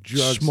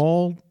Drugs.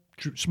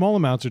 small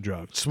amounts of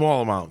drugs.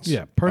 Small amounts.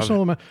 Yeah,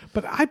 personal amount.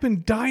 But I've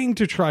been dying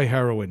to try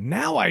heroin.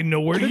 Now I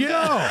know where to go.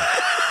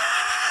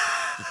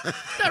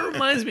 That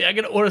reminds me, I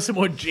gotta order some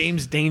more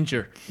James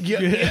Danger. Yeah.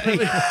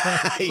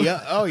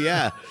 Yeah. Oh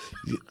yeah.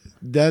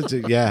 That's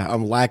it. Yeah.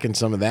 I'm lacking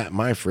some of that in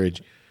my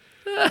fridge.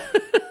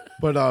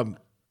 But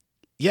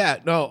yeah.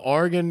 No.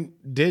 Oregon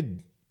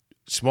did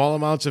small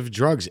amounts of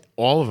drugs.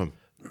 All of them.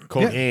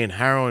 Cocaine,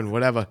 heroin,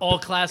 whatever. All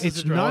classes It's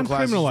of drugs.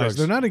 classes of non-criminalized. drugs.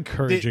 They're not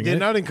encouraging They're it.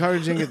 not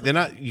encouraging it. They're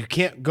not. You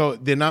can't go.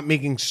 They're not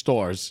making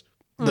stores.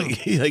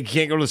 Like, you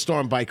can't go to the store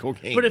and buy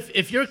cocaine. But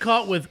if you're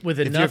caught with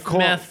enough caught-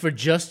 meth for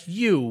just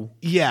you,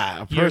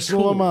 yeah, a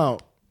personal cool.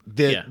 amount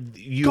that Yeah.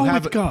 you Go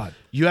have with God.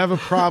 You have a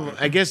problem.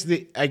 I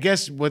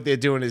guess what they're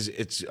doing is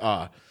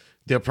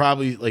they'll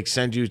probably like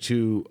send you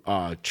to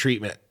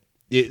treatment.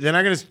 They're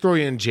not going to throw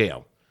you in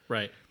jail,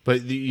 right?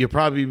 but you'll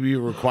probably be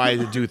required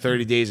to do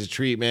 30 days of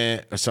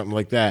treatment or something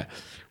like that,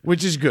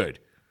 which is good.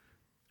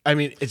 I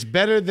mean, it's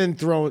better than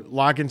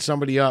locking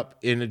somebody up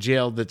in a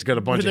jail that's got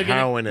a bunch of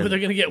heroin But they're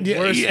and gonna get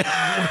worse,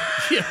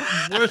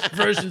 worse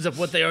versions of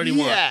what they already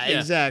want. yeah,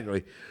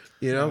 exactly.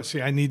 You know,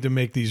 See, I need to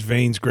make these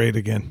veins great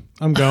again.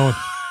 I'm going.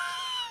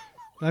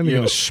 I'm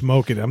going to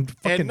smoke it. I'm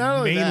fucking not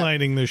only that-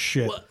 mainlining this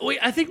shit. Well, wait,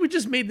 I think we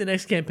just made the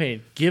next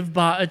campaign. Give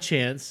Ba a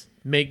chance.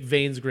 Make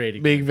veins great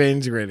again. big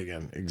veins great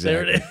again. Exactly.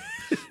 There it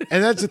is.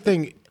 And that's the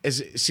thing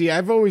is, see,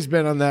 I've always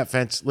been on that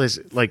fence.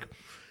 Listen, like,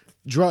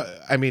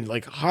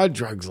 like hard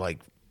drugs, like,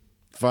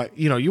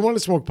 you want to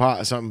smoke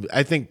pot or something.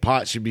 I think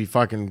pot should be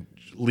fucking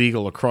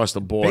legal across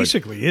the board.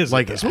 Basically is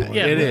like at this point.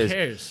 Yeah, it who is.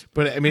 cares?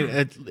 But I mean,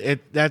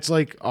 that's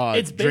like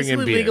It's drinking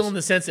basically beers. legal in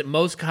the sense that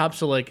most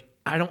cops are like,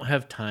 I don't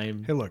have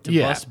time Hey, look. to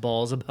Yeah. bust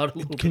balls about a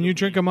little Can bit. you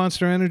drink a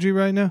Monster Energy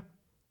right now?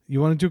 You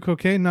want to do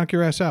cocaine? Knock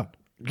your ass out.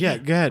 Yeah,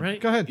 go ahead.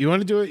 Right? Go ahead. You want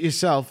to do it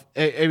yourself?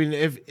 I mean,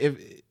 if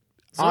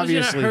As long as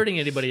you're obviously not hurting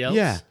anybody else.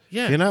 Yeah,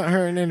 Yeah. You're not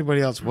hurting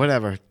anybody else.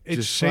 Whatever. It's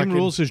Just same fucking-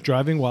 rules as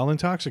driving while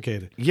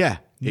intoxicated. Yeah.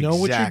 Know what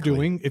you're exactly.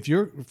 doing. If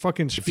you're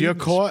fucking If you're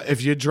caught,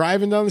 if you're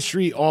driving down the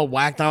street all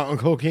whacked out on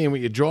cocaine with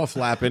your jaw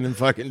flapping and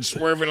fucking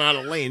swerving out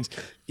of lanes,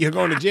 you're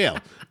going to jail.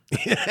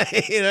 You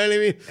know what I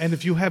mean? and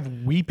if you have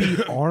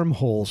weepy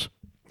armholes,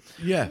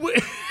 Yeah.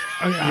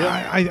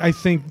 I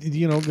think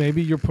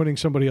maybe you're putting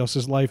somebody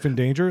else's life in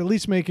danger, at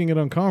least making it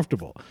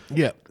uncomfortable.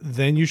 Yeah.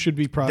 Then you should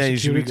be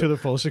prosecuted be to the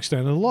fullest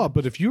extent of the law.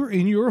 But if you're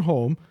in your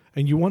home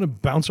and you want to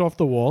bounce off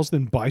the walls,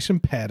 then buy some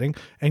padding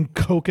and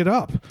coke it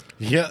up.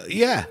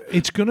 Yeah.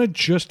 It's going to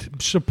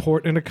just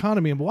support an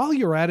economy. And while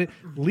you're at it,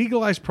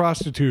 legalize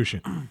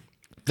prostitution.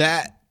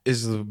 That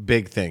is the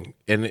big thing,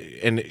 and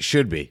it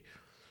should be.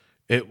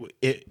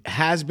 It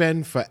has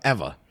been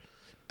forever.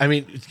 I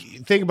mean,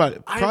 think about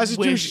it.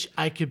 Prostitution. I wish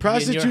I could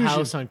be in your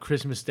house on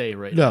Christmas Day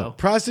right No, now.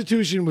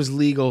 prostitution was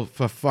legal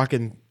for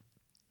fucking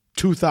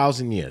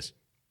 2,000 years.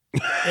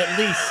 At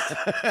least.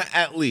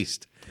 At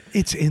least.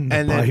 It's in the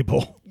And then-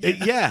 Bible.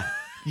 Yeah.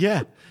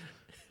 It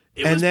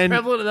And was then-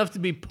 prevalent enough to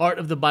be part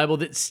of the Bible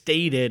that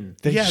stayed in.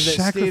 They Yeah, that stayed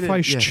in-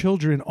 sacrifice yeah.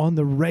 children on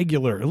the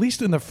regular, at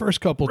least in the first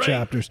couple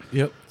chapters.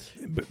 Yep.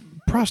 But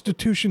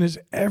prostitution is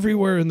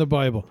everywhere in the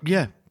Bible.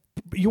 Yeah.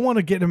 You want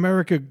to get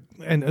America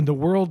and the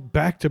world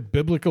back to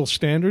biblical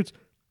standards?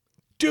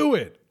 Do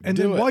it. And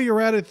Do then it. while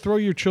you're at it, throw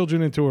your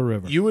children into a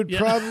river. You would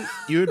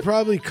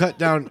probably cut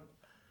down.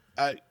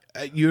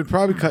 You would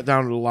probably cut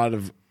down a lot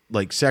of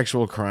like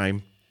sexual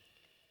crime.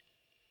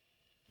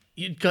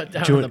 You'd cut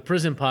down Do on it. the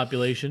prison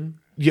population.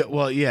 Yeah.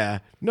 Well. Yeah.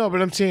 No,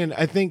 but I'm saying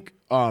I think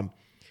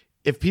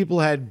if people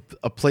had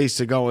a place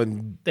to go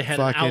and They had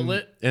an fucking-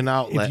 outlet? an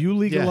outlet. if you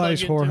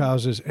legalize Plug into-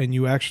 whorehouses and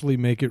you actually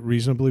make it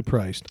reasonably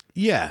priced,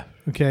 yeah.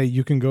 okay,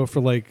 you can go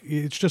for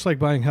it's just like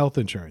buying health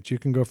insurance. You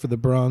can go for the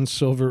bronze,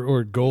 silver,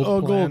 or gold Oh,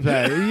 plan. gold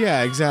pad.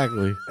 Yeah,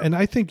 exactly. And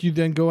I think you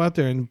then go out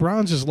there, and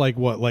bronze is like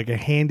what? Like a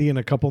handy and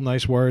a couple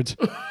nice words.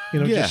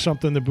 Yeah. Just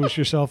something to boost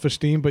your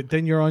self-esteem. But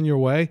then you're on your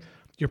way.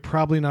 You're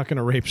probably not going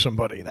to rape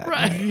somebody that.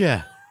 Right.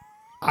 Yeah.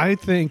 I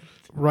think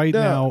right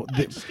now...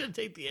 I'm just going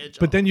to take the edge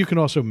But off. then you can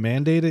also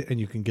mandate it, and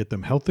you can get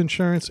them health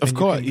insurance. Of and you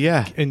course, can-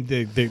 yeah. And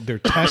they're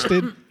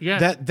tested.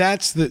 Yeah.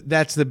 That's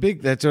the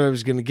big. That's what I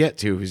was going to get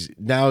to. Is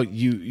now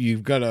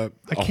you've got a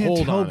I can't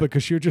hold tell on it.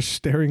 because you're just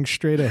staring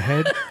straight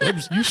ahead.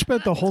 You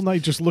spent the whole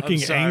night just looking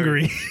sorry.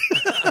 angry.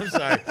 I'm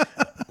sorry.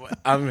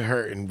 I'm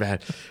hurting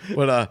bad.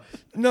 But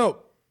no.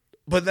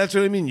 But that's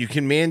what I mean. You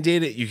can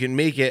mandate it. You can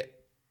make it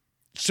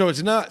so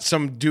it's not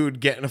some dude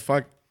getting a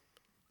fuck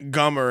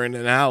gummer in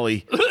an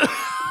alley.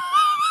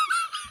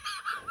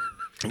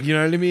 You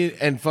know what I mean?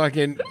 And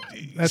fucking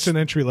That's an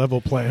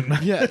entry-level plan.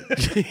 yeah,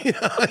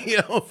 you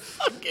know,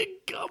 Fucking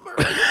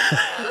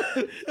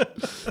gummer.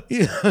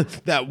 you know,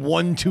 that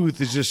one tooth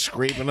is just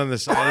scraping on the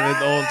side of it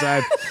the whole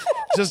time,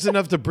 just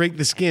enough to break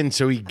the skin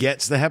so he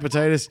gets the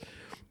hepatitis.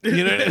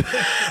 You know what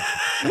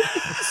I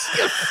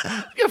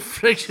mean? Your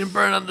friction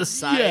burn on the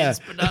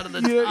sides, but not on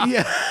the Yeah, top.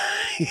 yeah.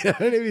 You know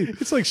what I mean?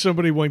 It's like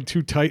somebody went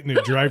too tight in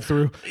a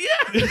drive-through.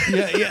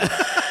 Yeah.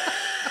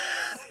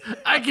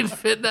 I can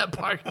fit in that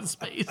parking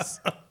space.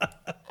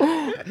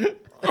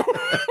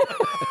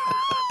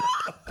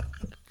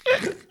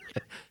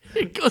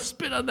 Go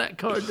spit on that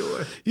car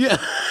door. Yeah.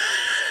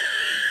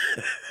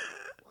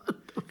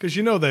 Because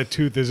you know that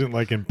tooth isn't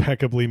like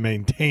impeccably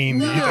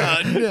maintained.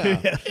 either. No.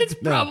 It's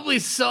probably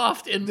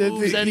soft and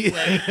moves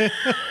anyway.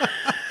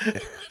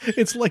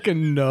 It's like a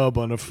nub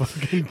on a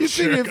fucking You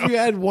think jerk. if you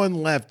had one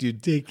left,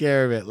 you'd take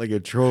care of it like a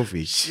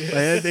trophy. Like,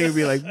 that thing would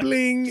be like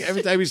bling.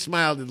 Every time you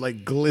smiled, it'd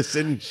like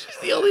glisten.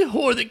 The only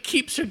whore that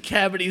keeps her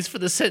cavities for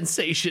the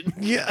sensation.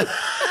 Yeah.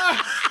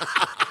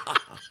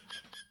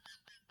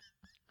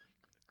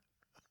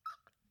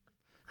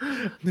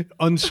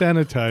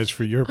 Unsanitized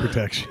for your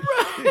protection.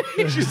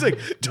 She's like,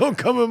 don't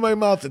come in my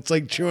mouth. It's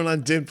like chewing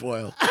on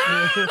tinfoil.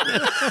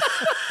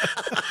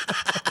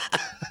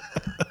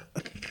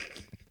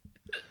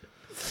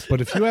 But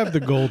if you have the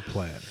gold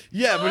plan,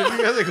 Yeah, but if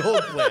you got the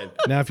gold plan.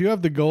 now if you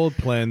have the gold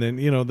plan, then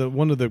you know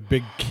one of the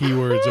big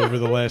keywords over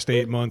the last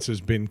 8 months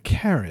has been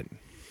Karen.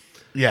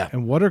 Yeah.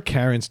 And what are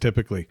Karens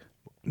typically?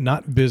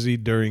 Not busy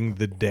during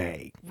the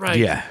day. Right.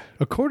 Yeah.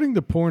 According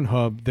to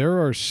Pornhub,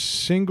 there are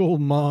single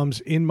moms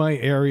in my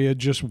area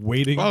just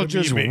waiting Oh, to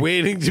just meet me.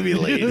 waiting to be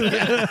laid.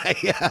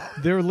 Yeah.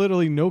 They're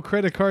literally no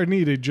credit card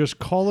needed. Just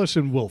call us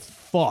and we'll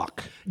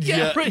fuck. Yeah,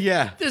 Yeah, right.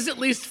 yeah. There's at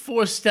least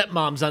 4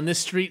 stepmoms on this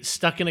street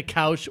stuck in a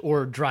couch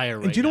or a dryer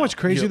right Do you know now. what's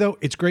crazy though?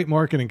 It's great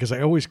marketing because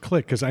I always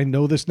click because I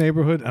know this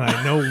neighborhood and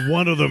I know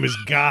one of them has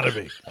got to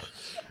be.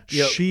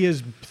 Yep. She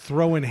is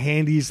throwing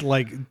handies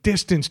like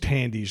distanced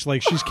handies.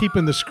 Like she's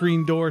keeping the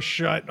screen door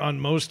shut on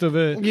most of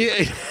it.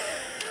 Yeah.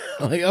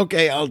 Like,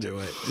 okay, I'll do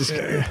it. Just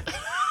kidding.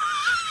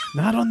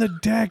 Not on the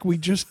deck. We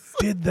just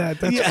did that.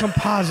 That's a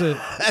composite.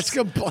 That's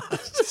compliant.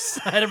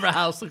 Side of her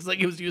house looks like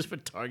it was used for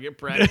target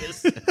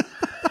practice.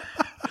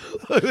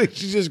 Like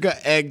she just got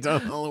egged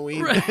on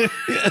Halloween. Right.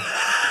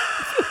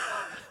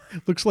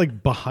 Looks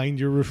like behind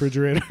your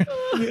refrigerator.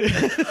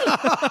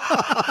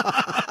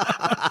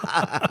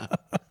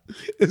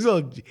 It's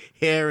all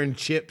hair and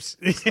chips.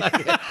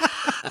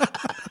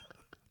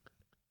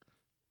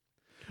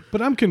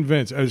 But I'm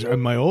convinced, as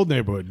in my old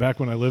neighborhood, back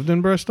when I lived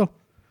in Bristol,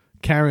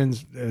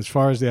 Karens, as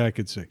far as the eye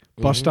could see,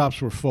 bus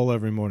stops were full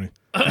every morning.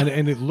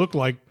 And it looked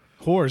like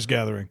whores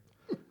gathering.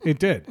 It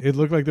did. It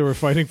looked like they were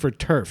fighting for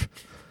turf.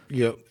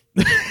 Yep.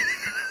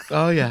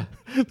 Oh, yeah.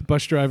 The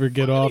bus driver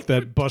get off,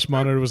 that bus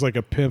monitor was like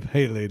a pimp.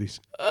 Hey, ladies.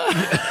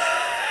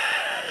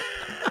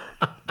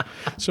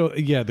 So,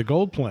 yeah, the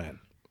gold plan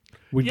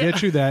would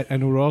get you that,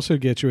 and it would also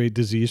get you a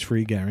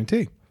disease-free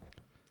guarantee.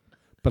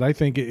 But I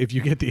think if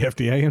you get the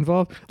FDA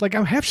involved, like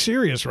I'm half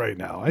serious right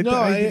now.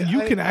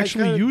 You can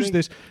actually kinda use think-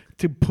 this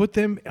to put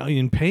them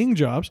in paying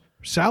jobs,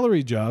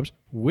 salary jobs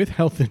with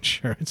health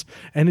insurance,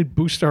 and it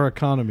boosts our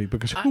economy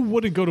because who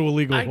wouldn't go to a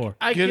legal whore?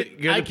 Get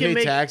to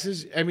pay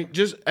taxes. I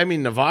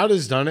mean,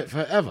 Nevada's done it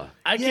forever.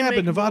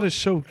 But Nevada's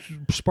so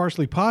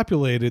sparsely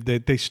populated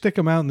that they stick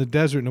them out in the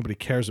desert. Nobody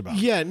cares about.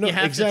 Yeah, no, You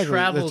have to exactly.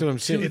 travel That's what I'm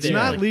to saying. It's there.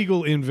 not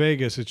legal in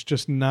Vegas. It's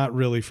just not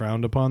really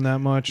frowned upon that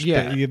much.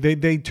 Yeah.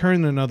 They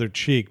turn another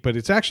cheek, but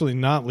it's actually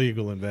not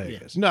legal in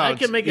Vegas. No, I it's-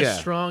 can make a yeah.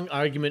 strong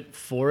argument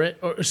for it,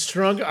 or a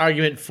stronger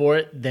argument for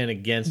it than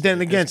against. Then at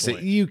this against it,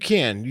 point. you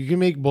can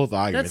make both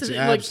arguments. That's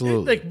it.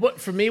 Absolutely. Like what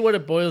for me, what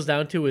it boils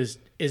down to is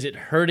it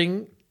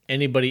hurting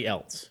anybody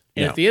else?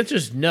 And No. if the answer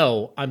is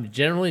no, I'm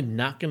generally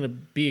not going to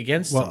be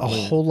against. Well, a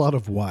something. whole lot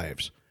of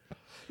wives.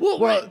 Well,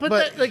 right, but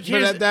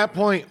at that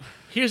point,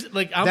 here's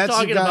like I'm that's the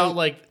talking guy- about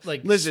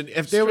like listen.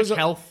 If there was a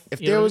health,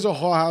 if you there know? was a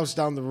whorehouse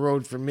down the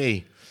road for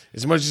me,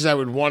 as much as I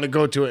would want to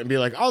go to it and be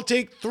like, I'll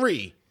take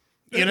 3.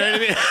 You know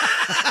what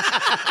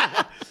I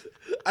mean?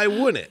 I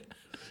wouldn't.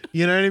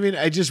 You know what I mean?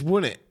 I just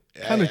wouldn't.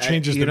 Kind of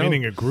changes the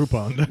meaning of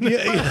Groupon. doesn't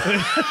it?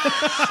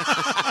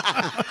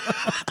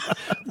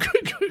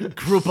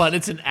 Groupon,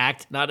 it's an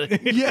act, not a.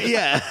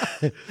 Yeah.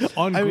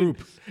 On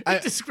group.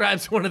 It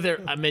describes one of their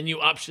menu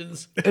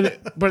options. But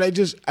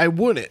I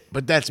wouldn't.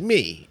 But that's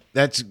me.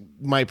 That's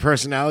my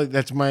personality.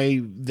 That's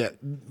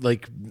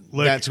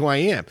that's who I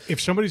am.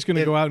 If somebody's going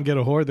to go out and get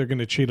a whore, they're going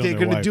to cheat on They're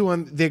their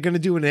wife. they're gonna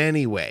do it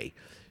anyway.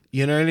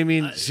 You know what I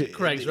mean?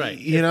 Craig's right.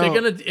 You know,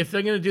 if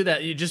they're gonna do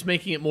that, you're just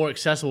making it more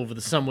accessible for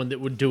someone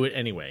that would do it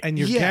anyway. And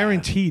you're Yeah.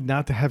 guaranteed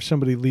not to have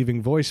somebody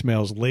leaving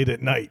voicemails late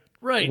at night.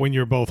 Right. When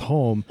you're both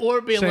home.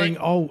 Or being saying,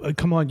 like- oh,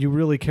 come on, you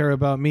really care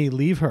about me.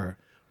 Leave her.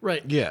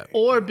 Right. Yeah.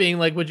 Or being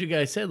like what you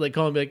guys said, like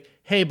calling me like,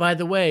 hey, by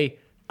the way,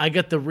 I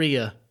got the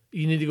RIA.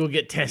 You need to go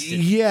get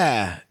tested.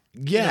 yeah,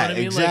 what I mean?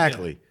 Like,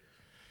 exactly.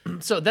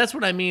 So that's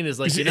what I mean is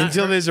like you're not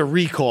Until there's a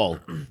recall.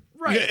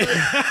 right.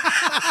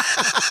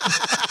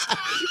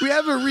 We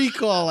have a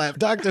recall at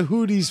Dr.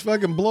 Hootie's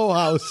fucking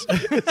blowhouse.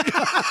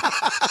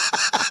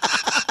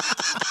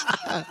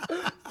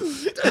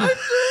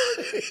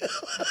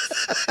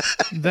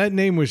 That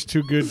name was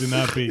too good to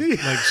not be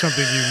like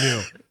something you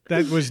knew.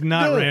 That was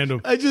not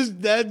random.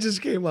 That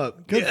just came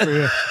up. Good for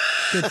you.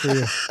 Good for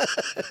you.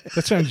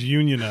 That sounds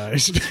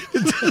unionized.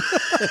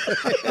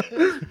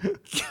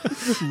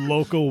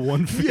 Local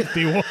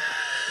 151.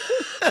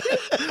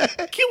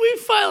 Can we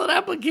file an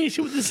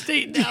application with the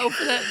state now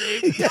for that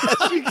name?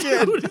 Yes, we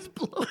can. Hootie's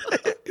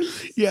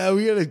Blowhouse. Yeah,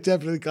 we gotta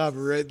definitely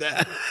copyright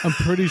that. I'm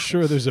pretty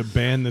sure there's a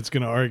band that's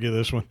going to argue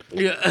this one.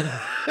 Yeah.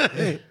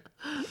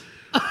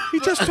 He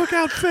just took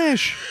out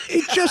fish.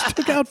 He just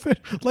took out fish.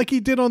 Like he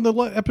did on the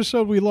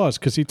episode we lost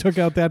because he took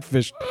out that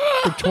fish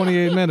for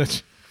 28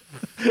 minutes.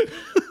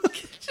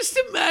 Just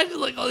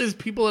imagine like all these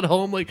people at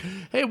home like,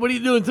 hey, what are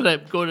you doing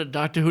tonight? Going to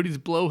Dr. Hootie's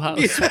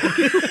Blowhouse.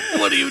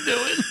 What are you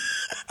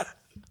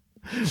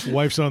doing?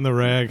 Wife's on the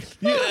rag.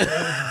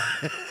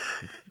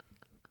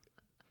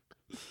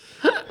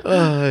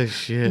 Oh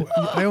shit.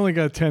 I only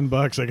got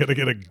 $10. I got to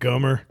get a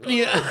gummer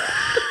Yeah.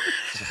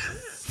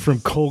 from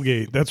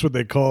Colgate. That's what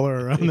they call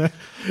her around there.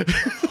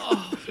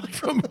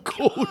 From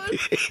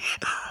Colgate.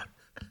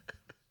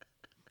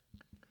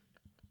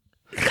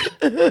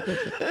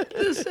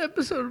 This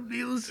episode of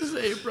Needless to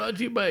Say brought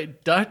to you by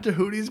Dr.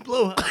 Hootie's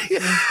Blowhouse.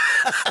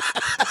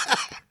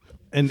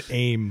 And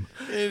AIM.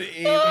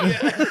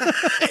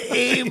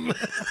 Aim.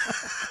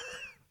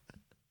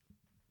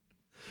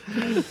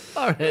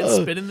 Our heads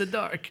spin in the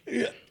dark.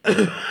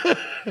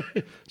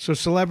 So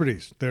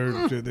celebrities, we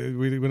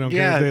don't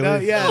Yeah, care if they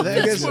leave. I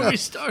That's guess where so. we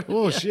started.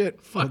 Oh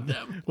shit. Fuck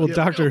them. Well,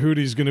 Dr.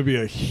 Hootie's going to be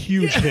a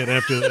huge hit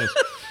after this.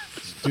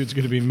 This dude's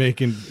going to be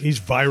he's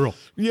viral.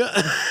 Yeah.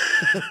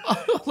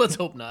 Let's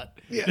hope not.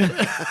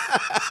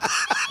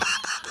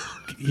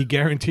 He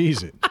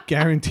guarantees it.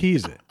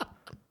 Guarantees it.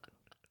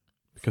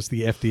 Because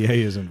the FDA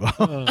is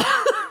involved.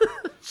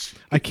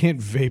 I can't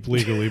vape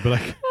legally, but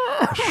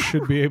I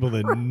should be able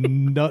to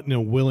nut in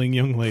a willing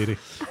young lady.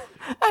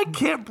 I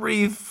can't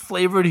breathe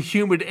flavored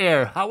humid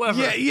air.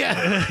 However,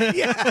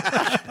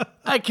 Yeah.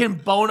 I can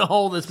bone a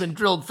hole that's been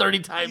drilled 30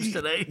 times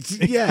today.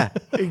 Yeah.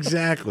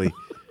 Exactly.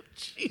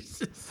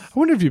 Jesus. I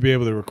wonder if you'd be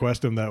able to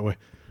request him that way.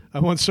 I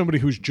want somebody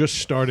who's just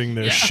starting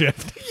their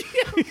shift.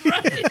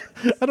 Right.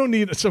 I don't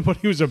need somebody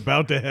who's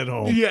about to head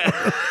home.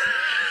 Yeah.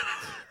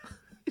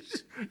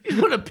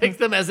 You want to pick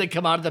them as they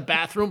come out of the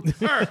bathroom.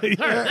 Her,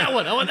 that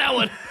one. I want that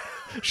one.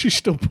 She's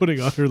still putting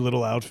on her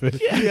little outfit.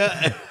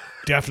 Yeah.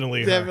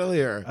 Definitely her. Definitely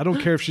her. I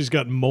don't care if she's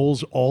got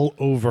moles all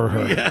over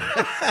her.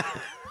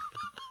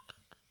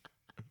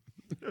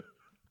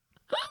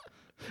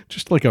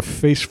 Just like a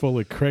face full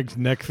of Craig's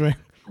neck thing.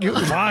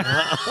 Why?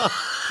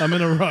 I'm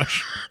in a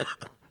rush. I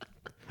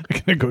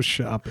gotta go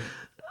shopping.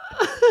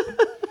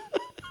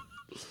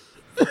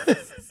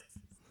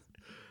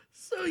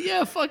 So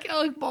yeah, fuck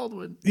Alec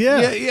Baldwin.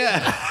 Yeah.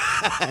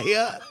 Yeah.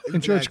 Yeah.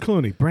 And George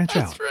Clooney. Branch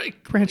That's out.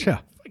 right. Branch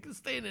out. I can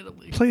stay in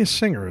Italy. Play a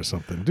singer or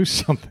something. Do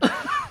something.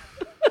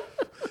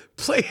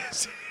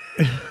 Please.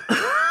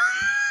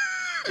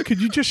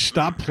 Could you just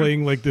stop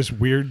playing like this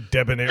weird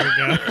debonair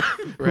guy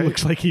who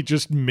looks like he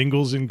just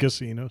mingles in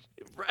casinos?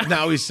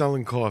 Now he's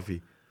selling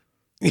coffee.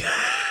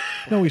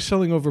 No, he's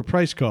selling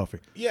overpriced coffee.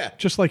 Yeah.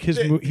 Just like he's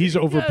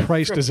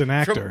overpriced as an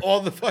actor. From all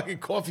the fucking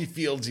coffee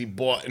fields he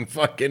bought in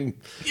fucking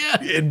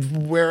Yeah.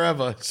 in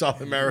wherever, South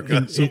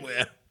America,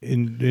 somewhere.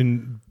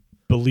 In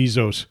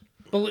Belizos.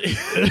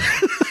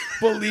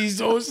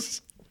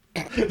 Belizos.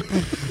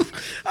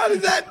 How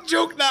did that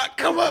joke not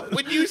come up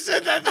when you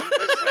said that the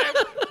first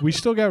time? We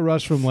still got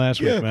rust from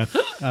last week, man.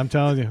 I'm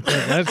telling you.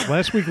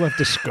 Last week left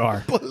a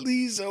scar.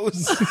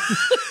 Belizos.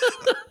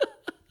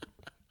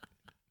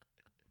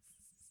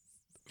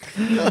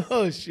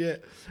 Oh,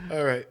 shit.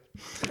 All right.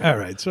 All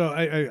right. So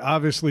I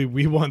obviously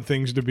we want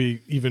things to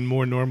be even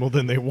more normal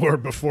than they were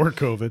before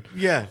COVID.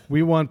 Yeah.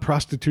 We want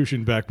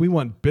prostitution back. We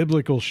want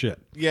biblical shit.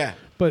 Yeah.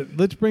 But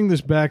let's bring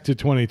this back to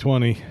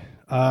 2020.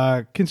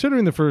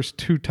 Considering the first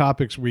two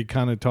topics we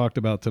kind of talked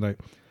about tonight,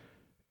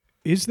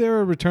 is there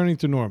a returning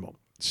to normal?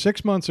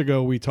 6 months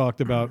ago, we talked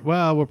about,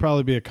 well, we'll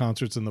probably be at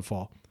concerts in the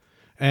fall,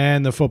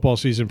 and the football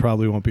season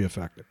probably won't be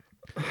affected.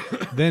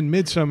 Then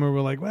midsummer,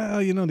 we're like, well,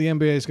 the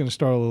NBA is going to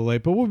start a little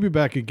late, but we'll be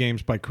back at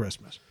games by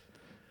Christmas.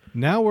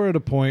 Now we're at a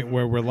point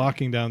where we're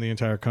locking down the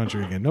entire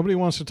country again. Nobody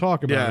wants to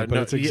talk about it, but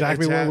it's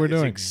exactly what we're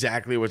doing. It's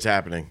exactly what's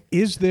happening.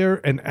 Is there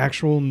an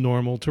actual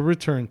normal to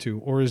return to,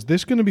 or is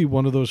this going to be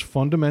one of those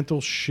fundamental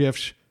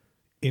shifts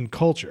in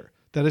culture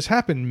that has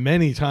happened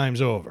many times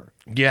over?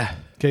 Yeah.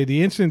 Okay,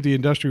 the instant the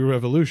Industrial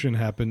Revolution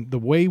happened, the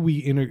way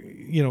we,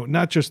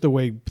 not just the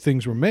way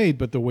things were made,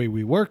 but the way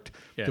we worked,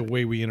 the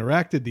way we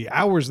interacted, the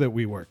hours that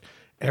we worked,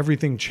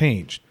 everything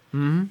changed.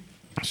 Mm-hmm.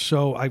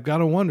 So I've got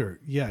to wonder,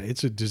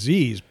 it's a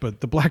disease, but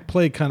the Black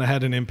Plague kind of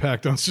had an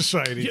impact on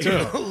society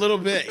too. A little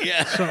bit,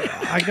 yeah. So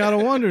I got to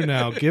wonder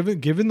now,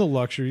 given the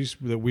luxuries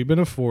that we've been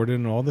afforded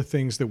and all the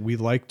things that we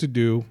like to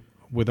do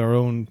with our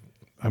own,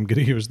 I'm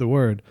going to use the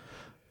word,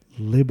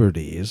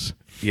 liberties.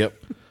 Yep.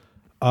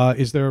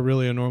 Is there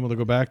really a normal to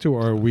go back to,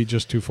 or are we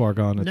just too far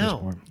gone at this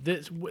point?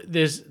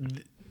 There's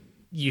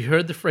you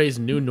heard the phrase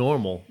 "new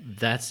normal."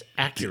 That's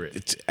accurate.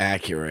 It's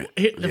accurate.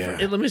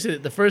 Let me say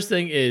that the first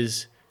thing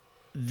is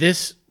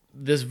this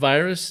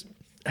virus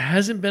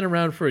hasn't been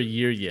around for a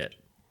year yet.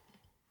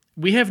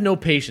 We have no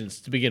patience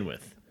to begin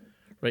with,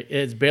 right?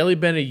 It's barely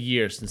been a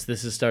year since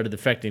this has started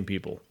affecting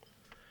people,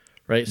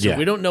 right? So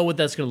we don't know what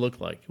that's going to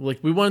look like. Like,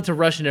 we wanted to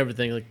rush and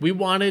everything. Like, we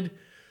wanted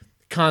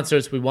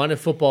concerts, we wanted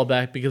football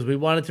back because we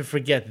wanted to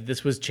forget that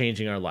this was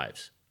changing our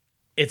lives.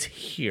 It's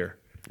here.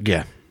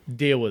 Yeah.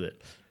 Deal with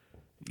it.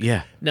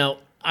 Yeah. Now,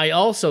 I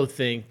also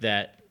think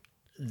that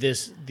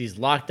these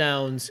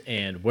lockdowns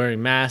and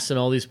wearing masks in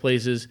all these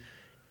places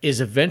is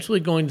eventually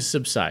going to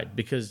subside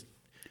because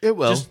it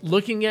will. Just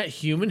looking at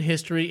human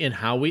history and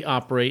how we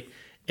operate,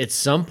 at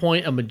some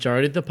point a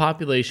majority of the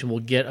population will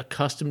get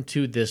accustomed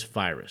to this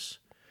virus.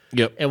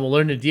 Yep. And we'll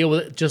learn to deal with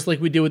it just like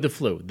we did with the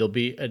flu. There'll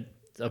be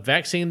a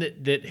vaccine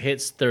that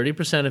hits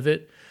 30% of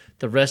it.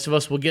 The rest of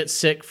us will get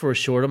sick for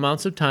short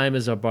amounts of time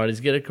as our bodies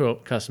get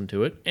accustomed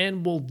to it,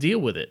 and we'll deal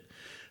with it.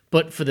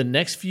 But for the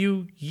next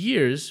few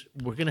years,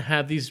 we're going to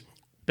have these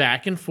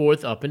back and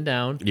forth, up and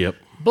down. Yep.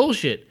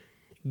 Bullshit.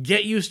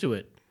 Get used to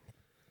it.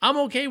 I'm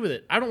okay with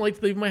it. I don't like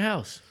to leave my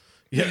house.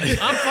 Yeah.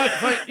 I'm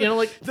fuck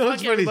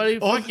That's everybody,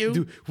 funny. fuck you.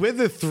 Dude, we're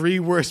the three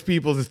worst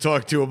people to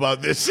talk to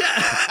about this.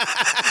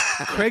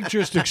 Craig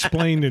just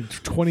explained in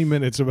 20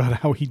 minutes about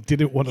how he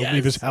didn't want to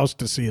leave his house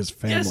to see his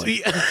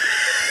family.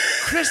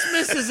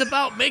 Christmas is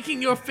about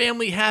making your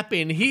family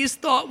happy, and his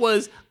thought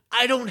was,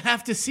 I don't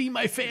have to see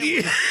my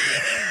family.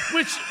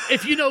 Which,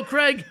 if you know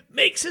Craig,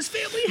 makes his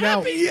family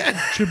happy.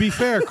 To be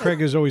fair, Craig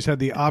has always had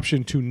the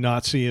option to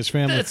not see his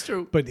family. That's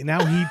true. But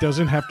now he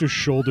doesn't have to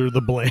shoulder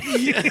the blame.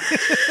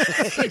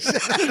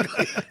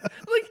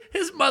 Like,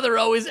 his mother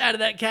always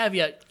added that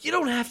caveat. You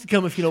don't have to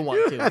come if you don't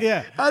want to.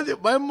 Yeah.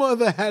 My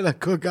mother had a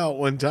cookout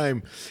one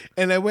time,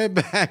 and I went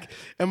back,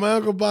 and my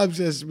Uncle Bob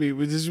says to me,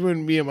 this is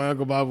when me and my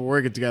Uncle Bob were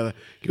working together.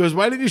 He goes,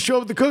 why didn't you show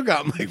up at the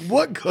cookout? I'm like,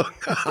 what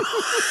cookout?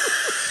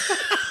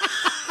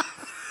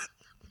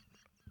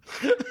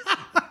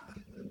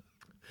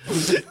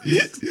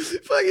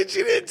 Fucking,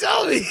 she didn't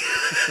tell me.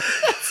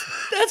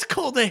 That's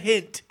called a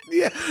hint.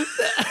 Yeah.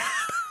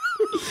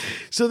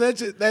 So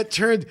that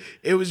turned.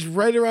 It was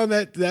right around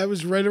that. That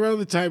was right around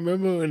the time.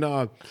 Remember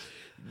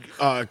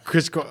when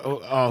Chris?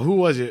 Who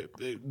was it?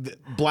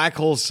 Black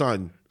Hole's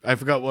son. I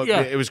forgot what.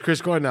 Yeah. It was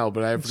Chris Cornell,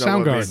 but I forgot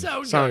what.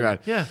 Soundgarden.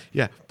 Soundgarden.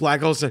 Yeah.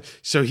 Black Hole's son.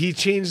 So he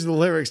changed the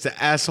lyrics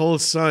to "Asshole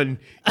son,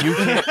 you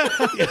can't."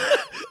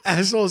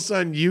 Asshole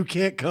son, you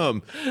can't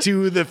come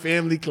to the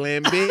family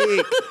clan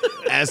bake.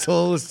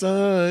 Asshole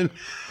son.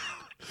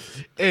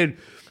 And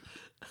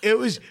it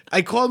was.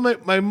 I called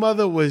my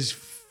mother was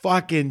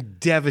fucking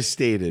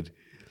devastated.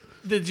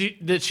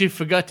 That she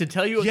forgot to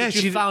tell you? Or that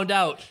you found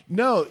out?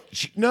 No.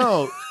 She.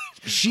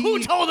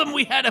 Who told them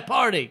we had a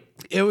party?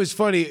 It was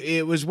funny.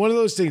 It was one of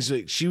those things.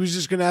 Like, she was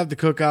just gonna have the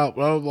cookout,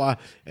 blah blah blah,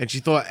 and she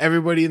thought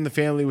everybody in the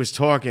family was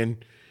talking,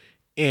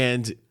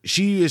 and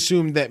she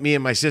assumed that me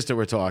and my sister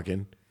were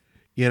talking.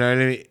 You know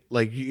what I mean?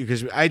 Like,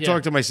 because I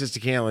talk to my sister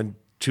Kaylin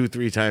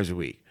 2-3 times a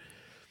week.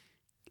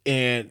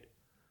 and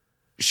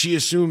she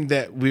assumed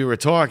that we were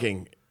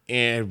talking,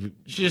 and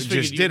She just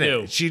figured you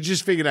knew. She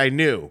just figured I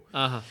knew.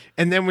 Uh-huh.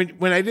 And then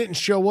when I didn't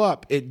show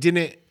up, it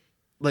didn't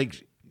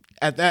like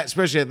at that,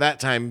 especially at that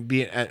time.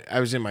 I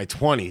was in my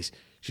 20s.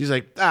 She's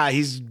like,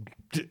 he's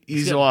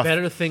got off.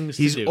 better things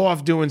to He's do.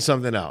 off doing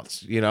something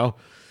else,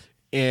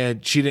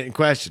 And she didn't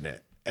question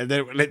it. And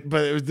then,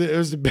 but it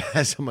was the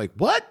best. I'm like,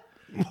 what?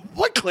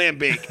 What clam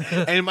bake?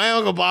 And my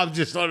Uncle Bob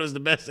just thought it was the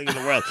best thing in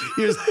the world.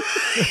 He was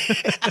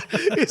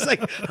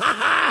like, ha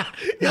ha,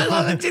 your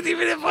mother didn't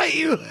even invite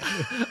you.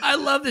 I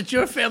love that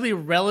your family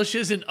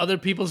relishes in other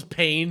people's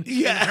pain.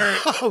 Yeah,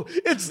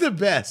 it's the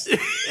best.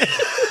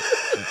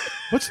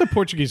 What's the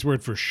Portuguese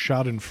word for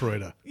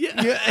schadenfreude?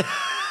 Yeah,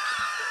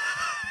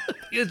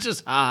 It's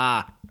just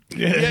ha ha.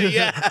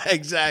 yeah,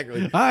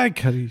 exactly. Hi,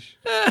 Karish.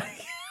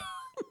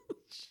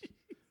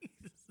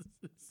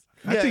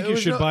 I think it you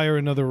was should buy her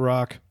another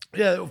rock.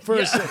 Yeah, for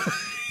a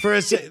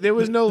second, there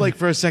was no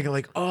for a second,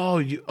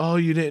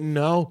 you didn't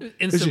know.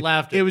 Instant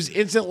laughter. It was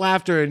instant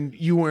laughter, and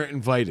you weren't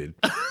invited.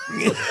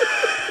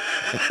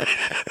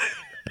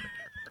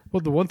 Well,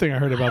 the one thing I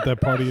heard about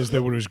that party is that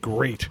it was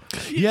great.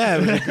 Yeah,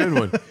 it was a good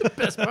one.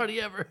 Best party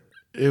ever.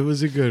 It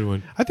was a good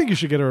one. I think you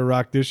should get her a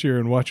rock this year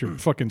and watch her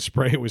fucking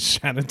spray it with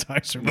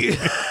sanitizer.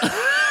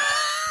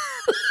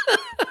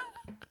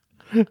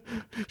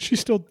 She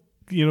still,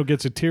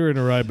 gets a tear in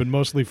her eye, but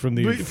mostly from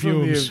the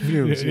fumes.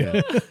 From the fumes,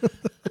 yeah.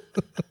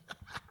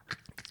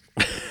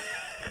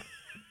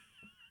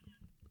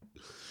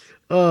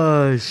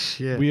 Oh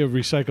shit! We have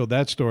recycled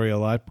that story a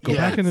lot. Go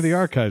back into the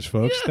archives,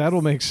 folks.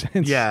 That'll make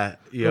sense. Yeah,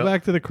 Go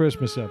back to the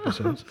Christmas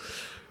episodes.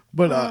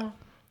 But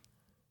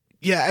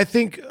yeah, I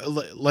think,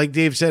 like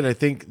Dave said, I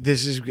think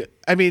this is.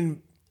 I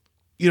mean,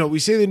 we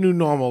say the new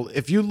normal.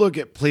 If you look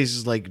at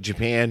places like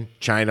Japan,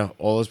 China,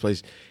 all those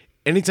places,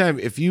 anytime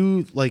if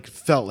you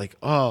felt like,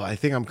 I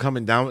think I'm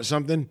coming down with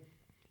something,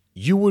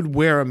 you would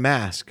wear a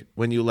mask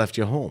when you left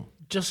your home.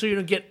 Just so you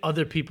don't get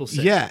other people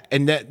sick. Yeah,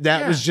 and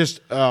that was just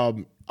out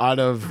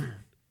of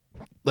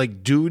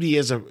duty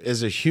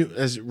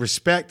as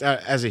respect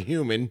as a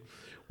human,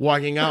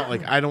 walking out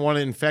I don't want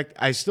to infect.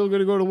 I still got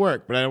to go to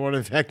work, but I don't want to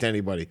infect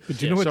anybody. But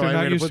do you know what So they're I'm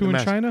not gonna used put to the in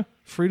mask- China?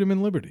 Freedom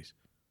and liberties.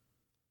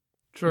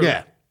 True.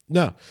 Yeah,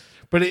 no,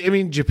 but I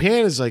mean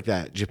Japan is like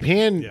that.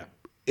 Japan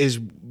is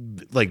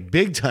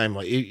big time.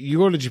 Like you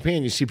go to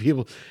Japan, you see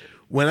people.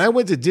 When I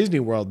went to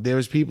Disney World, there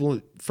was people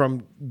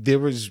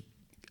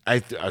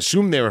I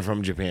assume they were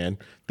from Japan.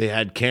 They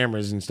had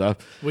cameras and stuff.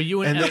 Were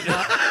you in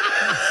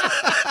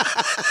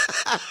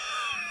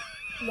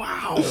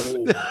Wow.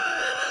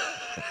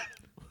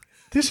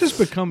 This has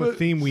become a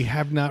theme we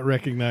have not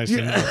recognized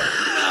enough.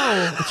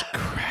 No. It's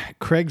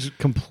Craig's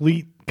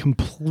complete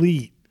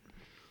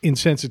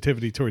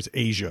insensitivity towards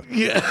Asia.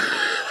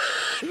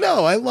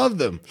 No, I love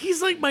them.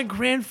 He's like my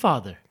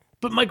grandfather,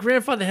 but my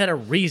grandfather had a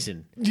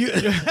reason. You know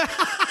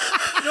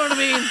what I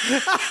mean?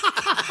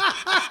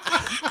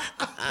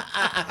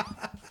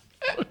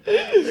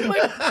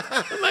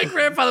 my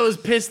grandfather was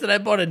pissed that I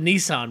bought a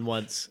Nissan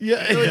once.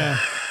 Yeah.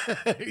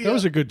 That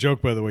was a good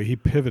joke, by the way. He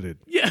pivoted.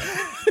 Yeah.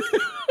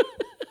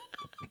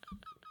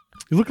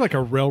 You look like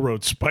a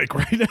railroad spike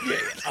right now.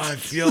 I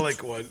feel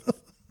like one.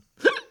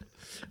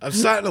 I'm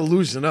starting to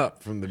loosen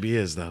up from the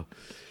beers, though.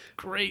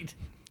 Great.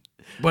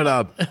 But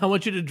I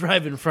want you to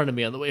drive in front of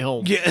me on the way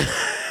home. yeah.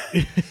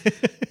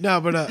 No,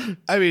 but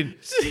I mean,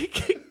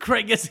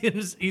 Craig gets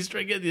he's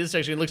trying to get the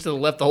intersection. He looks to the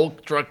left. The whole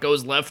truck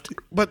goes left.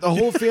 but the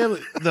whole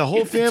family,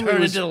 Turn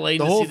was into the lane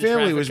the to whole see the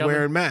family traffic was coming.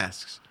 wearing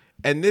masks,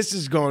 and this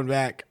is going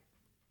back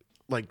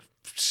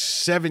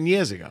 7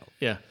 years ago.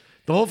 Yeah.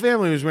 The whole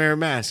family was wearing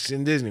masks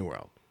in Disney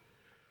World.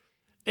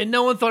 And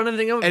no one thought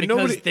anything of it And because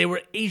nobody- they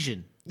were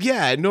Asian.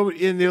 Yeah, and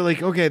they're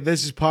like, okay,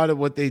 this is part of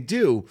what they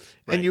do,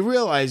 and you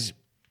realize,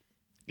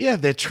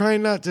 they're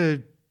trying not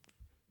to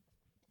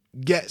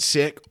get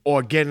sick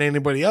or get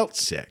anybody else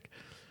sick,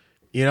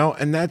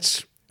 and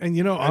that's And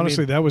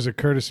honestly, that was a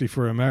courtesy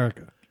for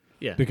America.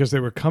 Yeah. Because they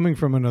were coming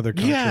from another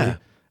country. Yeah.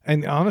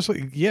 And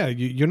honestly,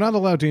 you're not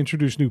allowed to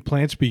introduce new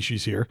plant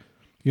species here.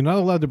 You're not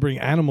allowed to bring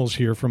animals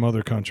here from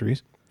other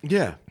countries.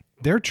 yeah.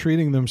 They're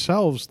treating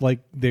themselves like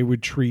they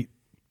would treat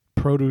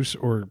produce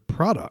or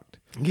product.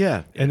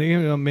 Yeah.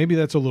 And maybe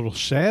that's a little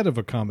sad of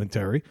a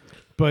commentary,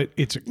 but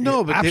it's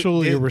No, but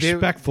absolutely they- a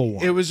respectful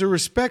one. It was a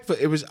respectful.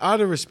 It was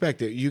out of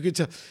respect. You could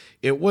tell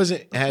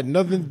it had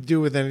nothing to do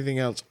with anything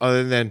else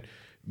other than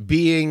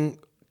being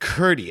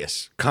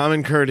courteous,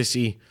 common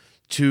courtesy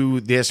to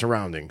their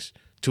surroundings,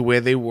 to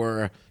where they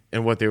were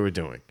and what they were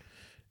doing,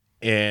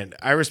 and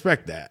I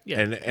respect that.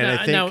 Yeah. And now, I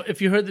think now,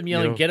 if you heard them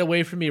yelling, know- "Get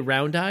away from me,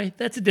 round eye,"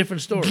 that's a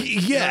different story.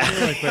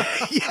 yeah,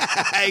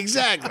 yeah,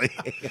 exactly.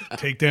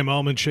 Take them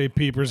almond-shaped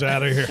peepers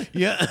out of here.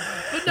 Yeah,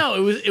 But no,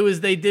 it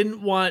was they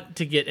didn't want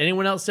to get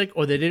anyone else sick,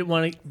 or they didn't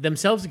want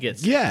themselves to get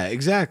sick. yeah,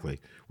 exactly.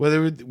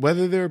 Whether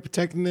they were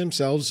protecting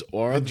themselves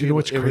or do you know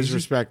what's it was crazy?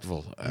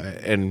 respectful,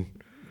 and.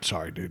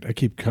 Sorry, dude. I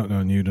keep cutting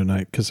on you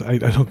tonight because I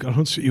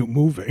don't see you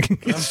moving.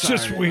 It's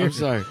just weird. I'm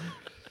sorry.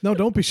 No,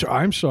 don't be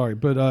sorry. I'm sorry,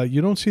 but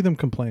you don't see them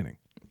complaining.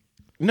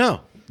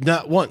 No,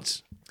 not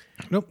once.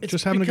 Nope, It's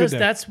just having a good because day.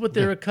 that's what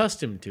they're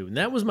accustomed to, and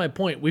that was my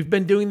point. We've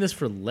been doing this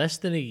for less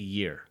than a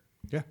year.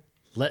 Yeah.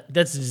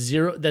 That's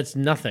zero. That's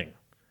nothing.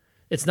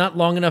 It's not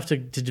long enough to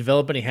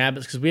develop any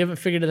habits because we haven't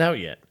figured it out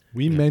yet.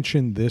 We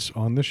mentioned this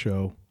on the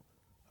show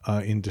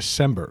in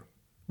December.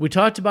 We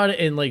talked about it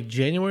in like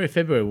January,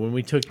 February when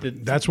we took the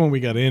That's when we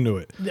got into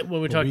it. when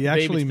we But talked we the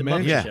actually Baby to the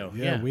Muppet mentioned, Show.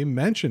 yeah, we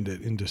mentioned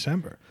it in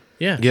December.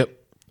 yeah. Yep.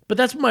 But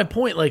that's my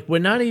point. Like we're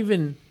not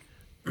even.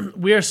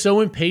 We are so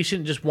impatient,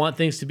 and just want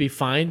things to be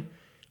fine.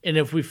 And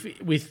if we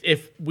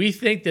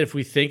think that if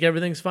we think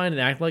everything's fine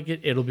and act like it,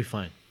 it'll be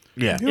fine.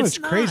 Yeah. You know, It's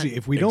it's crazy. not.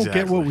 If we don't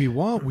get what Exactly. we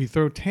want, we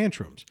throw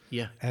tantrums.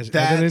 Yeah. As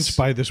That's- evidenced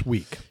by this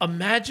week.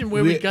 Imagine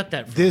where we got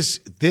that from.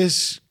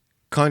 This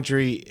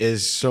country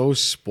is so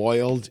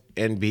spoiled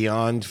and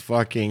beyond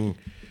fucking.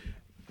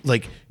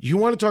 Like, you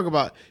want to talk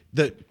about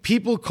the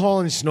people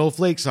calling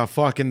snowflakes are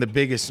fucking the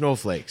biggest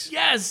snowflakes.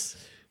 Yes.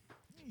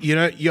 You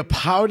know, you're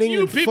pouting You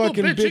and people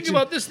fucking bitching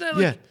about this and that.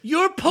 Like,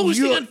 you're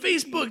posting You're- on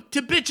Facebook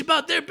to bitch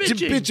about their to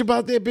bitching. bitch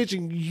about their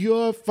bitching.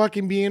 You're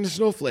fucking being a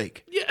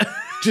snowflake. Yeah.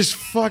 Just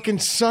fucking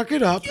suck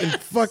it up and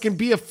fucking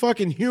be a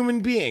fucking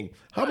human being.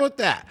 How about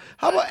that?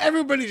 How about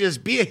everybody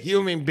just be a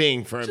human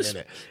being for a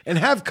minute and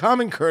have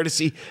common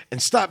courtesy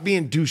and stop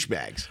being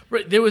douchebags?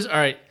 Right. There was, all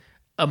right,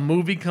 a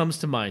movie comes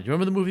to mind. You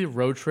remember the movie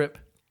Road Trip?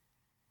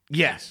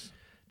 Yes.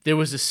 There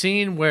was a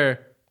scene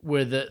where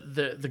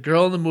the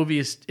girl in the movie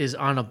is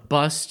on a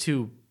bus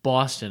to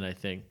Boston, I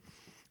think.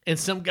 And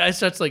some guy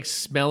starts like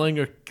smelling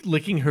or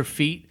licking her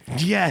feet.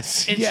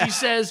 Yes. And yeah. she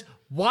says,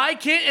 "Why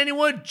can't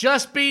anyone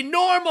just be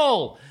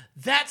normal?"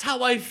 That's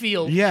how I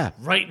feel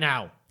right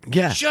now.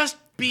 Yeah. Just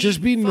be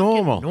fucking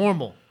normal.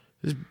 Normal.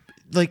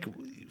 Like,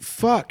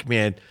 fuck,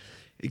 man.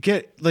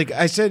 Like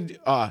I said,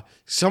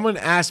 someone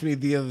asked me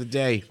the other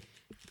day,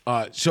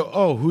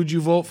 who'd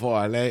you vote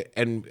for?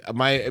 And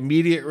my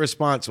immediate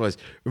response was,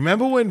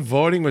 remember when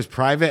voting was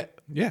private?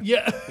 Yeah.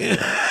 Yeah.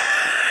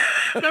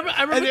 I remember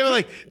And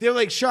they were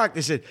like shocked.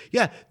 They said,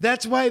 "Yeah,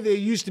 that's why there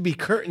used to be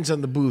curtains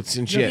on the booths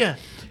and shit." Yeah.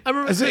 I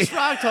remember Chris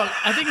Rock talking.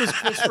 I think it was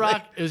Chris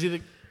Rock. It was either,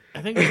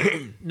 I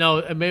think, no,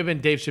 it may have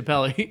been Dave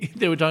Chappelle.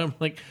 They were talking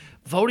like,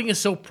 voting is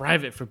so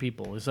private for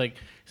people. He's like,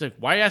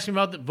 why are you asking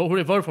about who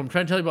they voted for? I'm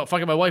trying to tell you about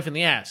fucking my wife in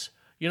the ass.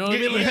 You know what I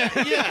mean? Like,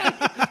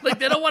 Yeah. like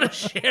they don't want to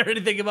share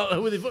anything about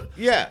who they vote.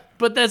 Yeah.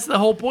 But that's the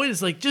whole point.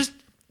 It's like, just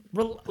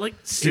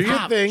stop.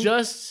 your thing.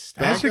 Just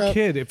stop. As a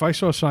kid, if I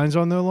saw signs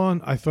on their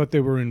lawn, I thought they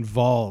were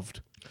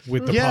involved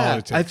with the Yeah,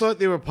 politics. I thought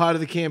they were part of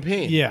the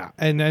campaign. Yeah,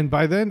 and then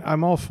by then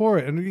I'm all for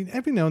it. And I mean,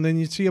 every now and then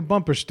you'd see a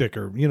bumper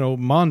sticker,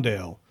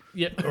 Mondale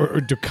Yeah. or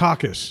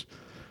Dukakis.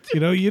 You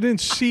didn't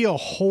see a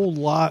whole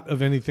lot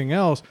of anything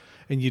else,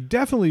 and you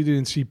definitely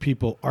didn't see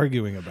people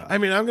arguing about it. I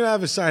mean, I'm gonna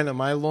have a sign on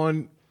my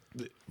lawn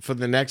for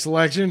the next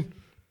election.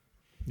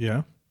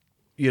 Yeah.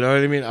 You know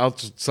what I mean? I'll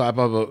just slap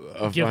up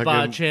a Give fucking,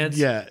 Bob a chance.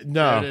 Yeah,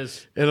 no, There it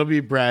is. It'll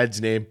be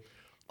Brad's name.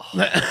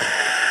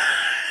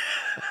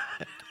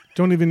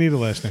 Don't even need a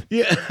last name.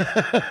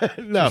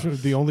 No,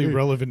 The only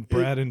relevant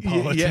Brad in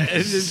politics. yeah,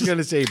 it's just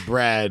gonna say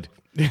Brad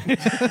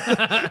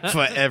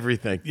for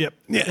everything. Yep.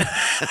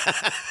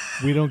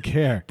 We don't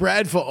care.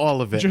 Brad for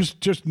all of it.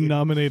 Just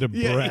nominate a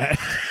Brad.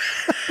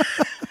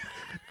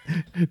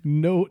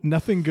 No,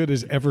 nothing good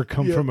has ever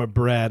come from a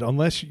Brad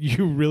unless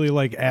you really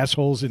like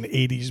assholes in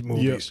 80s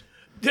movies.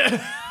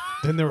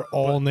 Then they're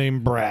all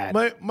named Brad.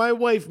 My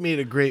wife made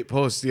a great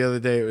post the other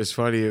day. It was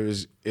funny.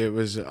 It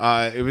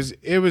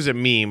was a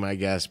meme, I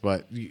guess,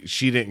 but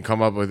she didn't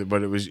come up with it.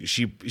 But it was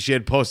she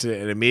had posted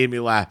it, and it made me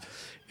laugh.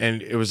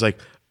 And it was like,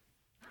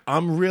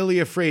 I'm really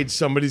afraid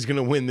somebody's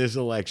gonna win this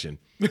election,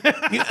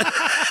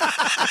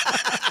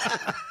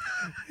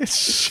 It's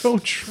so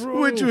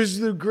true. which was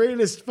the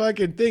greatest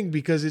fucking thing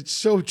because it's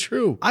so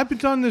true. I've been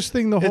done this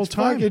thing the whole It's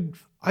time. fucking-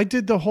 I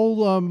did the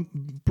whole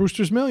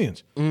Brewster's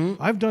Millions.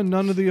 I've done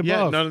none of the above.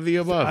 Yeah, none of the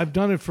above. I've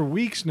done it for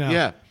weeks now.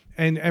 Yeah.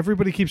 And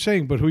everybody keeps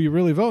saying, but who you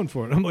really voting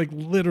for? And I'm like,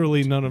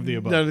 literally none of the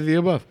above. None of the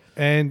above.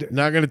 And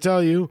Not gonna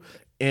tell you.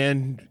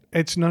 And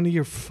it's none of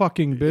your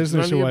fucking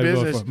business none who of I your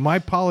vote business. for. My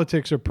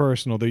politics are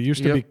personal. There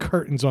used to be Yep.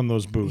 curtains on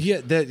those booths.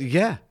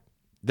 yeah,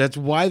 that's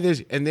why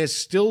there's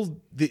still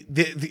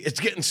it's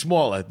getting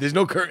smaller. There's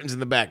no curtains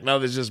in the back now.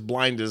 There's just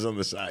blinders on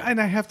the side.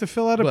 And I have to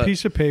fill out a But-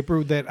 piece of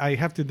paper that I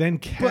have to then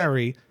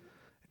carry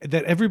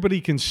that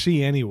everybody can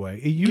see anyway.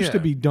 It used to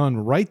Yeah. be done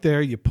right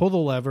there. You pull the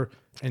lever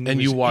and it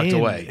And you was walked in,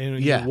 away. And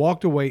Yeah. you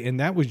walked away, and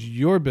that was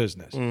your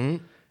business.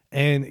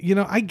 And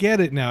I get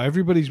it now.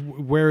 Everybody's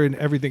wearing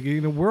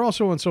everything. We're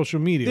also on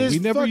social media. There's We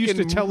never used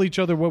to fucking- tell each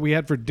other what we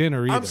had for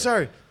dinner either. I'm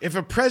sorry. If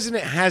a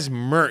president has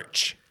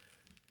merch,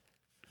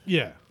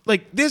 Yeah.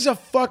 like there's a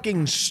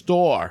fucking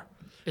store.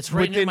 It's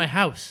right near within- my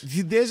house.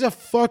 There's a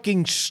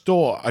fucking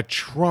store, a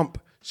Trump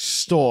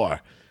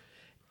store.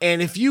 And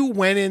if you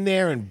went in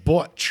there and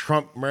bought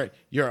Trump merch,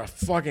 you're a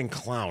fucking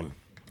clown.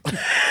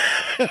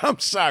 I'm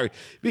sorry.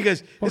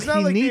 Because it's not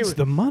he like needs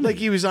the money. Like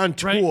he was on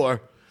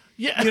tour.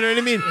 Yeah. You know what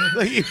I mean?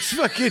 Like he was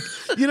fucking,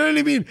 you know what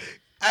I mean?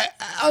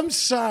 I'm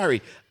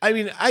sorry. I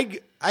mean,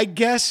 I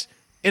guess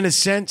in a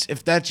sense,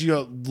 if that's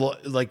your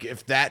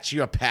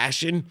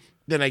passion,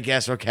 then I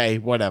guess, okay,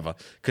 whatever.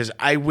 Because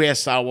I wear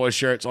Star Wars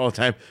shirts all the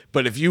time.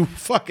 But if you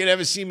fucking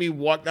ever see me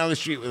walk down the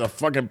street with a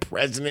fucking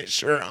president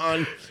shirt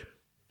on,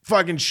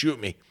 fucking shoot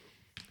me.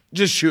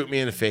 Just shoot me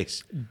in the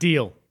face.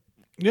 Deal.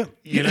 Yeah.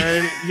 You know what I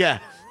mean? Yeah.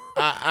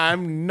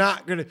 I'm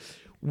not going to,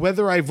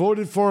 whether I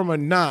voted for him or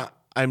not,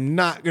 I'm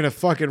not going to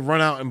fucking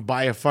run out and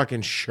buy a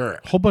fucking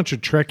shirt. A whole bunch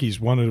of Trekkies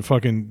wanted to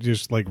fucking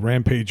just like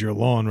rampage your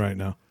lawn right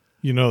now.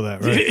 You know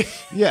that, right?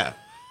 Yeah.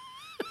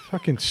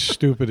 Fucking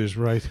stupid is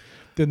right.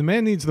 Then the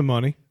man needs the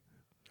money.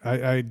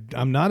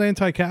 I'm not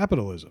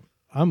anti-capitalism.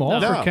 I'm all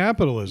No. for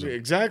capitalism,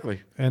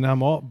 Exactly. and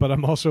I'm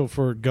also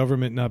for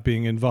government not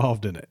being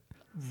involved in it.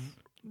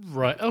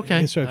 Right. Okay.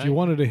 And so if you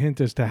wanted a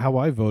hint as to how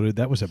I voted,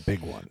 that was a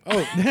big one.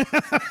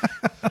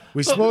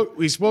 We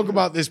spoke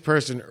about this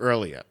person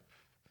earlier.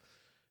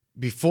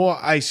 Before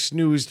I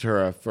snoozed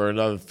her for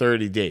another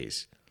 30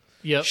 days.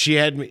 Yep. She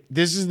had me.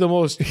 This is the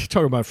most. You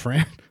talking about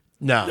Fran?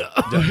 No.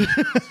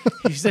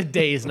 You said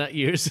days, not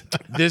years.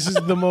 This is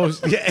the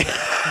most.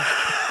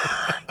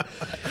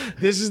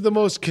 This is the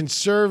most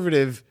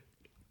conservative,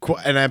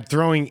 and I'm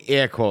throwing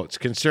air quotes,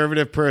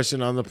 conservative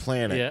person on the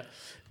planet. Yeah.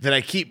 That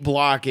I keep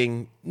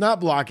not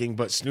blocking,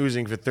 but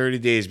snoozing for 30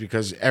 days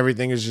because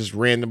everything is just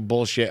random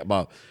bullshit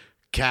about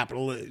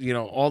capital,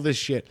 all this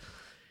shit.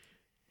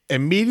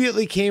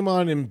 Immediately came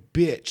on and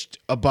bitched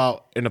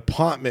about an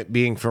apartment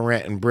being for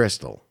rent in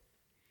Bristol.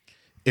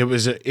 It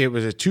was a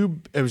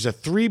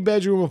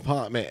 3-bedroom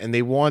apartment, and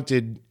they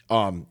wanted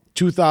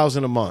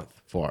 $2,000 a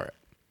month for it.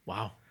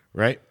 Wow.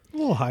 Right? A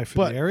little high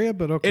for the area,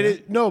 but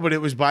okay. But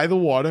it was by the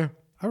water.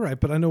 All right,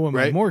 but I know what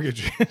my Right?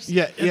 mortgage is.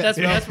 Yeah, that's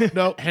hence and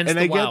the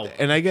I wow.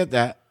 and I get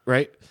that,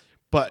 right?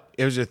 But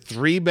it was a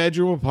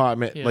 3-bedroom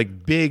apartment, Yeah.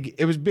 like big.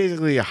 It was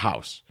basically a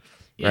house,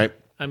 Yeah. right?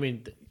 I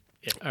mean,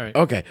 yeah, all right.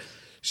 Okay,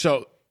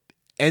 so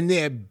and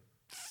they're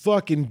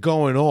fucking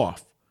going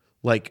off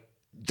like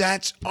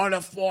that's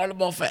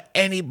unaffordable for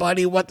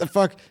anybody. What the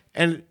fuck?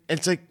 And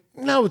it's like,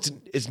 no,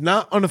 it's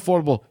not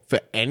unaffordable for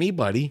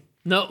anybody.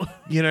 No.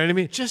 You know what I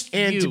mean? Just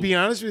and you. to be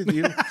honest with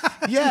you,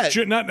 yeah,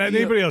 Not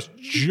anybody else,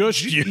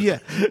 just you. yeah.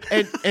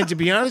 And to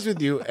be honest with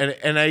you,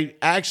 and I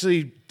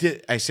actually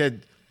did. I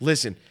said,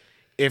 listen,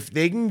 if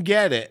they can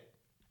get it,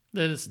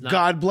 Then it's not.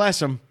 God bless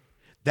them.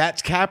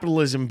 That's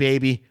capitalism,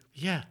 baby!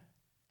 Yeah.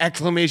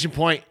 Exclamation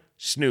point!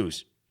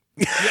 Snooze.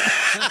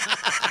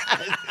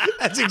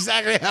 That's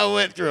exactly how I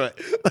went through it.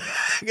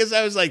 Because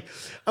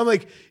I'm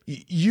like,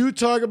 you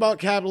talk about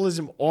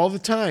capitalism all the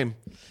time,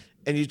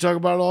 and you talk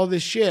about all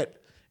this shit,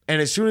 and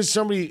as soon as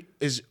somebody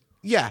is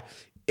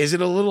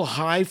it a little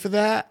high for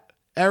that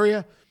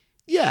area?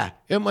 Yeah,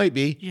 it might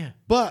be. Yeah.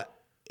 But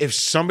if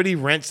somebody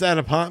rents that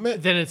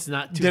apartment, Then it's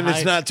not too then high.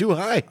 it's not too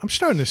high. I'm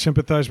starting to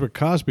sympathize with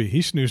Cosby.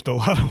 He snoozed a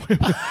lot of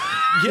women.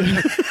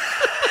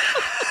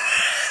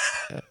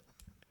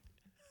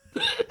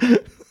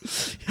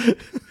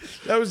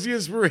 That was the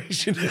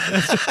inspiration.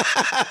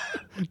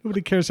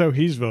 Nobody cares how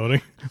he's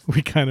voting.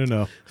 We kind of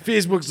know.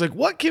 Facebook's like,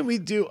 what can we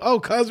do? Oh,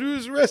 Cosby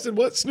was arrested.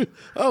 What snooze?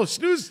 Oh,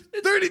 snooze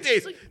 30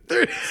 days.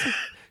 30.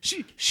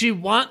 She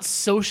wants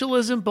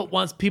socialism, but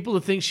wants people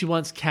to think she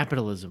wants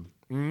capitalism.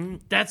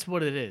 That's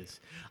what it is.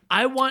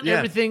 I want Yeah.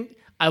 everything.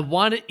 I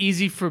want it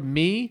easy for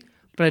me,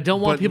 but I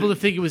don't want But- people to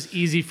think it was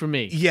easy for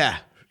me. Yeah.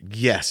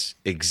 Yes,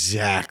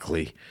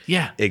 exactly.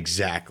 Yeah.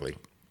 Exactly.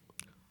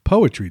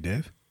 Poetry,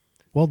 Dave.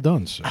 Well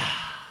done, sir.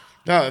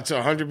 No, that's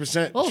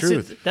 100% Well,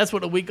 truth. see, that's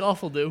what a week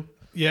off will do.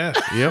 Yeah,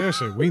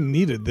 seriously, we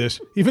needed this.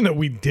 Even though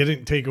we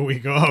didn't take a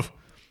week off,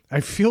 I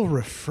feel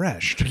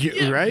refreshed.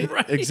 Yeah, right?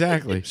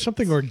 Exactly.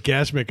 Something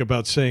orgasmic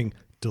about saying,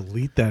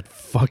 delete that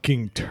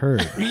fucking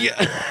turd.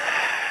 Yeah.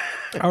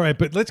 All right,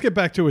 but let's get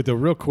back to it, though,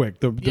 real quick.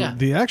 Yeah.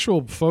 The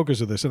actual focus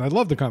of this, and I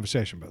love the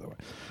conversation, by the way,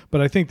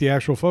 but I think the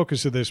actual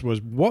focus of this was,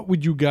 what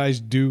would you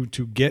guys do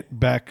to get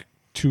back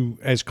to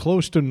as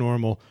close to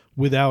normal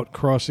without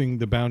crossing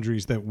the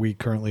boundaries that we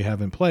currently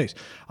have in place?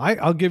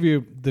 I'll give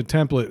you the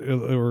template,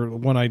 or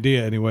one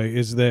idea anyway,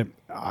 is that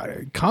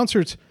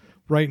concerts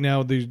right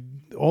now,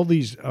 all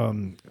these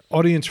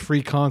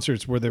audience-free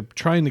concerts where they're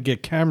trying to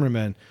get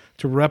cameramen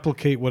to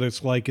replicate what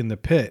it's like in the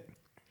pit,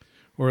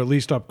 or at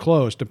least up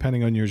close,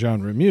 depending on your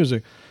genre of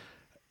music,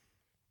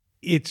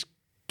 it's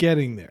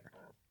getting there.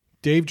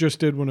 Dave just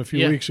did one a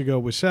few weeks ago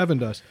with Seven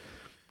Dust.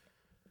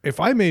 If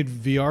I made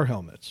VR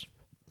helmets,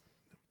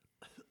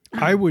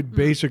 I would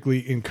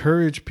basically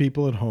encourage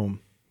people at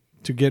home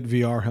to get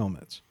VR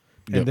helmets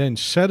and then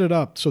set it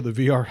up so the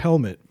VR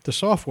helmet, the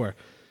software,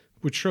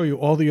 would show you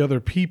all the other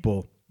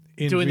people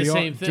in Doing the VR,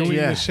 same thing. doing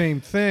Yeah. the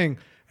same thing.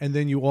 And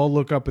then you all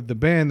look up at the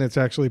band that's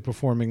actually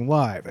performing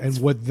live. And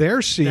what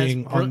they're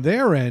seeing on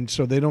their end,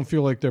 so they don't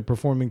feel like they're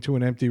performing to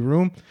an empty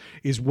room,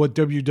 is what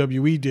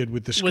WWE did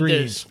with the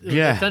screens. With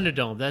Yeah. the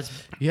Thunderdome. That's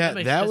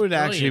That would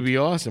actually be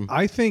awesome.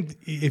 I think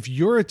if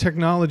you're a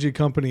technology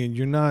company and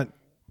you're not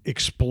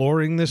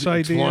exploring this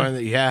idea,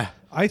 Yeah.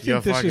 I think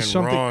You're this fucking is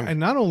something, wrong. and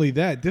not only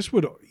that, this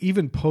would,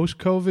 even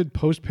post-COVID,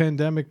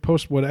 post-pandemic,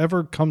 post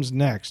whatever comes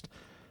next,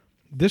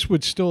 this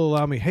would still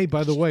allow me, hey,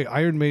 by the way,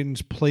 Iron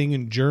Maiden's playing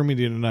in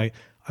Germany tonight.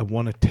 I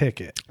want a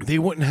ticket. They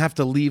wouldn't have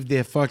to leave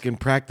their fucking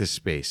practice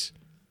space.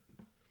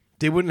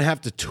 They wouldn't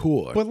have to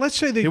tour. But let's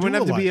say they They do wouldn't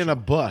have to be live in a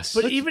bus.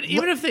 But even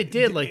if they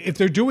did, like, if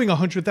they're doing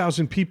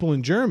 100,000 people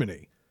in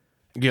Germany,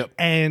 Yep.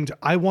 and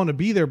I want to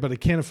be there, but I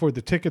can't afford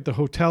the ticket, the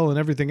hotel, and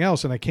everything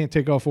else, and I can't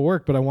take off of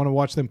work, but I want to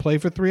watch them play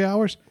for 3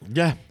 hours.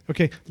 Yeah.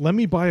 Okay, let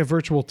me buy a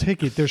virtual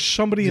ticket. There's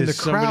somebody, There's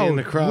somebody in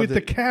the crowd with the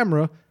that-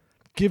 camera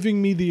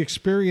giving me the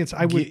experience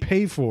I would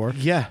pay for.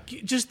 Yeah.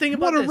 just think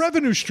about What a this.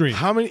 revenue stream.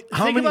 How many?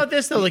 Think about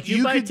this though. Like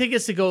you buy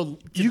tickets to go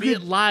to be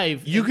at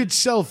live. You could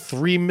sell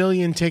 3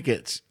 million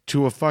tickets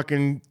to a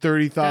fucking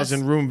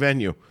 30,000 room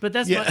venue. But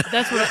that's what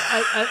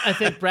I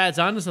think Brad's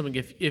onto something.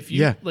 If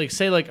you Yeah. like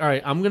say like, all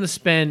right, I'm gonna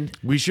spend.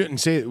 We shouldn't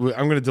say it.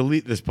 I'm going to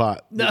delete this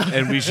part,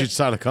 and we should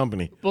start a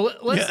company. Well,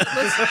 let's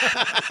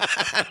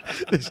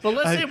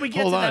say we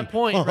get to that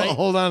point, right?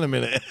 Hold on a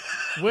minute.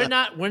 We're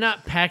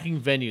not packing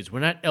venues. We're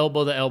not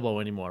elbow to elbow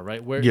anymore,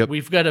 right? Yep.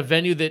 We've got a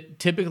venue that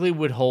typically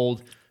would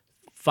hold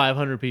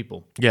 500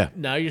 people. Yeah.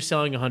 Now you're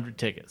selling 100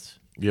 tickets,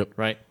 Yep.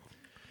 right?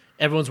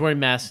 Everyone's wearing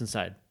masks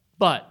inside,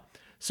 but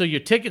so your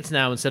tickets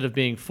now, instead of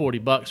being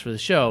 $40 for the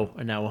show,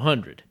 are now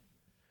 100.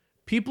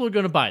 People are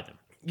going to buy them.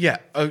 Yeah.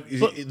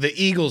 The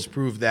Eagles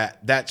proved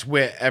that. That's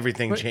where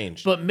everything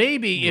changed. But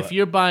maybe if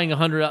you're buying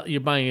you're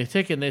buying a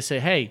ticket, and they say,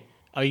 "Hey,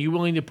 are you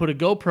willing to put a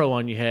GoPro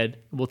on your head?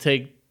 We'll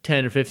take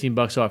 $10 or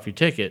 $15 off your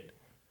ticket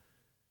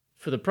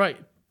for the price."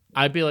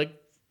 I'd be like,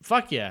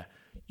 "Fuck yeah!"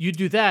 You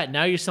do that.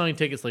 Now you're selling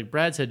tickets, like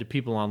Brad said, to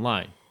people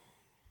online.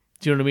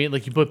 Do you know what I mean?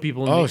 Like you put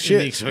people in, Oh, the,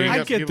 shit. in the So you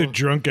experience. I get the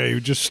drunk guy who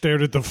just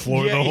stared at the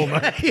floor the whole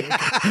night.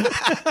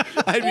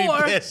 I'd be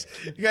Or- pissed.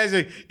 You guys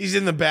are, he's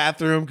in the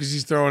bathroom because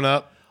he's throwing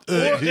up.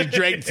 He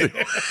drank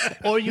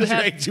Or you have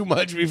drank too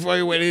much before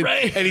he went in,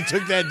 Right. and he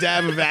took that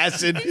dab of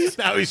acid.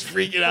 Now he's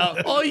freaking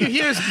out. all you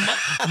hear is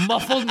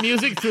muffled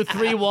music through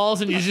 3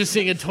 walls, and you're just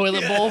seeing a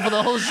toilet bowl for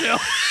the whole show.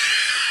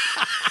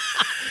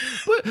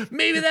 But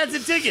maybe that's a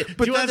ticket.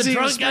 Do you want that's the the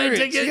drunk guy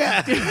experience. ticket?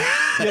 Yeah.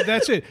 Yeah,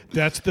 that's it.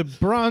 That's the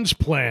bronze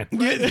plan.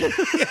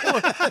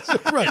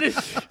 Right.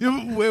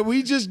 Where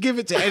we just give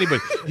it to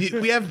anybody.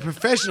 We have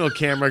professional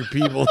camera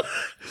people.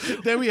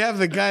 Then we have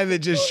the guy that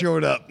just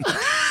showed up.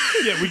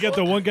 Yeah, we got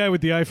the one guy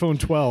with the iPhone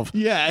 12.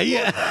 Yeah.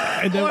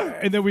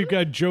 And then we've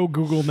got Joe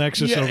Google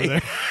Nexus Yeah. over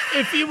there.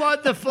 If you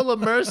want the full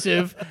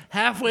immersive,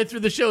 halfway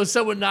through the show,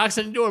 someone knocks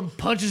on your door and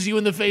punches you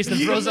in the face and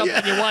throws up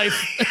on your wife.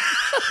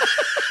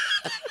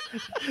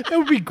 That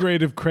would be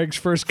great if Craig's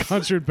first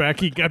concert back,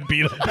 he got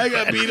beat up. I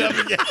got beat up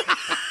again.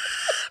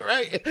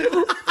 Right.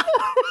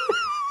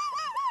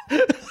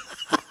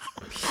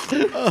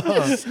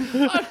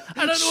 I don't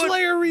know what,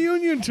 Slayer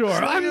reunion tour.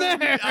 I'm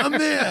there. I'm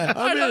there.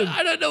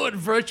 I don't know what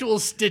virtual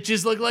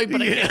stitches look like,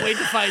 but I can't wait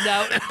to find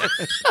out.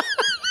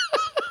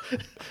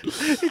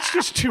 It's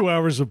just 2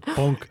 hours of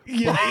bunk.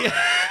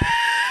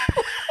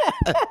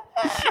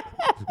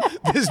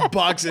 This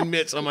boxing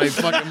mitts on my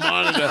fucking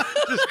monitor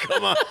just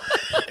come on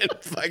and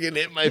fucking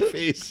hit my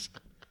face.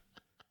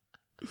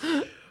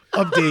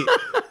 Update.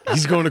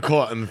 He's going to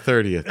court on the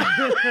 30th.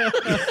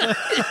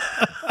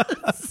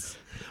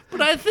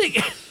 But I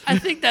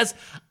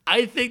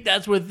think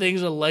that's where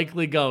things are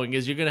likely going.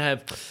 Is you're going to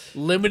have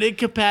limited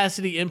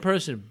capacity in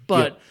person,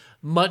 but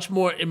much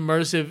more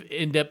immersive,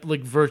 in depth,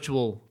 like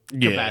virtual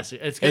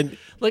capacity. It's good. And-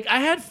 like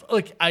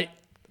I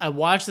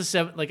watched the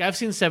seven. Like I've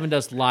seen Seven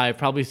Dust live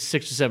probably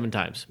 6 or 7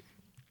 times,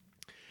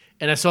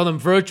 and I saw them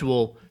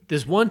virtual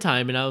this one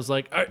time, and I was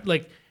like, all right,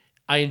 like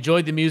I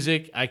enjoyed the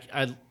music. I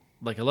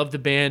love the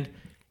band.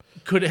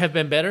 Could it have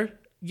been better?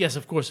 Yes,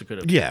 of course it could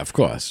have. Yeah, of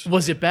course.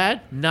 Was it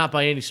bad? Not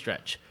by any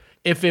stretch.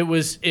 If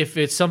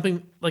it's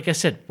something, like I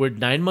said, we're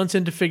 9 months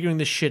into figuring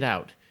this shit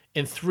out.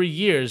 In 3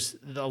 years,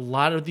 a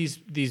lot of these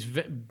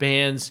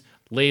bands,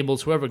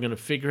 labels, whoever, are going to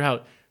figure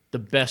out the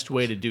best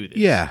way to do this.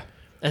 Yeah.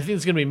 I think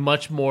it's going to be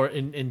much more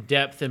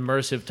in-depth,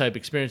 immersive type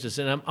experiences,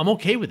 and I'm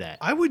okay with that.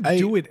 I would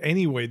do it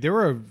anyway. There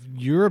are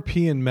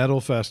European metal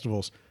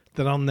festivals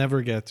that I'll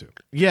never get to.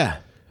 Yeah.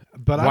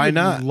 But I Why would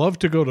not? love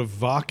to go to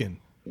Wacken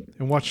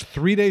and watch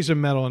 3 days of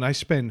metal, and I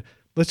spend,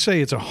 let's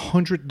say it's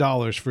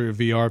 $100 for a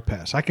VR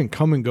pass. I can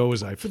come and go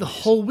as I For the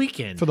whole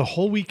weekend. for the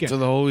whole weekend. For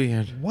the whole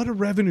weekend. What a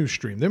revenue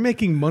stream. They're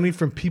making money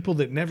from people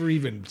that never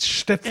even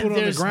stepped foot and on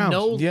the there's ground.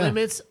 no Yeah.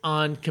 limits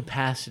on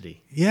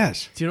capacity.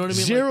 Yes. Do you know what I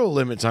mean? Zero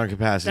limits on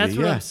capacity. That's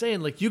what yeah. I'm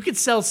saying. Like, you could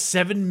sell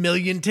 7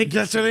 million tickets.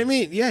 That's what I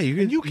mean. Yeah, you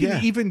can. You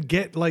can even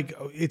get, like,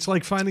 it's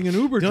like finding an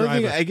Uber The only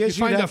driver. thing, I guess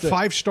you find you'd a have to-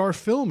 5-star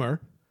filmer.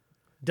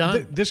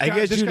 Done. This I guy,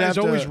 guess this you'd guy's have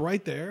to- always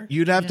right there.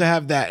 You'd have to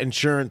have that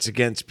insurance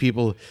against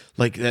people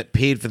like that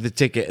paid for the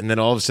ticket, and then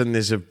all of a sudden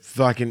there's a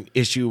fucking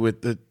issue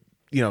with the,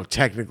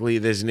 technically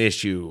there's an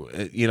issue,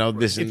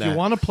 this and If that. you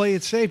want to play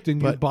it safe,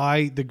 then you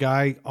buy the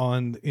guy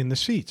in the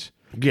seats.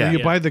 Yeah. Or you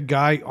Yeah. buy the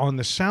guy on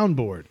the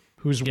soundboard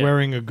who's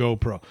wearing a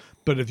GoPro.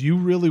 But if you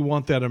really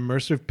want that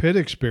immersive pit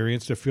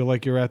experience to feel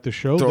like you're at the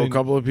show, Throw then a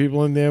couple of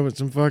people in there with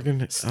some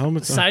fucking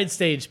helmets on. Side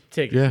stage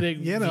ticket. Yeah.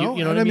 you know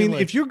what and I mean,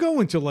 Like, if you're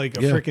going to like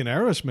a Yeah. freaking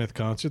Aerosmith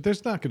concert,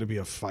 there's not going to be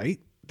a fight.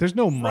 There's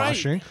no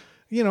moshing.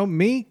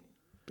 Me,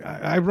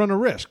 I run a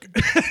risk.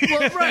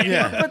 Well,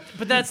 right.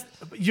 But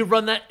you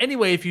run that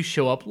anyway if you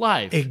show up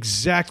live.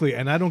 Exactly.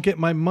 And I don't get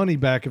my money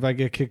back if I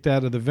get kicked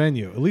out of the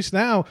venue. At least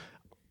now,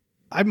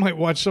 I might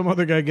watch some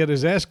other guy get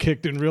his ass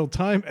kicked in real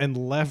time and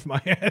laugh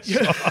my ass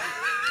off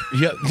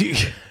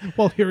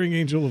while hearing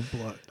Angel of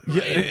Blood.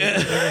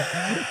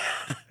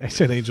 I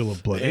said Angel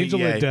of Blood.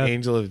 Angel of Death.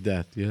 Angel of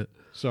Death, yeah.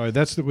 Sorry,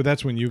 that's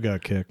when you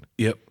got kicked.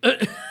 Yep.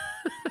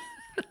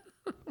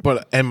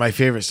 And my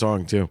favorite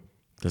song, too.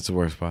 That's the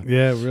worst part.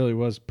 Yeah, it really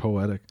was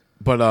poetic.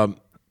 But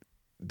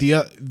the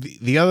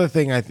other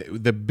thing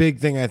the big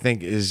thing I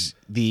think is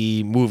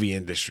the movie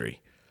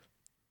industry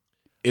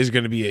is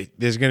going to be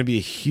there's going to be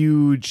a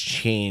huge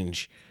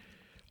change.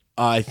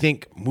 I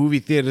think movie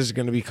theaters are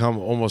going to become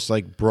almost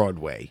like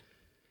Broadway,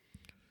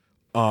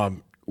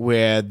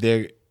 where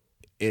you're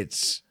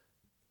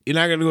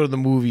not going to go to the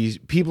movies.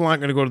 People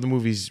aren't going to go to the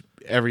movies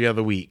every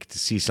other week to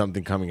see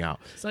something coming out.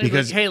 It's not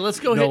because hey, let's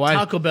go hit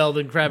Taco Bell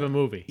and grab a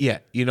movie. Yeah,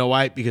 you know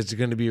why? Because it's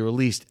going to be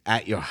released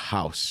at your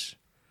house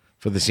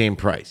for the same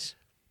price.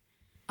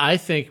 I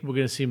think we're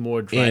going to see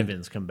more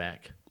drive-ins come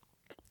back.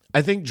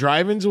 I think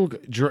drive-ins will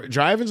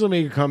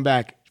make a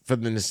comeback for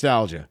the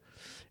nostalgia,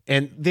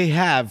 and they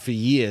have for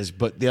years.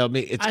 But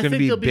it's going to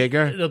be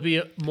bigger. It'll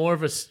be more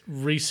of a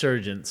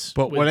resurgence.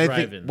 But what I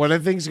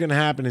think is going to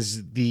happen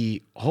is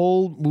the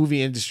whole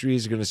movie industry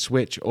is going to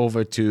switch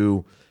over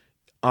to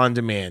on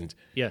demand.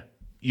 Yeah.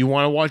 You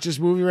want to watch this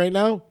movie right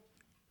now?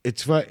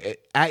 It's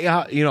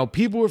at your,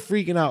 people were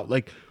freaking out.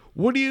 Like,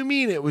 what do you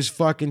mean it was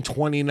fucking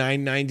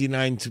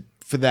 $29.99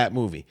 for that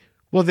movie?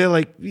 Well, they're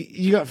like,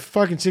 you got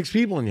fucking 6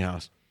 people in your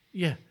house.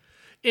 Yeah.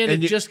 And it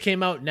just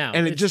came out now.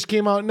 And it just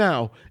came out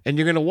now, and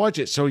you're going to watch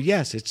it. So,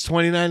 yes, it's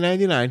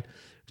 $29.99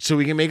 so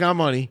we can make our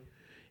money.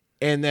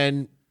 And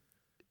then,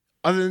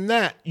 other than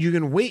that, you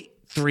can wait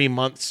 3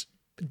 months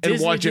and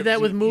Disney watch did it.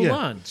 that with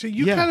Mulan. So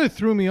you kind of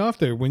threw me off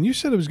there. When you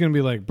said it was going to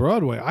be like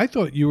Broadway, I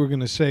thought you were going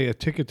to say a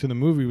ticket to the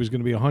movie was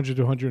going to be $100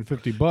 to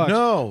 $150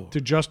 No.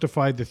 to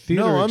justify the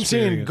theater No, I'm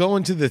experience. saying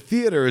going to the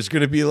theater is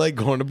going to be like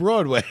going to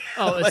Broadway.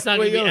 Oh, it's not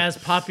going to be as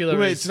popular.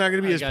 Wait, it's not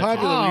going to be as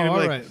popular. Oh, We're gonna all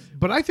be like, right.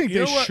 But I think You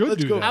they know what? should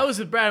Let's do go. that. I was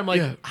with Brad. I'm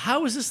like, Yeah.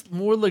 how is this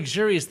more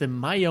luxurious than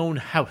my own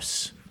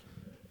house?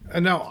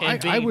 No, I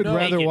being would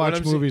rather naked. watch What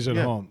I'm saying- movies at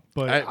yeah. home.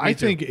 But Me I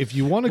too. think if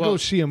you want to go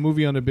see a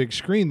movie on a big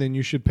screen, then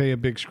you should pay a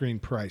big screen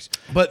price.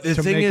 But the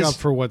to thing make is, up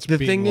for what's the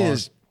being thing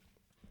lost.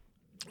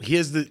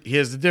 is,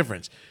 here's the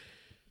difference.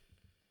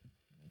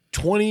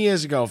 20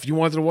 years ago, if you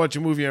wanted to watch a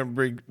movie on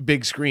a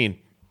big screen,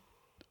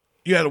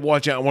 you had to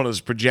watch it on one of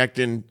those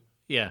projecting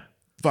Yeah.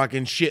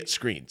 fucking shit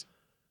screens.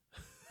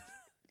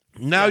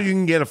 Now you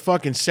can get a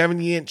fucking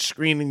 70-inch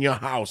screen in your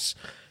house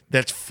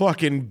that's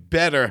fucking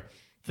better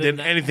than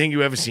anything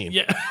you ever seen.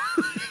 Yeah.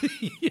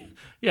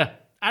 Yeah.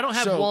 I don't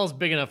have So- walls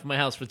big enough in my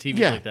house for TVs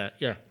Yeah. like that.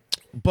 Yeah.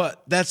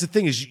 But that's the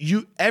thing is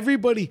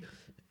everybody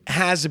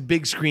has a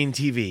big screen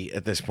TV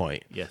at this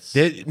point. Yes.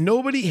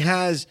 Nobody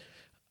has.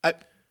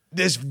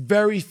 There's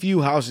very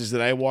few houses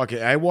that I walk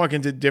in. I walk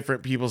into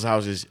different people's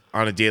houses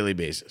on a daily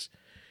basis.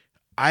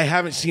 I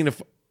haven't seen a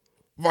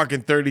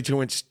fucking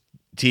 32-inch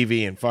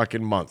TV in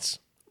fucking months.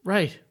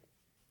 Right.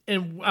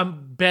 And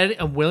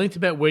I'm willing to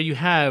bet where you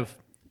have,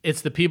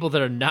 it's the people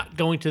that are not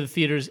going to the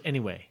theaters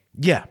anyway.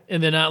 Yeah.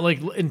 And they're not like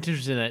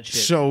interested in that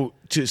shit. So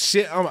to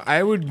sit on,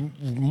 I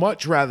would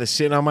much rather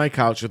sit on my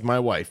couch with my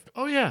wife.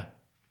 Oh yeah.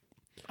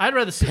 I'd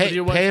rather sit with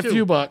your wife Pay a too.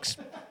 few bucks.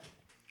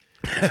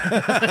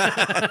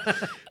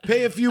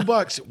 Pay a few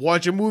bucks.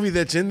 Watch a movie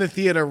that's in the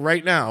theater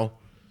right now,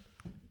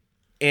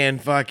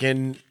 and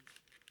fucking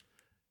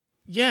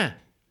Yeah.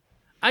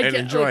 And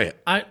enjoy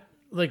it. I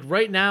like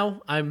right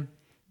now I'm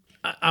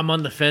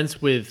on the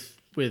fence with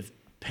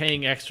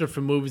paying extra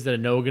for movies that I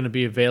know are going to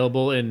be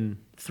available in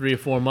 3 or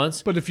 4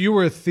 months. But if you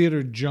were a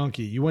theater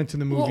junkie, you went to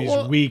the movies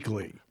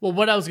weekly. Well,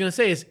 what I was going to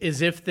say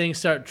is if things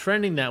start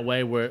trending that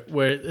way where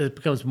it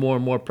becomes more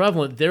and more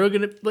prevalent, they're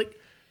going to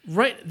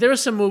there are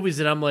some movies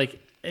that I'm like,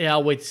 yeah,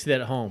 I'll wait to see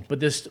that at home. But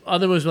there's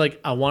other movies like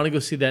I want to go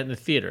see that in the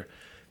theater.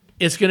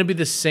 It's going to be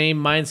the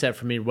same mindset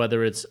for me,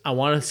 whether it's I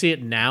want to see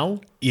it now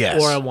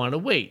Yes. or I want to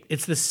wait.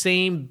 It's the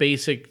same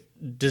basic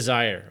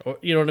desire. Or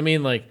you know what I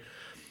mean? Like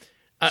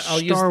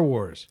I'll use Star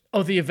Wars.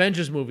 the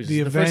Avengers movies.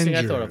 The is the Avengers. first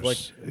thing I thought of. Like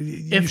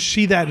you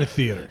see that in a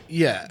theater.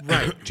 yeah,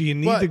 right. Do you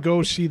need But- to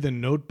go see The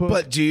Notebook?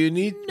 But do you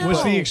need?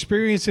 was the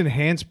experience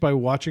enhanced by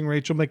watching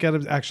Rachel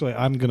McAdams? Actually,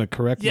 I'm going to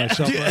correct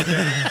myself. Right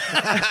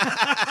there.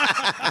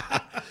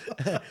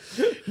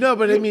 No,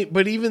 but I mean,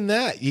 but even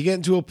that, you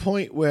get to a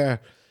point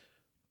where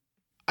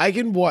I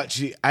can watch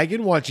the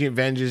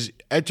Avengers.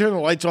 I turn the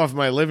lights off in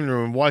my living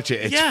room and watch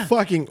it. It's Yeah.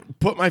 fucking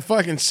put my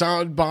fucking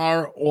sound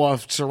bar or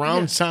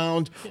surround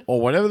sound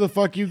or whatever the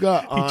fuck you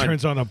got He on.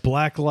 turns on a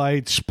black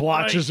light,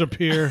 splotches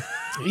appear.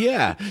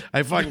 Yeah,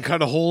 I fucking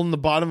cut a hole in the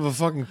bottom of a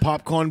fucking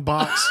popcorn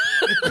box.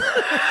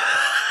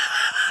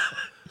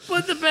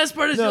 But the best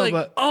part is No, you're like,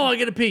 but- oh, I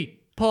gotta pee.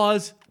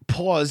 Pause.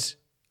 Pause.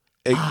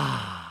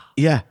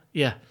 Yeah.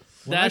 Yeah.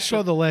 When I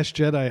saw The Last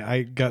Jedi,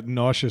 I got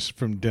nauseous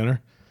from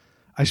dinner.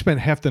 I spent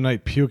half the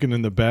night puking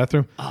in the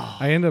bathroom.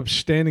 I ended up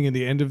standing in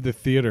the end of the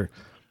theater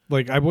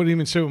Like I wouldn't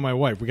even sit with my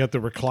wife. We got the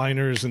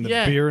recliners and the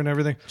Yeah. beer and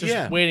everything. Just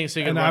Yeah. waiting so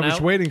you can And run I was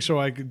out. waiting so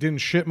I didn't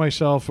shit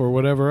myself or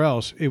whatever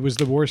else. It was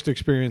the worst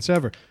experience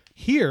ever.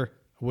 Here,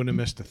 I wouldn't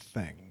have missed a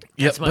thing.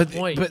 That's my but,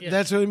 point, But yeah.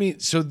 that's what I mean.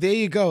 So there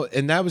you go.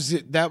 And that was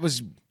it. That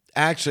was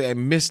actually, I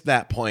missed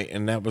that point,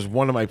 and that was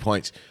one of my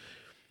points.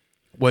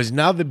 Was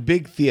now the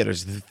big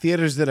theaters, the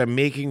theaters that are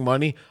making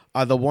money,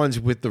 are the ones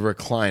with the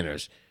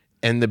recliners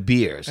and the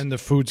beers And the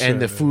food and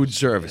the service. food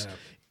service.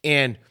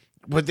 And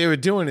what they were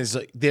doing is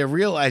like they're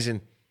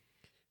realizing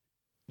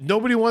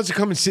nobody wants to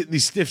come and sit in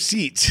these stiff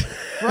seats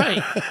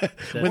Right.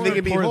 when they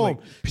can be Importantly,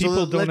 home. people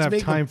So don't let's have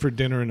make them- time for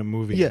dinner and a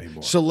movie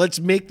anymore. so let's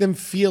make them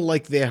feel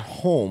like they're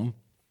home.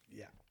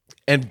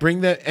 And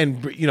bring that,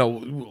 and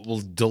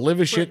we'll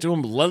deliver shit to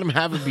them. Let them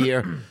have a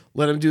beer.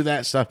 Let them do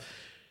that stuff.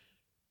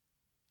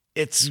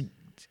 It's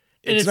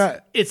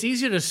not It's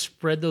easier to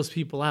spread those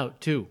people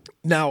out too.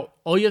 now.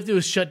 All you have to do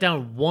is shut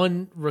down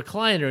one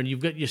recliner, and you've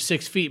got your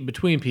 6 feet in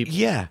between people.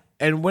 Yeah,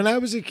 and when I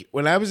was a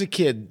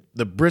kid,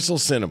 the Bristol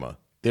Cinema,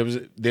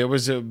 there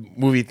was a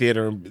movie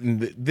theater.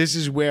 And this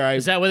is where I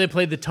Is that where they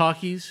played the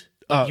talkies?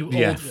 You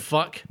yeah. old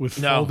fuck. With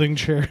No. folding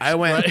chairs. I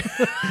went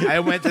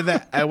to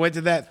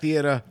that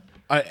theater.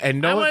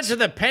 And I went to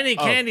the penny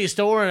candy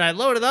store and I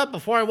loaded up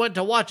before I went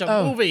to watch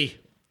a movie.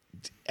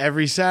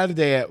 every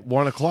Saturday at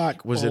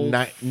 1:00 was Oh. a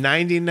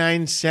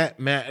 99-cent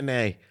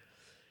matinee,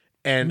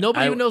 and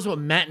Nobody even knows what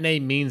matinee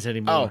means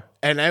anymore. Oh,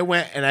 and I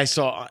went and I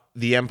saw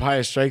The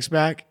Empire Strikes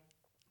Back.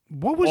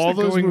 What was all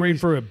the those going rate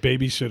movies- for a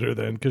babysitter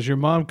then? Because your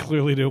mom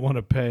clearly didn't want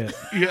to pay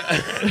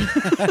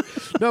it.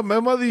 No, my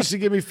mother used to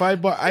give me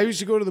 $5. I used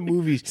to go to the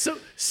movies. So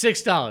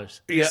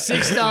 $6. Yeah.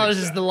 $6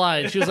 is the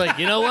line. She was like,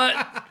 you know what?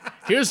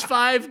 Here's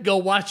 $5. Go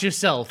watch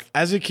yourself.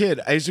 As a kid,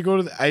 I used to go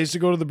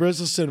to the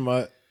Bristol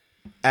Cinema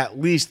at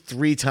least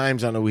 3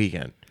 times on a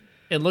weekend,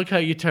 And look how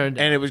you turned.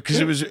 and it was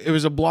because it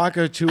was a block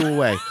or two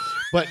away.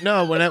 But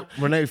no,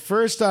 when I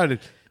first started,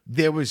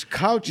 there was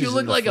couches. You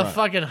look in the like a front.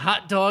 fucking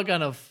hot dog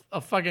on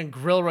a fucking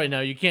grill right now.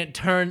 You can't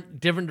turn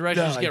different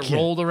directions. No, Just I get can't.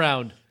 rolled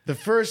around. The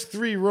first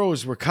 3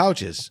 rows were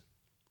couches.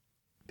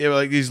 They were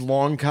like these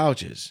long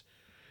couches,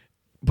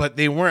 but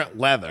they weren't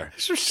leather.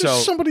 This was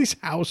just somebody's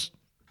house.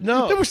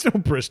 No, There was no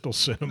Bristol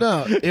Cinema.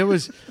 no, it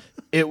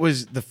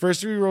was the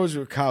first 3 rows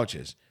were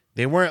couches.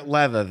 They weren't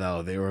leather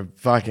though; they were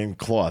fucking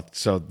cloth,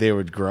 so they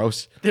were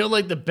gross. They're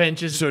like the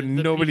benches. So in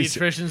the nobody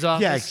pediatrician's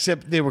office. Yeah,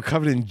 except they were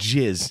covered in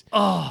jizz.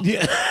 Oh,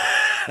 Yeah,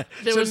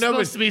 they so were nobody-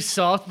 supposed to be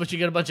soft, but you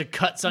got a bunch of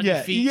cuts on your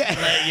Yeah, feet, yeah.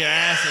 and your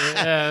ass.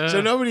 Yeah. so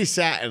nobody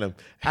sat in them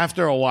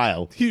after a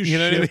while. You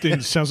know what I mean?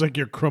 shifting sounds like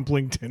you're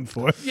crumpling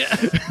tinfoil. yeah.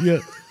 Yeah,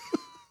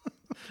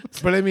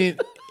 but I mean,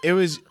 it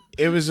was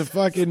a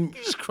fucking.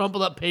 Just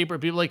crumpled up paper.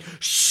 People like,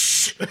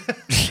 shh.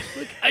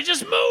 Like, I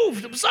just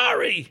moved. I'm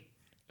sorry.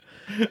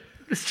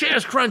 This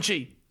chair's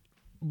crunchy.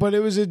 But it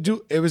was a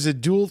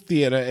dual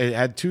theater. It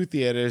had 2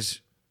 theaters.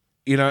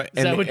 You know,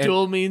 Is that what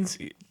dual means?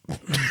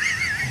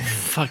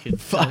 Fucking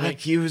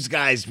Fuck you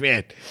guys,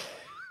 man.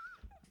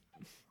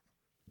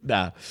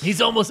 Nah,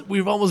 We've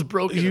almost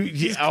broken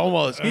him.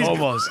 almost.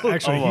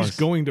 Actually, he's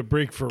going to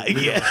break for real.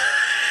 Yeah,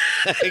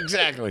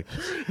 exactly.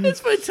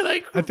 That's why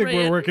tonight. I think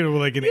we're working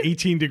with like an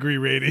 18-degree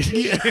radius.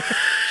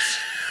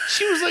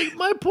 She was like,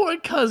 my poor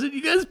cousin.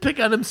 You guys pick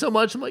on him so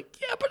much. I'm like,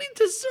 yeah, but he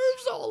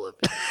deserves all of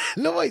it.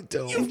 No, I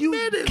don't. You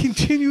met him.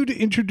 Continue to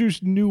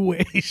introduce new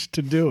ways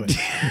to do it.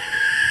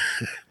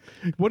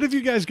 What have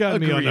you guys got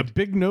me on? A Agreed.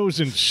 big nose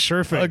and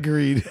surfing?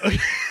 Agreed.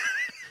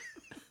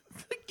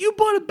 You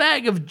bought a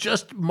bag of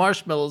just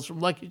marshmallows from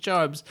Lucky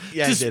Charms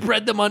Yeah, to I did.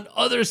 spread them on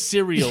other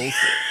cereals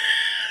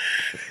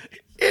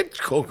It's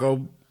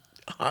cocoa,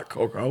 hot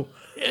cocoa.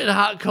 and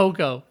hot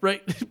cocoa,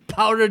 right?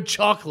 Powdered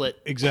chocolate.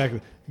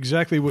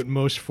 Exactly what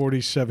most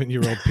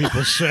 47-year-old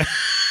people say.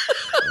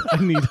 I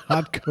need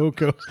hot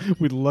cocoa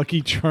with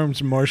Lucky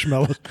Charms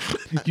marshmallows.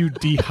 You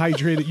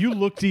dehydrated. You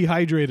look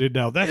dehydrated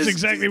now. That's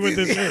exactly what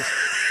this is.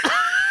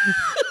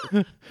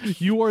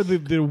 You are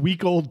the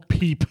week-old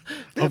peep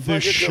of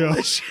this Fucking show.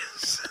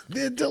 delicious.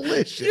 They're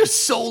delicious. Your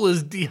soul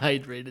is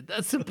dehydrated.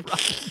 That's the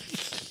problem.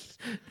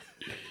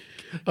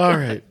 All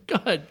right. Go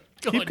ahead.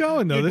 Keep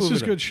going, though. This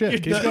is good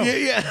shit. Keep going.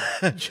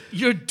 Yeah.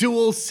 Your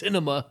dual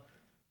cinema.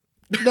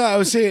 No, I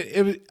was saying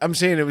it was. I'm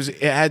saying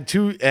it had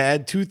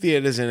 2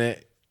 theaters in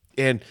it,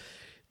 and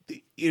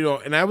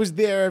and I was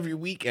there every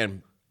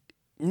weekend.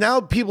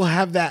 Now people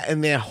have that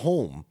in their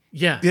home.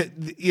 Yeah.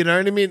 You know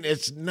what I mean?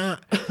 It's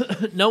not.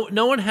 No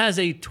one has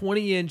a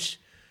 20-inch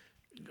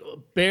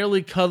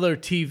barely color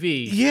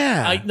TV.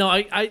 Yeah.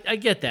 I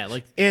get that.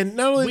 Like, And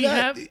not only We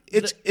that, have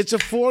it's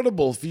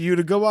affordable for you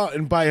to go out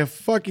and buy a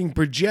fucking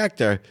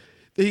projector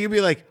that you can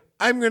be like,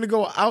 I'm going to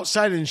go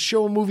outside and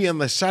show a movie on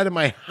the side of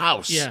my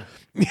house. yeah.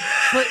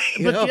 But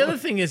know? the other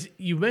thing is,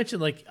 you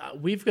mentioned like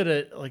we've got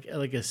a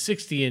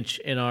 60-inch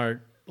in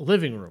our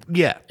living room.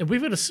 Yeah. And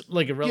we've got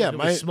a relatively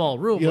my- small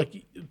room. yeah.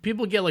 Like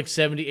people get like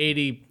 70,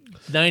 80,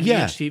 90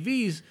 Yeah. inch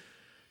TVs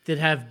that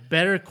have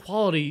better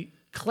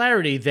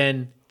clarity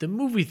than the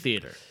movie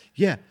theater.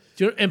 Yeah.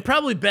 And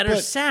probably better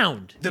But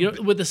sound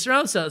with the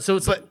surround sound. So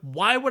it's like,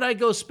 why would I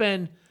go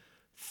spend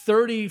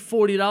 $30,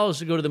 $40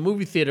 to go to the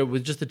movie theater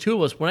with just the two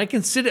of us when I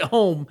can sit at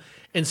home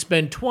and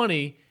spend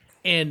 20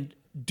 and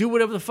do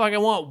whatever the fuck I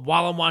want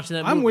while I'm watching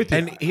that movie. I'm with you.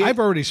 And I've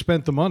already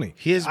spent the money.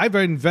 Here's- I've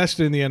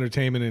invested in the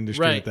entertainment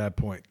industry Right. at that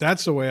point.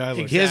 That's the way I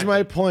look. Here's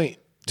my point: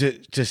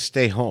 to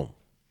stay home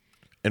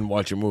and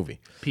watch a movie.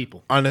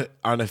 People. On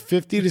a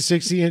 50 to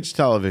 60 inch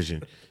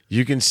television,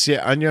 you can sit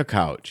on your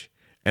couch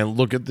and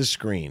look at the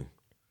screen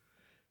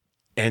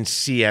and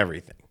see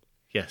everything.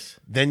 Yes.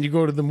 Then you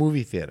go to the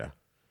movie theater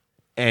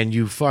and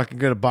you fucking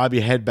gotta bob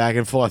your head back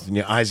and forth and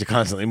your eyes are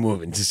constantly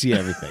moving to see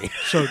everything.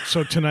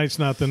 So tonight's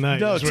not the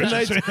night. No, is what you're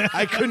tonight saying.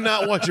 I could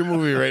not watch a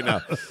movie right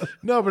now.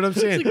 No, but I'm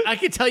saying I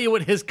can tell you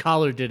what his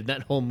collar did in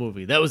that whole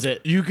movie. That was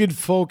it. you could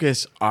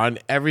focus on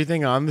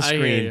everything on the I hear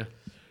screen you.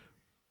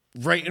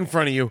 right in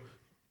front of you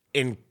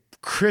in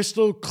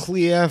crystal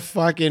clear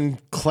fucking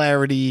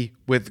clarity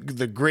with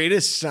the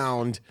greatest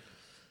sound.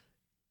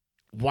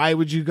 Why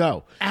would you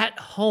go? At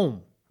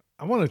home.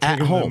 I want to take At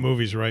him to the home.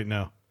 movies right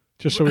now,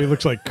 just so he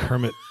looks like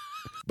Kermit.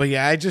 But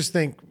yeah, I just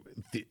think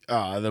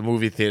the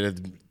movie theater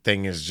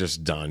thing is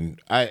just done.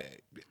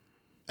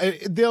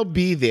 They'll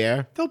be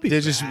there. They'll be They're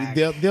just back.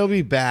 they'll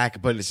be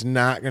back, but it's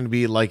not going to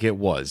be like it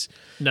was.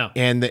 No.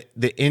 And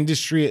the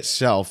industry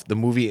itself, the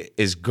movie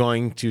is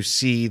going to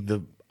see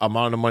the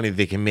amount of money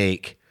they can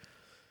make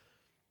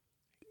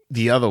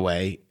the other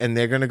way, and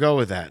they're going to go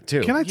with that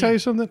too. Can I tell you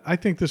something? I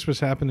think this was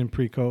happening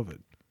pre-COVID.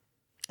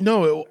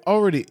 No,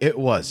 it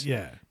was.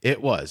 Yeah.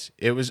 It was.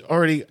 It was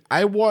already.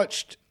 I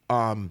watched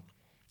on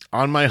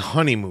my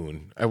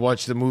honeymoon. I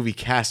watched the movie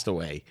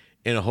Castaway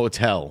in a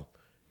hotel,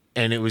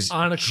 and it was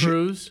On a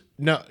cruise.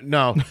 No.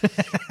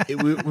 We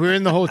were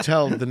in the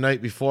hotel the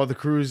night before the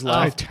cruise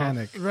left,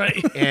 Titanic.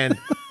 Right. and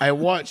I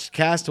watched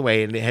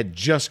Castaway, and it had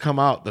just come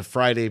out the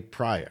Friday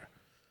prior,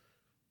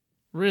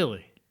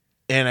 Really?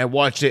 and I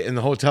watched it in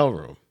the hotel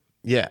room.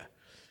 Yeah,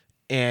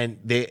 and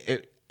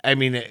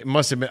it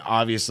must have been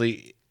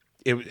obviously.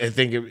 I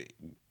think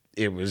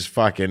it was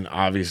fucking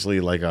obviously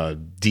like a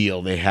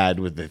deal they had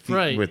with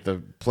Right. with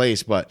the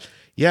place, but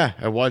yeah,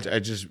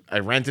 I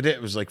rented it.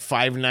 It was like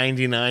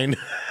 $5.99.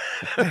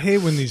 I hate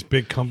when these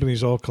big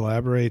companies all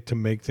collaborate to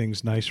make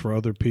things nice for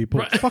other people.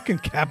 It's fucking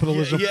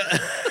capitalism. Yeah,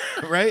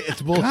 right.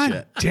 It's bullshit.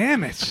 God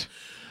damn it.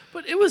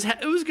 But it was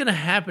going to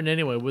happen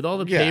anyway with all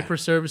the Yeah. paper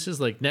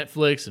services like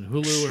Netflix and Hulu and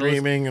all this.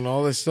 Streaming and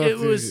all this stuff.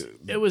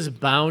 It was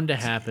bound to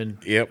happen.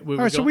 Yep. We All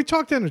were right, so go- we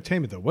talked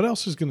entertainment, though. What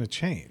else is going to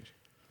change?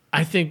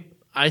 I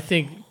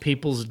think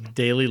people's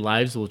daily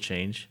lives will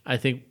change. I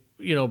think,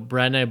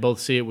 Brad and I both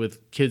see it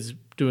with kids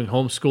doing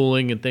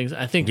homeschooling and things.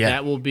 I think Yeah.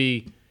 that will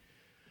be,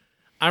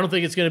 I don't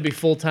think it's going to be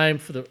full-time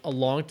for a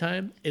long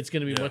time. It's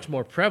going to be much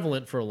more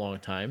prevalent for a long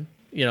time,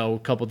 a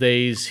couple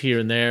days here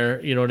and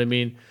there. You know what I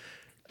mean?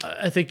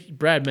 I think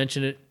Brad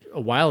mentioned it a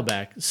while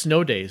back.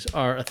 Snow days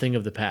are a thing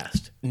of the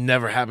past.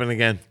 Never happen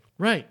again.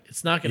 Right.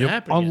 It's not going to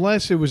happen again.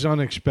 Unless it was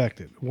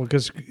unexpected. Well,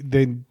 because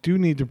they do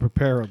need to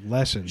prepare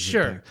lessons. and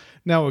Sure. things.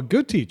 Now, a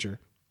good teacher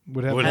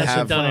would have Would lesson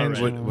have done plans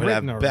already. would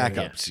have written already.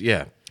 backups.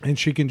 Yeah. And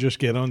she can just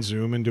get on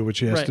Zoom and do what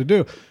she has Right. to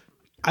do.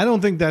 I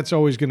don't think that's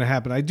always going to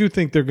happen. I do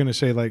think they're going to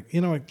say, like,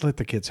 let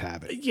the kids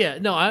have it. Yeah,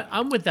 no,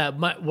 I'm with that.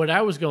 What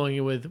I was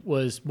going with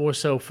was more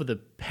so for the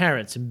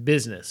parents and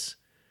business.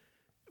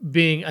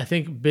 I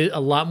think a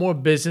lot more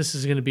business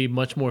is going to be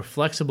much more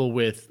flexible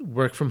with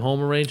work from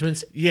home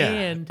arrangements Yeah.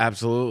 and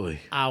Absolutely.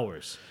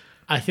 hours.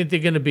 I think they're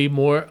going to be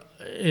more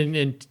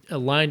in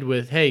aligned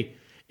with, hey,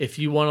 if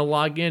you want to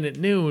log in at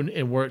noon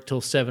and work till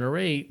 7 or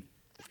 8,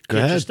 Go get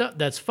your ahead. stuff.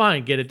 That's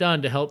fine. Get it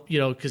done to help,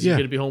 because Yeah. you're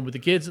going to be home with the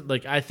kids.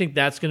 Like, I think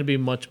that's going to be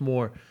much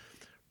more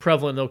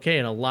prevalent. Okay.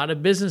 And a lot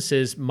of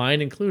businesses,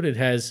 mine included,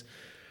 has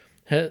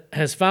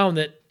found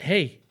that,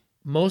 hey,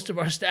 most of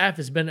our staff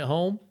has been at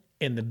home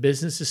and the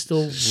business is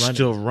still running.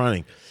 Still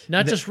running.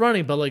 Not just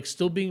running, but like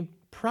still being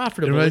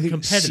profitable I and think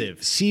competitive.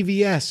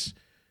 CVS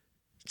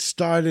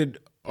started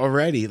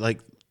already. Like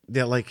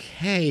they're like,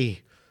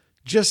 hey,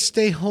 just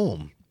stay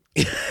home.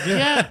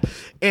 Yeah.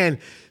 And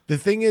the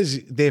thing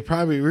is, they're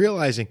probably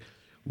realizing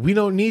we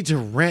don't need to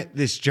rent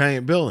this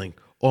giant building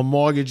or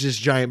mortgage this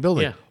giant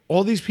building. Yeah.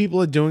 All these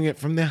people are doing it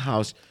from their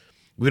house.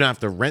 We don't have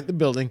to rent the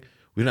building.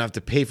 We don't have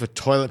to pay for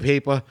toilet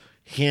paper,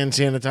 hand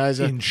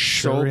sanitizer,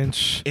 Insurance.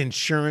 soap,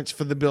 insurance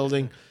for the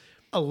building,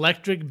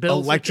 Electric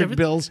bills. electric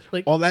bills.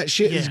 Like, all that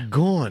shit is yeah.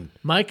 gone.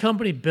 My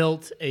company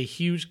built a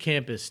huge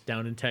campus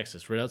down in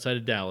Texas, right outside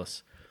of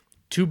Dallas.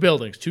 2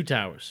 buildings, 2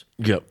 towers.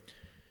 Yep.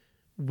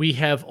 We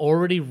have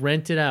already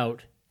rented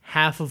out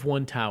half of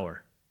one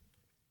tower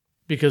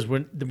because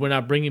we're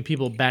not bringing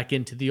people back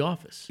into the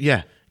office.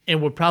 Yeah.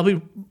 And we'll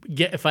probably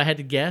get, if I had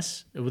to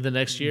guess, within the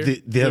next year,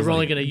 they're we're only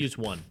like- going to use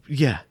one.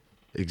 Yeah.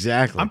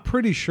 Exactly. I'm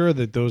pretty sure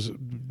that those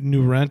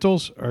new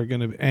rentals are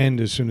going to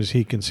end as soon as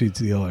he concedes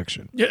the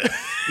election.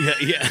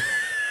 yeah.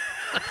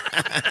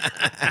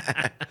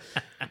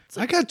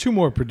 I got 2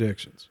 more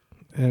predictions,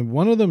 and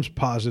one of them's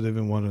positive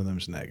and one of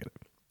them's negative.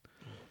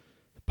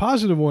 The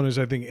positive one is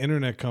I think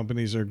internet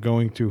companies are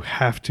going to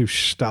have to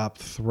stop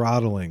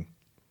throttling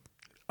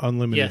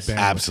unlimited Yes. bandwidth.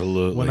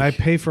 Absolutely. When I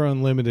pay for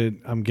unlimited,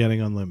 I'm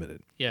getting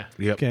unlimited. Yeah.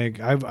 Yep. Okay,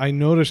 I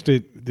noticed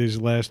it these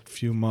last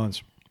few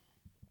months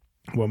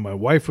when my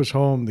wife was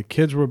home, the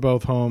kids were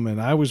both home,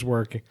 and I was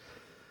working.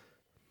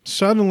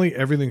 Suddenly,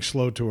 everything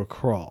slowed to a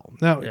crawl.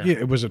 Now,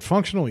 Yeah. was it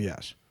functional?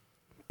 Yes.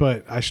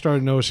 But I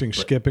started noticing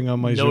skipping on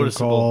my Zoom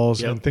noticeable.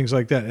 calls Yep. and things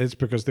like that. It's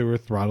because they were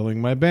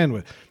throttling my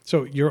bandwidth.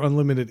 So your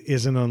unlimited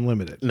isn't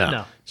unlimited.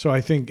 No. So I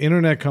think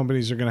internet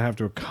companies are going to have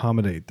to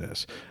accommodate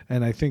this.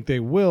 And I think they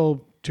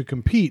will to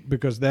compete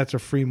because that's a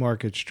free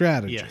market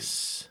strategy.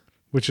 Yes.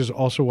 Which is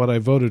also what I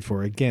voted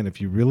for. Again, if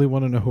you really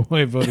want to know who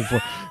I voted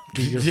for,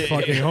 do your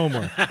fucking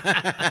homework.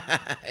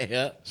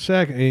 Yeah.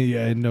 Second,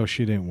 yeah, no,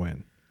 she didn't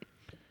win.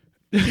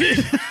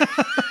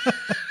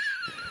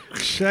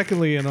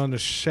 Secondly, and on a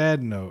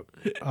sad note,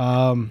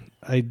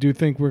 I do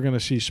think we're going to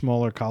see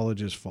smaller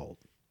colleges fold.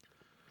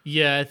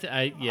 Yeah,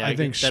 I think that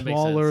makes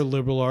smaller sense.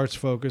 liberal arts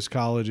focused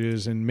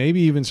colleges and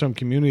maybe even some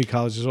community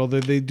colleges, although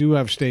they do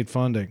have state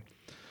funding.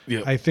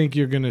 Yep. I think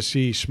you're going to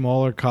see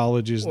smaller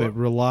colleges that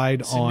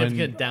relied on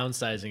significant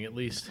downsizing at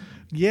least.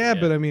 Yeah,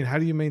 but I mean, how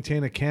do you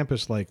maintain a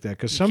campus like that?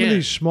 Because some of can't.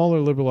 these smaller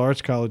liberal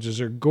arts colleges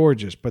are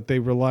gorgeous, but they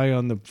rely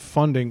on the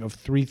funding of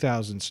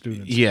 3,000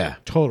 students. Yeah.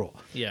 Total.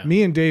 Yeah.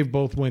 Me and Dave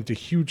both went to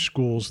huge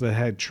schools that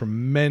had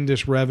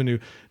tremendous revenue,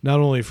 not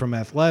only from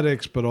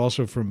athletics, but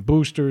also from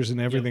boosters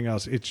and everything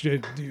else.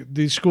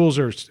 These schools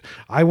are,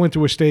 I went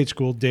to a state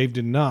school, Dave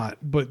did not,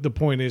 but the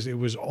point is it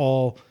was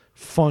all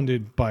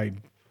funded by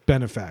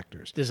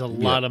benefactors. There's a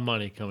lot of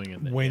money coming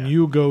in there. When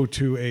you go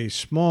to a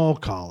small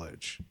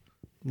college,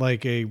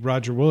 like a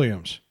Roger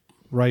Williams,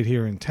 right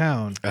here in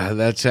town,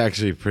 That's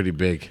actually pretty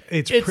big.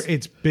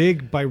 it's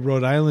big by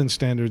Rhode Island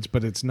standards,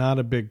 but it's not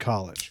a big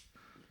college.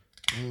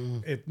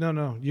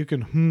 No, you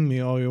can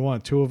me all you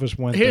want. Two of us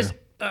went Here's there.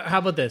 how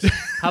about this?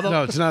 How about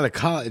No, it's not a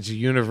college. It's a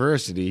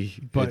university.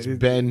 But It's it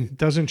been.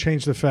 doesn't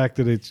change the fact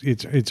that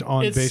it's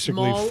on It's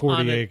basically small 40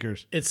 on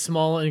acres. It's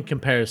small in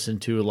comparison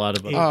to a lot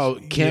of others. Oh,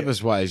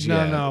 campus wise,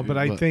 yeah. No, but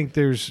I think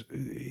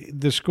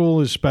the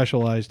school is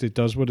specialized. It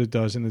does what it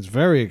does, and it's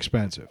very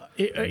expensive.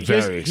 Here's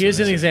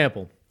expensive. an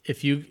example.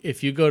 If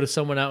you go to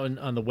someone out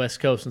on the West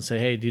Coast and say,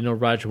 "Hey, do you know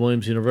Roger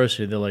Williams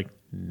University?" They're like,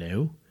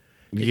 "No."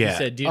 If Yeah. You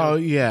said, do you know, Oh,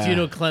 yeah. Do you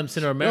know Clemson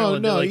or No,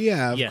 Maryland? They're like,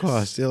 yeah, of yes.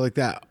 course. They're like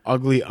that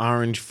ugly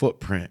orange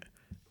footprint.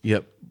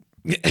 Yep.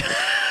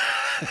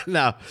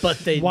 No. But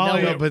they While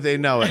know No, it. but they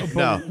know it.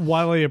 No.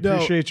 While I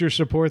appreciate your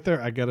support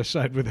there, I got to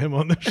side with him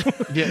on this one.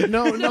 Yeah,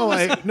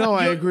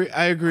 I agree.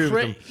 I agree with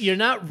them. You're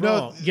not No,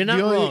 wrong. You're not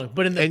the only- wrong.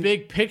 But in the and-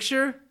 big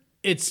picture,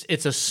 it's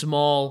a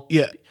small.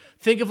 Yeah.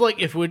 Think of like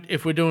if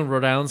we're doing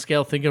Rhode Island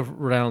scale. Think of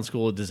Rhode Island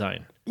School of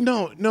Design.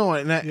 No,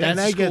 and I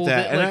That's get school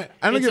that. that, And like,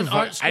 I don't it's give a an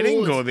art fuck. I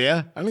didn't school, go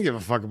there. I don't give a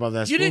fuck about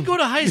that You school. didn't go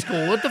to high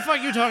school. What the fuck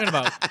are you talking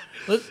about?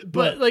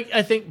 But like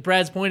I think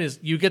Brad's point is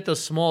you get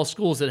those small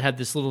schools that have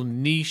this little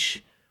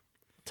niche.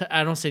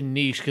 I don't say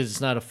niche because it's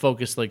not a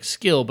focused like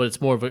skill, but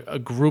it's more of a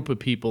group of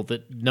people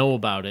that know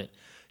about it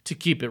to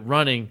keep it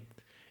running.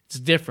 It's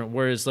different.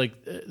 Whereas like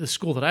the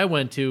school that I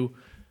went to,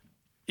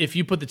 if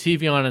you put the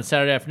TV on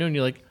Saturday afternoon,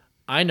 you're like,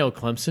 I know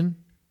Clemson.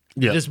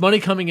 Yeah. There's money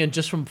coming in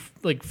just from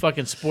like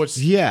fucking sports.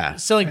 Yeah.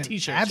 Selling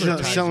T-shirts.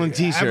 advertising. Selling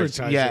T-shirts.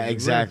 Advertising, Yeah, right.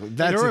 exactly.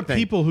 That's there the are thing.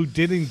 people who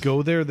didn't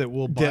go there that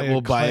will buy that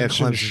will buy a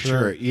Clemson shirt.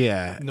 shirt.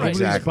 Yeah, Nobody's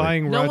exactly.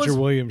 buying No Roger one's-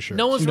 Williams shirts.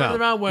 No one's running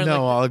around wearing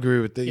no, like I'll agree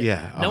with that.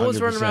 Yeah, no one's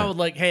running 100%. around with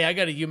like, "Hey, I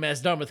got a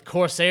UMass Dartmouth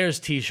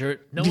Corsairs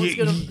T-shirt." No one's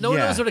Yeah, gonna. No one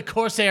yeah. knows what a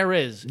Corsair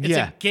is. It's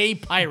Yeah. a gay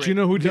pirate. Do you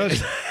know who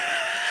does?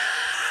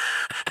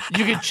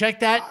 You can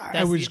check that. I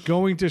That's was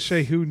going to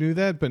say who knew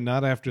that, but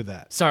not after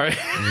that. sorry.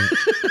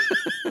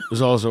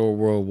 There's also a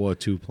World War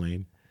II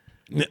plane.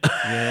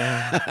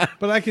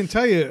 But I can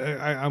tell you,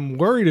 I'm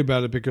worried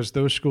about it because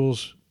those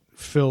schools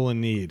fill a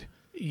need.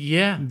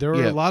 Yeah. There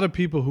are Yeah. a lot of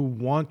people who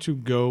want to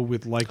go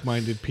with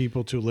like-minded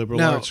people to liberal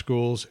Now- arts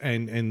schools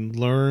and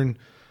learn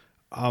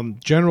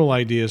general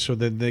ideas so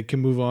that they can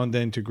move on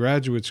then to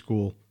graduate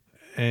school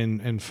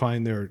and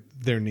find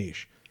their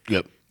niche.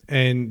 Yep.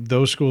 And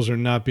those schools are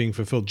not being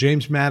fulfilled.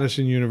 James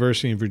Madison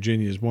University in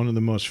Virginia is one of the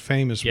most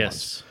famous Yes.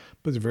 ones,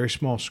 but it's a very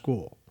small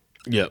school.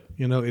 Yep.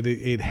 You know,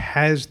 it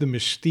has the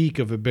mystique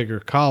of a bigger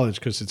college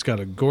because it's got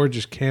a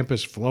gorgeous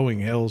campus,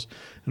 flowing hills,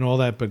 and all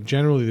that. But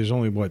generally, there's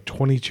only,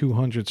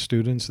 2,200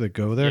 students that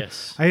go there?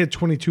 Yes. I had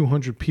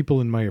 2,200 people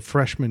in my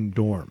freshman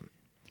dorm.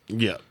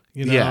 Yep.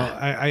 You know,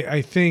 yeah.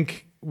 I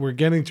think we're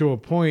getting to a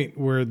point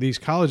where these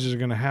colleges are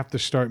going to have to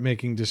start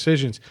making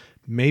decisions.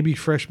 Maybe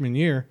freshman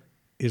year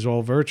is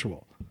all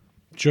virtual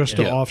just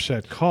to Yeah.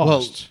 offset Well,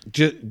 costs.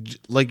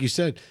 like you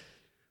said,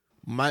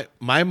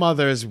 my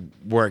mother's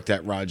worked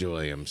at Roger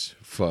Williams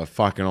for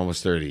fucking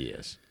almost 30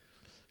 years.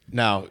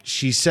 Now,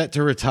 she's set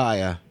to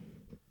retire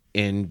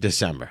in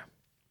December.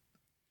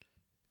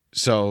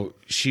 So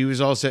she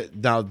was all set.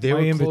 Now, they My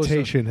were closed up-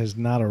 invitation has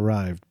not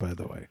arrived, by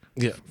the way,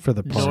 Yeah. for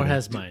the party. Nor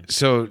has mine.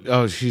 So,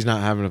 she's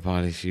not having a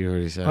party. She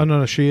already said. Oh,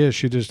 no, she is.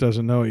 She just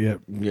doesn't know it yet.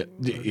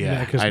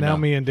 Yeah. Because I now know.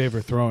 me and Dave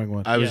are throwing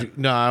one. I was Yeah.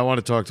 no. I want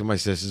to talk to my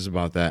sisters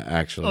about that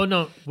actually. Oh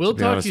no, we'll To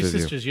be talk honest to your with you.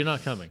 sisters. You're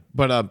not coming.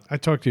 But I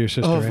talked to your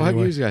sister oh fuck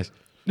anyway. you guys.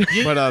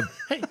 But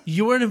Hey,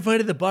 you weren't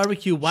invited to the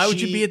barbecue. Why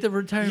would you She- be at the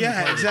retirement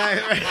yeah, party?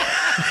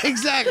 exactly,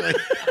 exactly.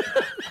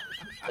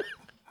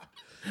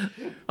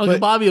 Uncle But-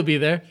 Bobby will be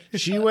there.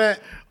 She went.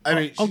 I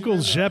mean,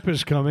 Uncle Zepp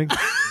is coming.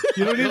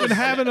 You don't even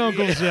have an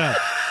Uncle Zepp.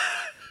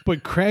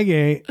 But Craig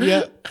ain't.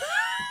 yeah.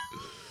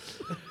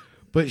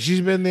 But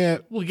she's been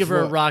there. We'll give her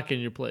a rock in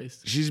your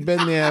place. She's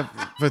been there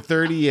for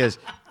 30 years.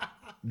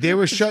 They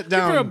were shut Give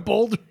her a down.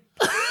 boulder.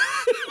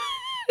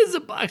 It's a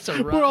box of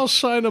rocks. We're all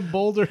sign a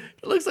boulder.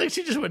 It looks like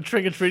she just went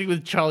trick or treating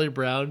with Charlie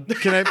Brown.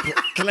 Can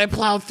I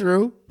plow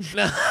through?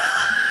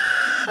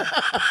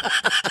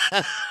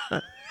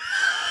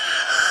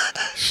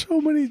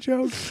 So many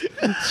jokes.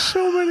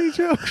 So many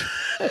jokes.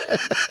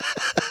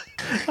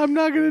 I'm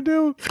not going to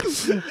do.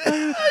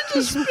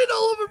 Just spit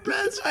all over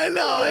Brad's. I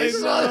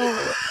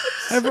know.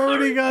 I've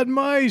already got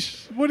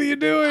mice. What are you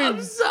doing?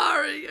 I'm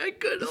sorry. I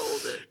couldn't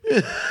hold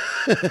it.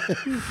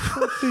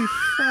 What the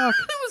fuck?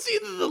 It was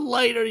either the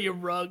light or your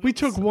rug. We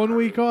took 1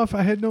 week off.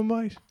 I had no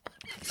mice.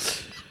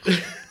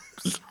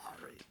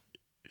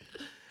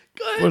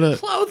 Go ahead What and a-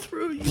 plow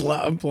through.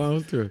 I'm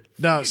plowing through.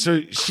 No,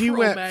 so she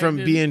went from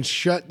Cro-Magnon. being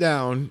shut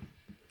down.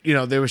 You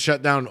know, they were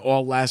shut down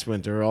all last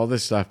winter, all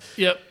this stuff.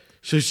 Yep.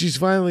 So she's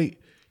finally,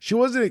 she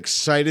wasn't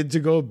excited to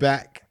go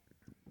back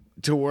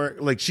to work.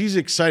 Like, she's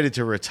excited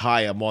to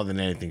retire more than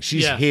anything.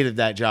 She's Yeah. hated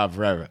that job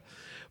forever.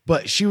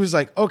 But she was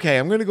like, okay,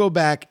 I'm going to go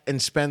back and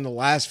spend the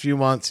last few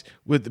months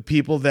with the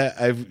people that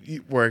I've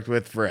worked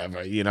with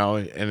forever, you know,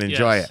 and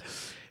enjoy Yes. it.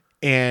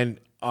 And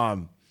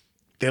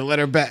they let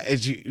her back.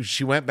 And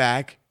she went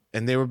back,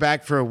 and they were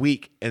back for a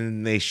week,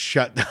 and they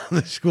shut down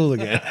the school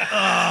again.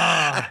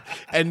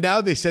 And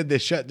now they said they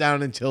shut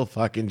down until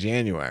fucking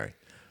January.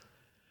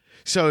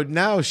 So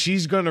now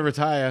she's going to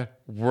retire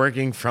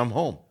working from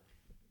home.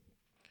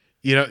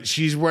 You know,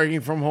 she's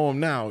working from home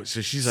now.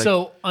 So she's like,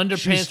 So underpants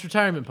she's-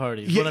 retirement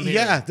party. Is yeah, what I'm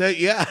hearing.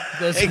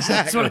 exactly.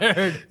 That's what I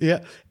heard.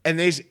 Yeah.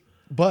 And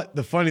but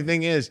the funny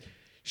thing is,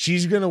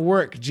 she's going to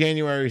work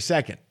January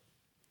 2nd,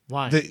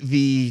 Why?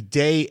 the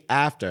day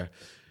after,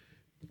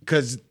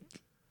 because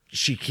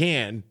she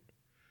can.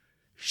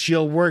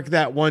 She'll work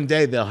that one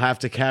day. They'll have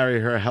to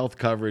carry her health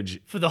coverage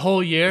For the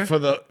whole year? for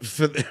the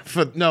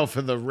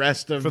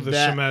rest of the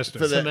that, semester.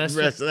 for the Semester?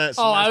 rest of that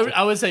Oh, semester.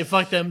 I would say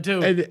fuck them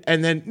too.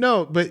 And then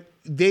no, but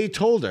they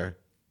told her,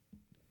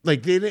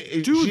 like they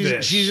didn't. Do she's,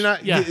 this. She's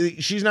not. Yeah.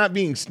 She's not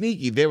being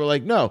sneaky. They were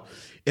like, no,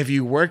 if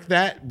you work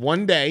that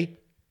one day,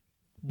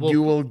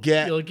 you'll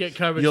get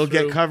coverage. You'll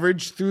through- get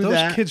coverage through Those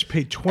that. kids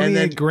pay And 28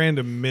 then- grand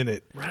a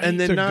minute and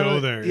then to not go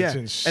only- there. Yeah. It's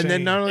insane. And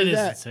then not only It is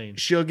that, insane.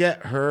 she'll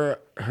get her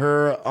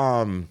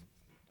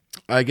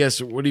I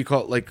guess what do you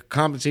call it? Like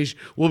compensation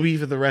will be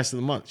for the rest of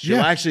the month. She'll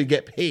Yeah. actually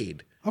get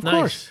paid. Of Nice.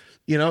 course.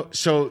 You know,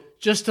 so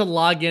Just to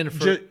log in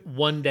for Ju-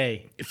 one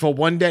day. for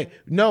one day.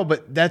 No,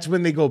 but that's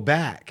when they go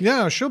back.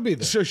 Yeah, she'll be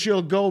there. So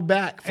she'll go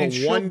back for And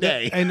she'll one be-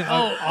 day. And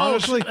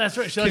honestly, that's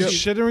right. She'll actually-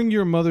 considering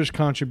your mother's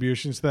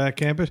contributions to that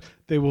campus,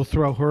 they will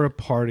throw her a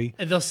party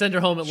And they'll send her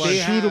home at lunch. They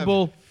have-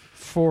 suitable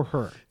for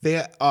her.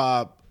 They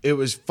it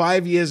was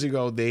 5 years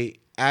ago. They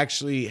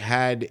actually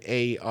had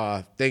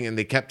a thing, and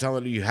they kept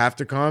telling her you have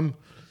to come,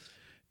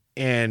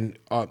 and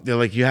they're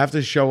like you have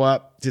to show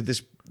up to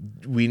this.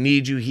 We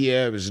need you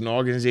here. It was an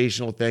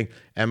organizational thing,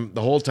 and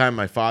the whole time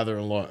my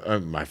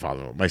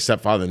my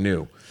stepfather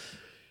knew.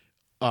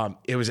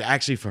 It was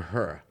actually for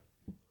her.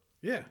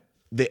 Yeah.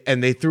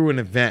 They threw an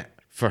event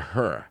for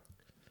her.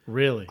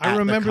 Really? I the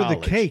remember the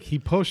college. cake. He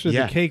posted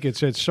Yeah. the cake. It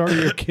said, "Sorry,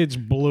 your kids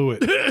blew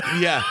it."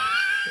 Yeah,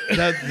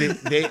 no, they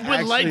Would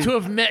actually, like to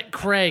have met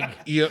Craig.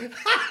 Yeah.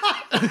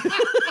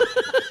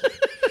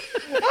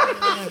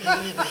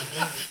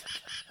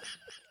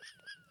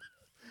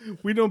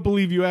 We don't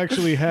believe you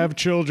actually have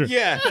children.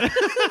 Yeah.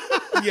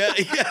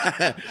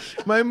 Yeah.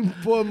 My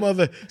poor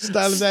mother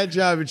started that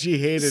job and she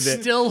hated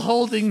it. Still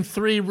holding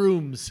 3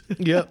 rooms.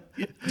 Yep.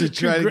 To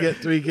try to get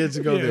 3 kids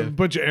to go Yeah, a there.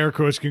 bunch of air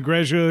quotes.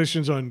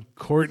 Congratulations on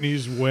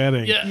Courtney's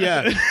wedding. Yeah.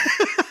 Yeah.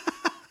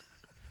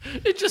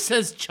 It just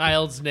says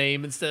child's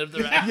name instead of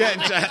their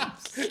actual Yeah.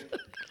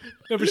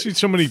 Never seen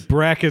so many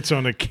brackets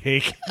on a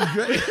cake.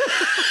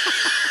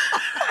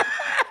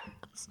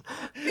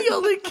 The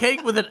only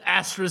cake with an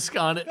asterisk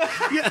on it.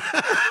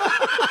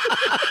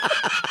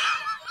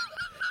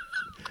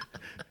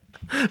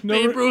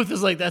 Babe Ruth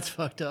is like, that's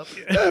fucked up.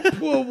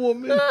 Poor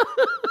woman.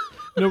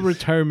 No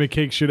retirement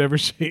cake should ever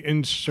say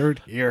 "insert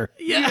here."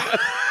 Yeah.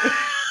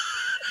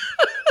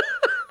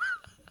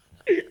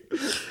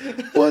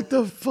 What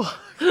the fuck?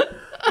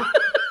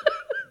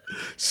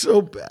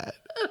 So bad.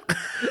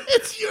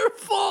 It's your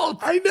fault.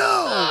 I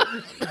know.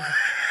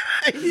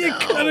 You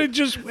could have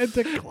just went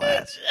to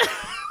class.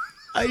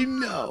 I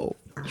know.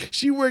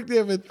 She worked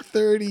there for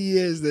 30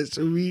 years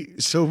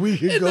so we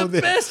could And go the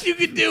there. best you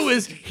can do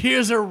is,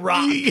 here's a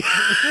rock.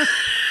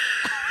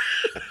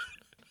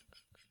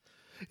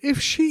 If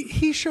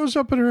he shows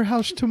up at her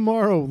house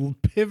tomorrow,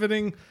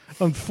 pivoting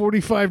on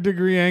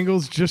 45-degree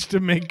angles just to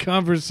make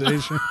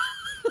conversation,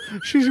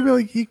 she's gonna be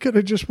like, "He could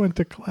have just went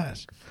to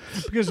class,"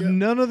 because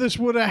none of this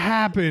would have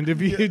happened if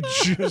he had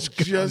just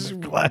gone to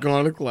class.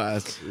 Gone to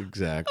class.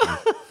 Exactly.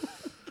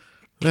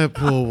 That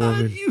poor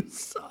woman. You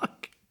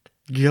suck.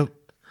 Yep.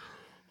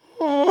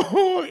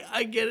 Oh,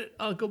 I get it,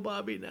 Uncle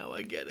Bobby. Now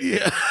I get it.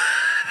 Yeah.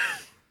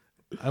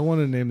 I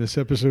want to name this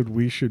episode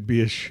 "We Should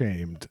Be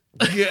Ashamed."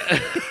 Yeah.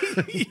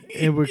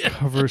 It would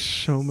cover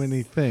so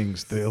many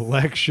things: the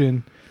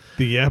election,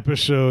 the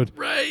episode,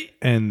 Right.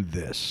 and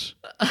this.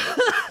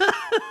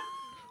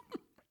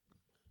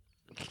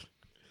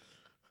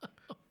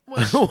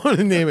 I want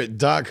to name it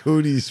Doc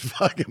Hootie's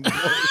fucking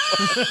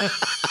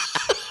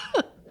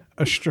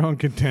A strong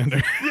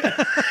contender.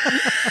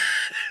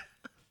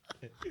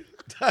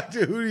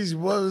 Dr. Hootie's,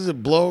 what was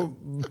it? Blowhouse.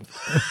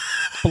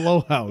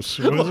 What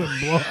is it?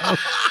 Blowhouse?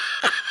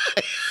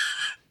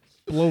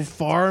 Blow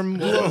farm?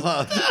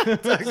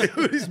 Dr.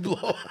 Hootie's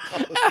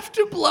Blowhouse.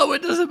 After blow,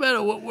 it doesn't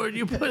matter what word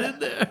you put in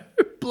there.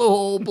 Blow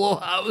hole, blow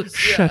house.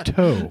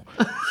 Chateau.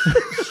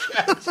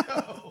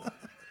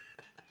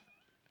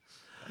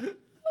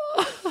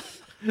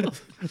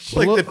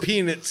 Like the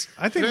Peanuts.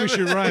 I think we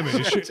should rhyme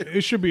it.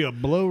 It should be a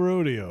blow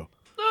rodeo.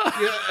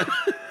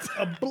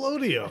 A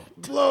blowdeo.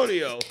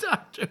 Blodio.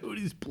 Dr.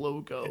 Hootie's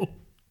blow go.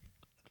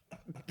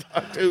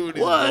 Dr.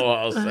 Hootie's What?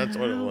 Blowhouse. That's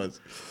what it was.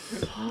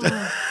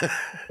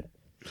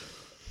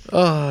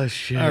 Oh,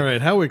 shit. All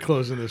right, how are we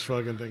closing this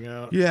fucking thing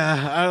out?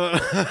 Yeah.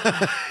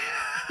 I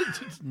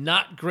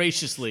Not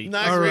graciously. don't,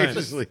 not All right.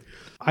 graciously.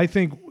 I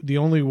think the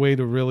only way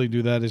to really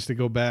do that is to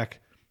go back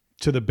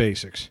to the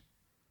basics,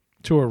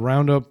 to a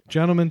roundup.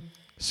 Gentlemen,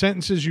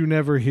 sentences you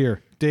never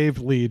hear. Dave,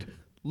 lead.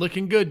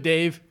 Looking good,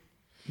 Dave.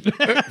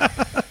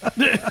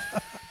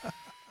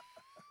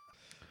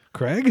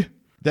 Craig?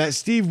 That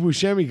Steve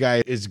Buscemi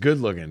guy is good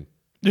looking.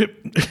 Yep.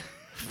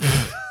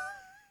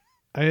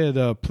 I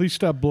had, please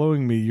stop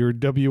blowing me. Your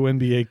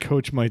WNBA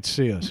coach might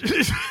see us.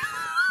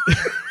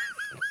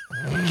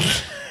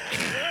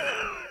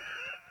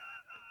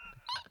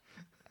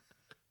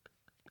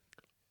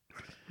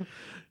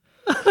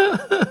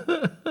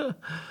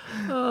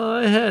 Oh,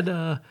 I had,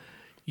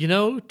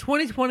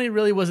 2020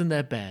 really wasn't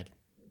that bad.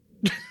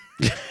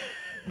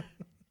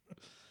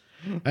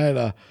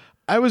 And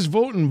I was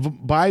voting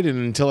Biden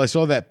until I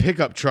saw that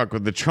pickup truck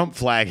with the Trump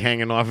flag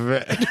hanging off of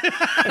it.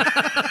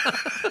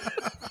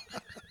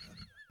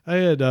 I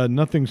had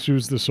nothing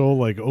soothes the soul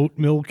like oat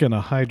milk and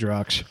a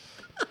Hydrox.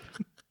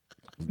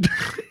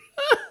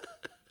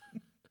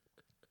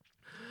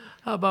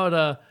 How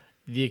about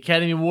the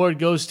Academy Award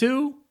goes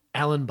to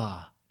Alan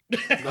Baugh?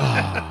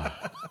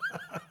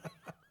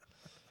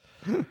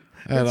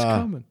 And, It's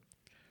coming.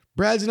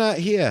 Brad's not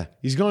here.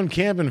 He's going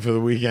camping for the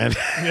weekend.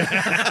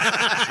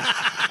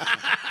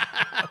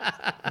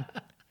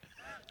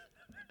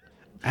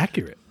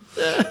 Accurate.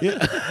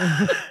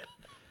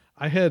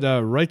 I had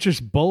righteous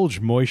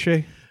bulge,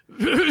 Moishe.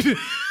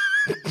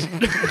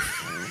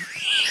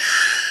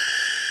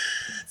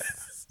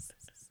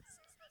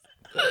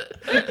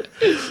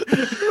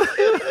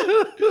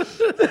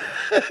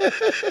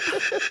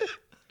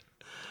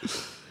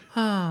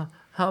 How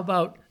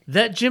about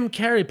that Jim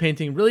Carrey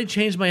painting really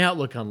changed my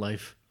outlook on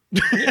life?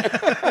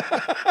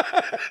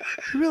 It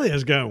really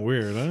has gotten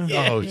weird, huh?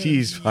 Oh,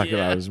 he's fucking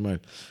out of his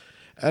mind.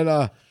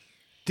 And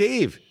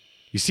Dave,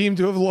 you seem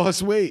to have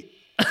lost weight.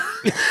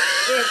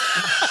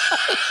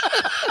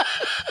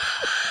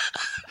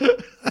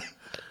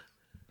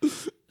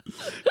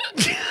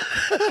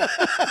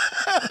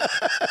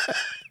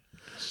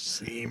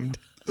 Seemed.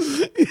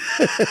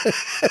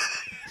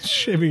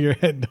 Shaving your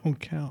head don't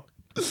count.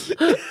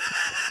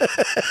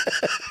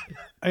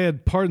 I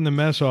had pardon the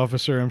mess,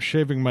 officer. I'm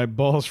shaving my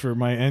balls for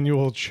my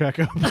annual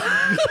checkup.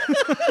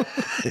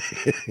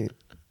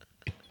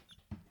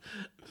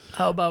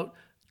 How about,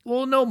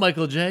 well, no,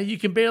 Michael J., you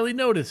can barely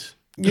notice.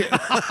 These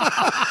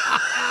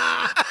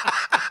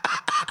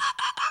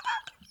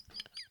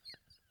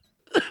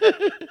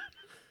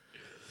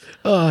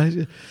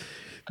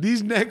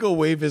Necco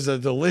wafers are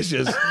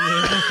delicious.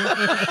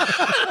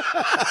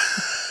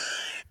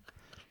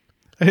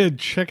 I had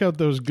check out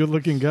those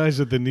good-looking guys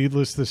at the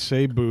Needless to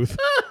Say booth.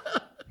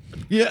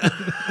 Yeah.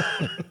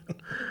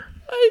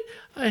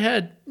 I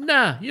had,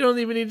 nah, you don't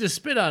even need to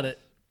spit on it.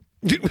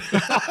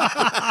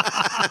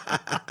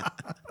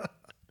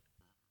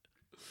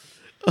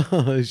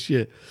 Oh,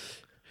 shit.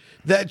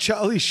 That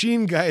Charlie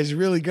Sheen guy has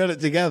really got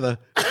it together.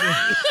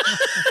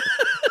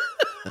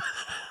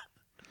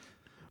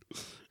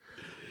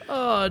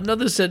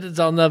 Another sentence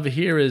I'll never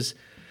hear is,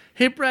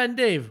 hey, Brad and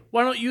Dave,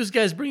 why don't you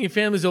guys bring your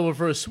families over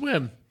for a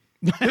swim?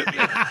 It's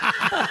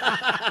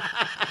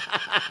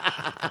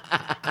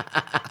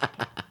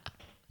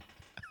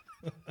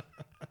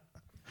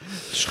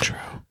true.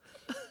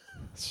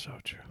 It's so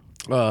true.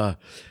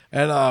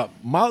 And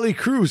Motley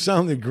Crue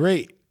sounded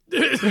great.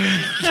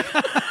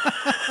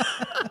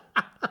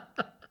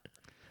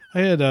 I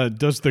had,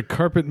 does the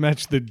carpet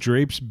match the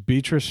drapes,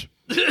 Beatrice?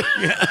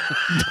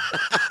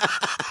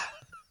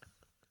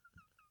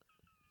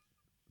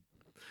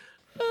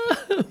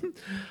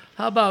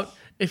 How about,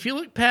 if you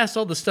look past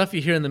all the stuff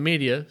you hear in the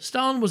media,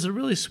 Stalin was a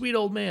really sweet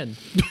old man.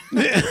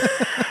 This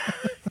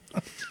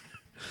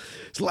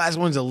last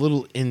one's a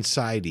little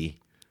insidey.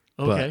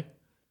 Okay.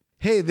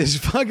 hey, this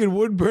fucking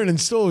wood burning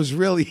stove is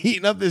really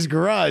heating up this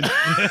garage.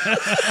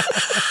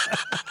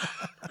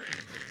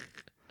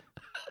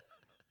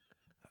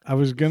 I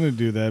was going to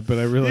do that, but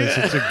I realized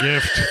it's a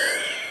gift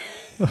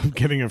of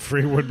getting a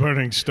free wood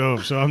burning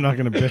stove, so I'm not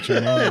going to bitch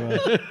about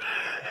it.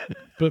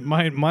 But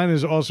mine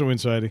is also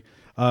inciting.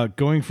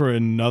 Going for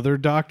another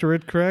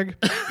doctorate, Craig?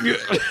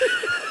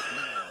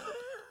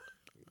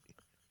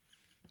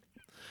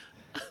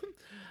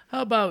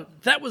 How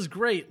about that was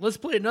great? Let's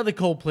play another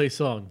Coldplay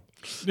song.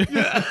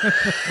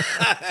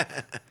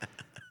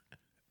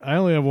 I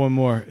only have one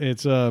more.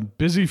 It's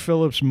Busy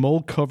Phillips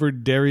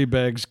mold-covered dairy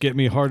bags get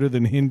me harder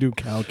than Hindu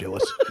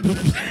calculus.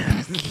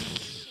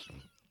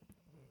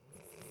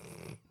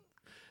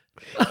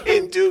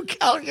 Hindu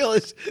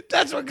calculus.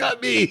 That's what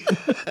got me.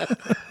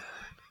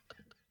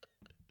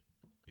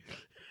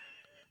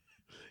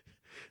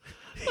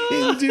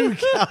 Hindu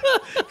calculus.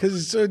 Because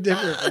it's so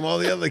different from all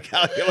the other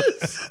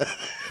calculus.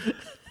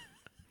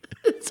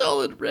 It's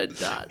all in red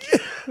dots.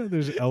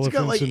 There's It's elephants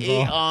got like 8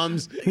 involved.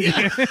 arms.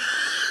 Yeah.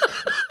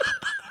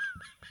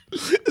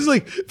 It's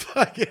like,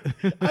 fucking,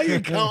 I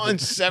can count on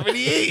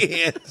 78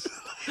 hands.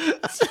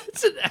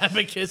 It's an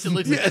abacus. It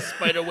looks like a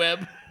spider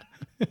web.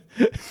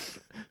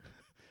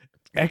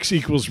 X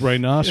equals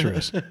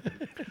rhinoceros.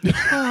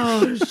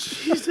 Oh,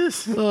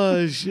 Jesus.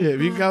 Oh, shit.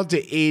 If you count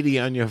to 80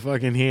 on your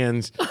fucking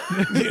hands.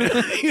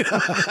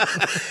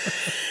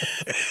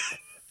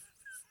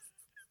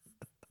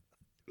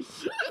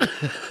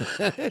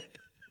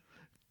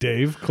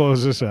 Dave,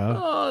 close us out.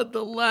 Oh,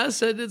 the last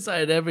sentence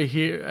I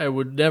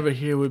would never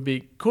hear would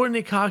be,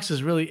 Courtney Cox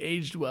has really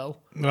aged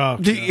well. Oh,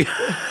 God.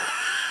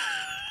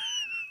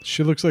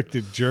 She looks like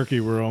the jerky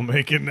we're all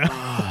making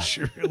now.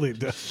 She really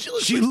does.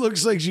 She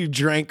looks like she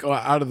drank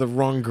out of the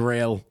wrong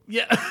grail.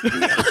 Yeah.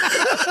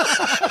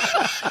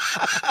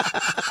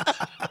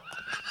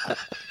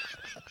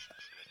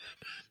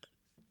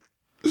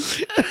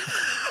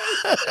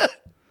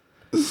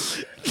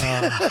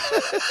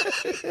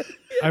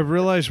 I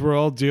realize we're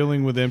all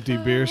dealing with empty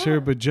beers here,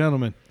 but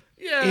gentlemen,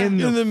 Yeah. in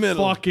the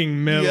middle.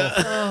 fucking middle.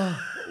 Yeah.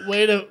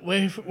 Way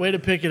to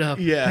pick it up.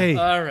 Yeah. Hey,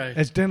 All right.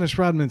 as Dennis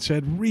Rodman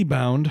said,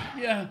 rebound.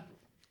 Yeah.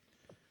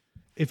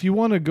 If you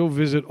want to go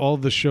visit all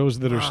the shows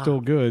that are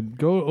still good,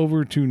 go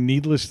over to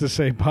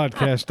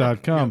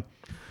needlesstosaypodcast.com.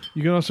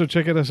 You can also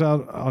check us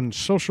out on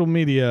social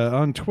media,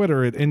 on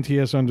Twitter at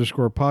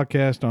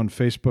NTS_podcast, on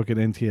Facebook at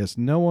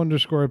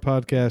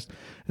NTS_podcast,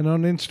 and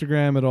on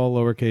Instagram at all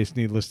lowercase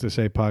needless to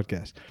say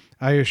podcast.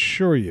 I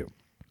assure you,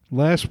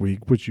 last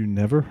week, which you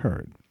never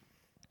heard,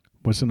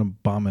 was an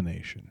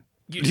abomination.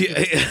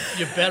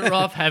 You're better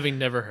off having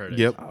never heard it.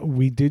 Yep.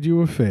 We did you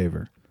a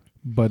favor,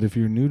 but if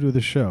you're new to the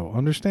show,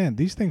 understand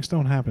these things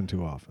don't happen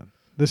too often.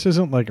 This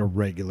isn't like a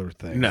regular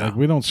thing. No. Like,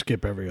 we don't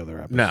skip every other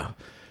episode. No.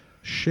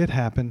 Shit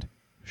happened.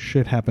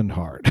 Shit happened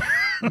hard.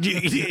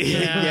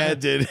 Yeah, it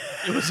did.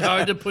 It was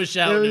hard to push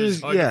out. And it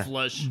was hard to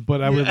flush.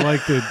 But I would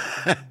like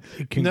to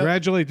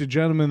congratulate the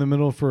gentleman in the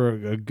middle for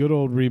a good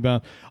old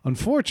rebound.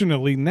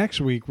 Unfortunately, next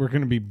week we're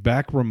going to be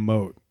back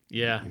remote.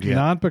 Yeah.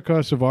 Not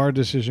because of our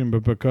decision,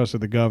 but because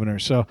of the governor.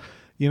 So,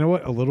 you know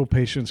what? A little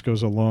patience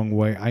goes a long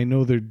way. I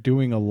know they're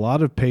doing a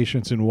lot of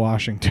patience in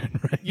Washington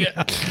right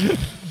Yeah.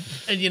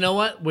 And you know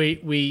what?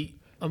 We're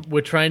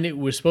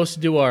supposed to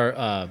do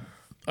our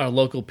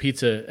local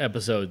pizza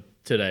episode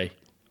today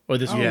or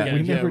this weekend.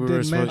 we never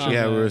did mention we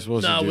that. were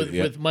supposed to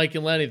do with Mike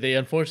and Lenny, they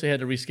unfortunately had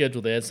to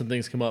reschedule. They had some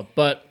things come up,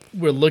 but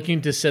we're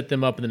looking to set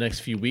them up in the next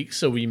few weeks.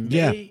 So we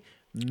may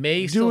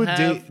do still a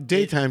have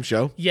daytime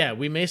show. Yeah,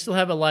 we may still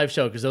have a live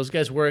show because those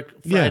guys work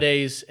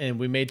Fridays, and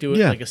we may do it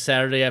like a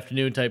Saturday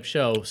afternoon type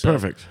show. So,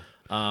 Perfect.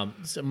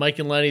 So Mike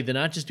and Lenny, they're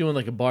not just doing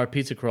like a bar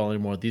pizza crawl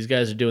anymore. These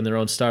guys are doing their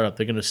own startup.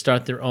 They're going to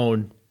start their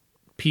own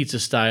pizza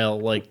style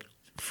like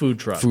food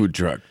truck. Food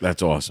truck.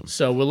 That's awesome.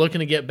 So we're looking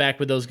to get back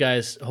with those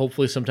guys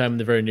hopefully sometime in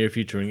the very near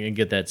future and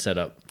get that set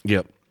up.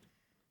 Yep.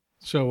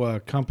 So,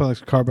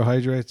 complex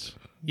carbohydrates.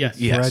 Yes.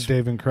 Yeah. Brad, Yes.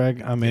 Dave, and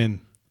Craig, I'm in.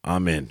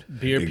 I'm in.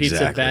 Beer, pizza,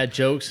 Exactly. bad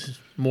jokes,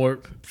 more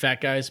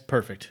fat guys,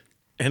 perfect.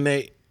 And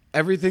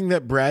everything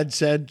that Brad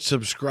said,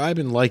 subscribe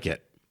and like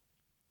it.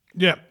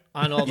 Yeah.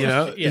 On all those,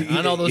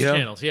 on all those You know,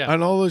 channels, yeah.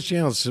 On all those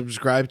channels,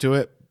 subscribe to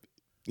it.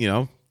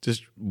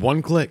 Just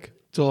one click.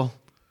 That's all.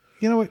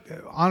 You know what?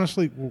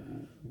 Honestly,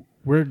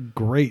 we're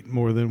great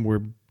more than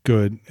we're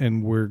good,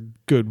 and we're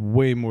good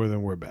way more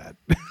than we're bad.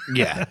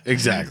 Yeah,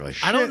 exactly.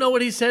 I don't know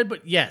what he said,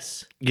 but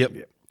yes. Yep.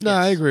 No,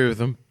 I agree with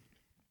him.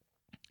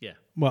 Yeah.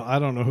 Well, I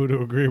don't know who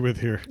to agree with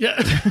here,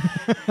 Yeah.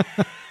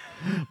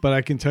 but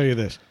I can tell you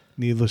this.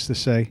 Needless to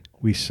say,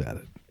 we said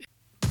it.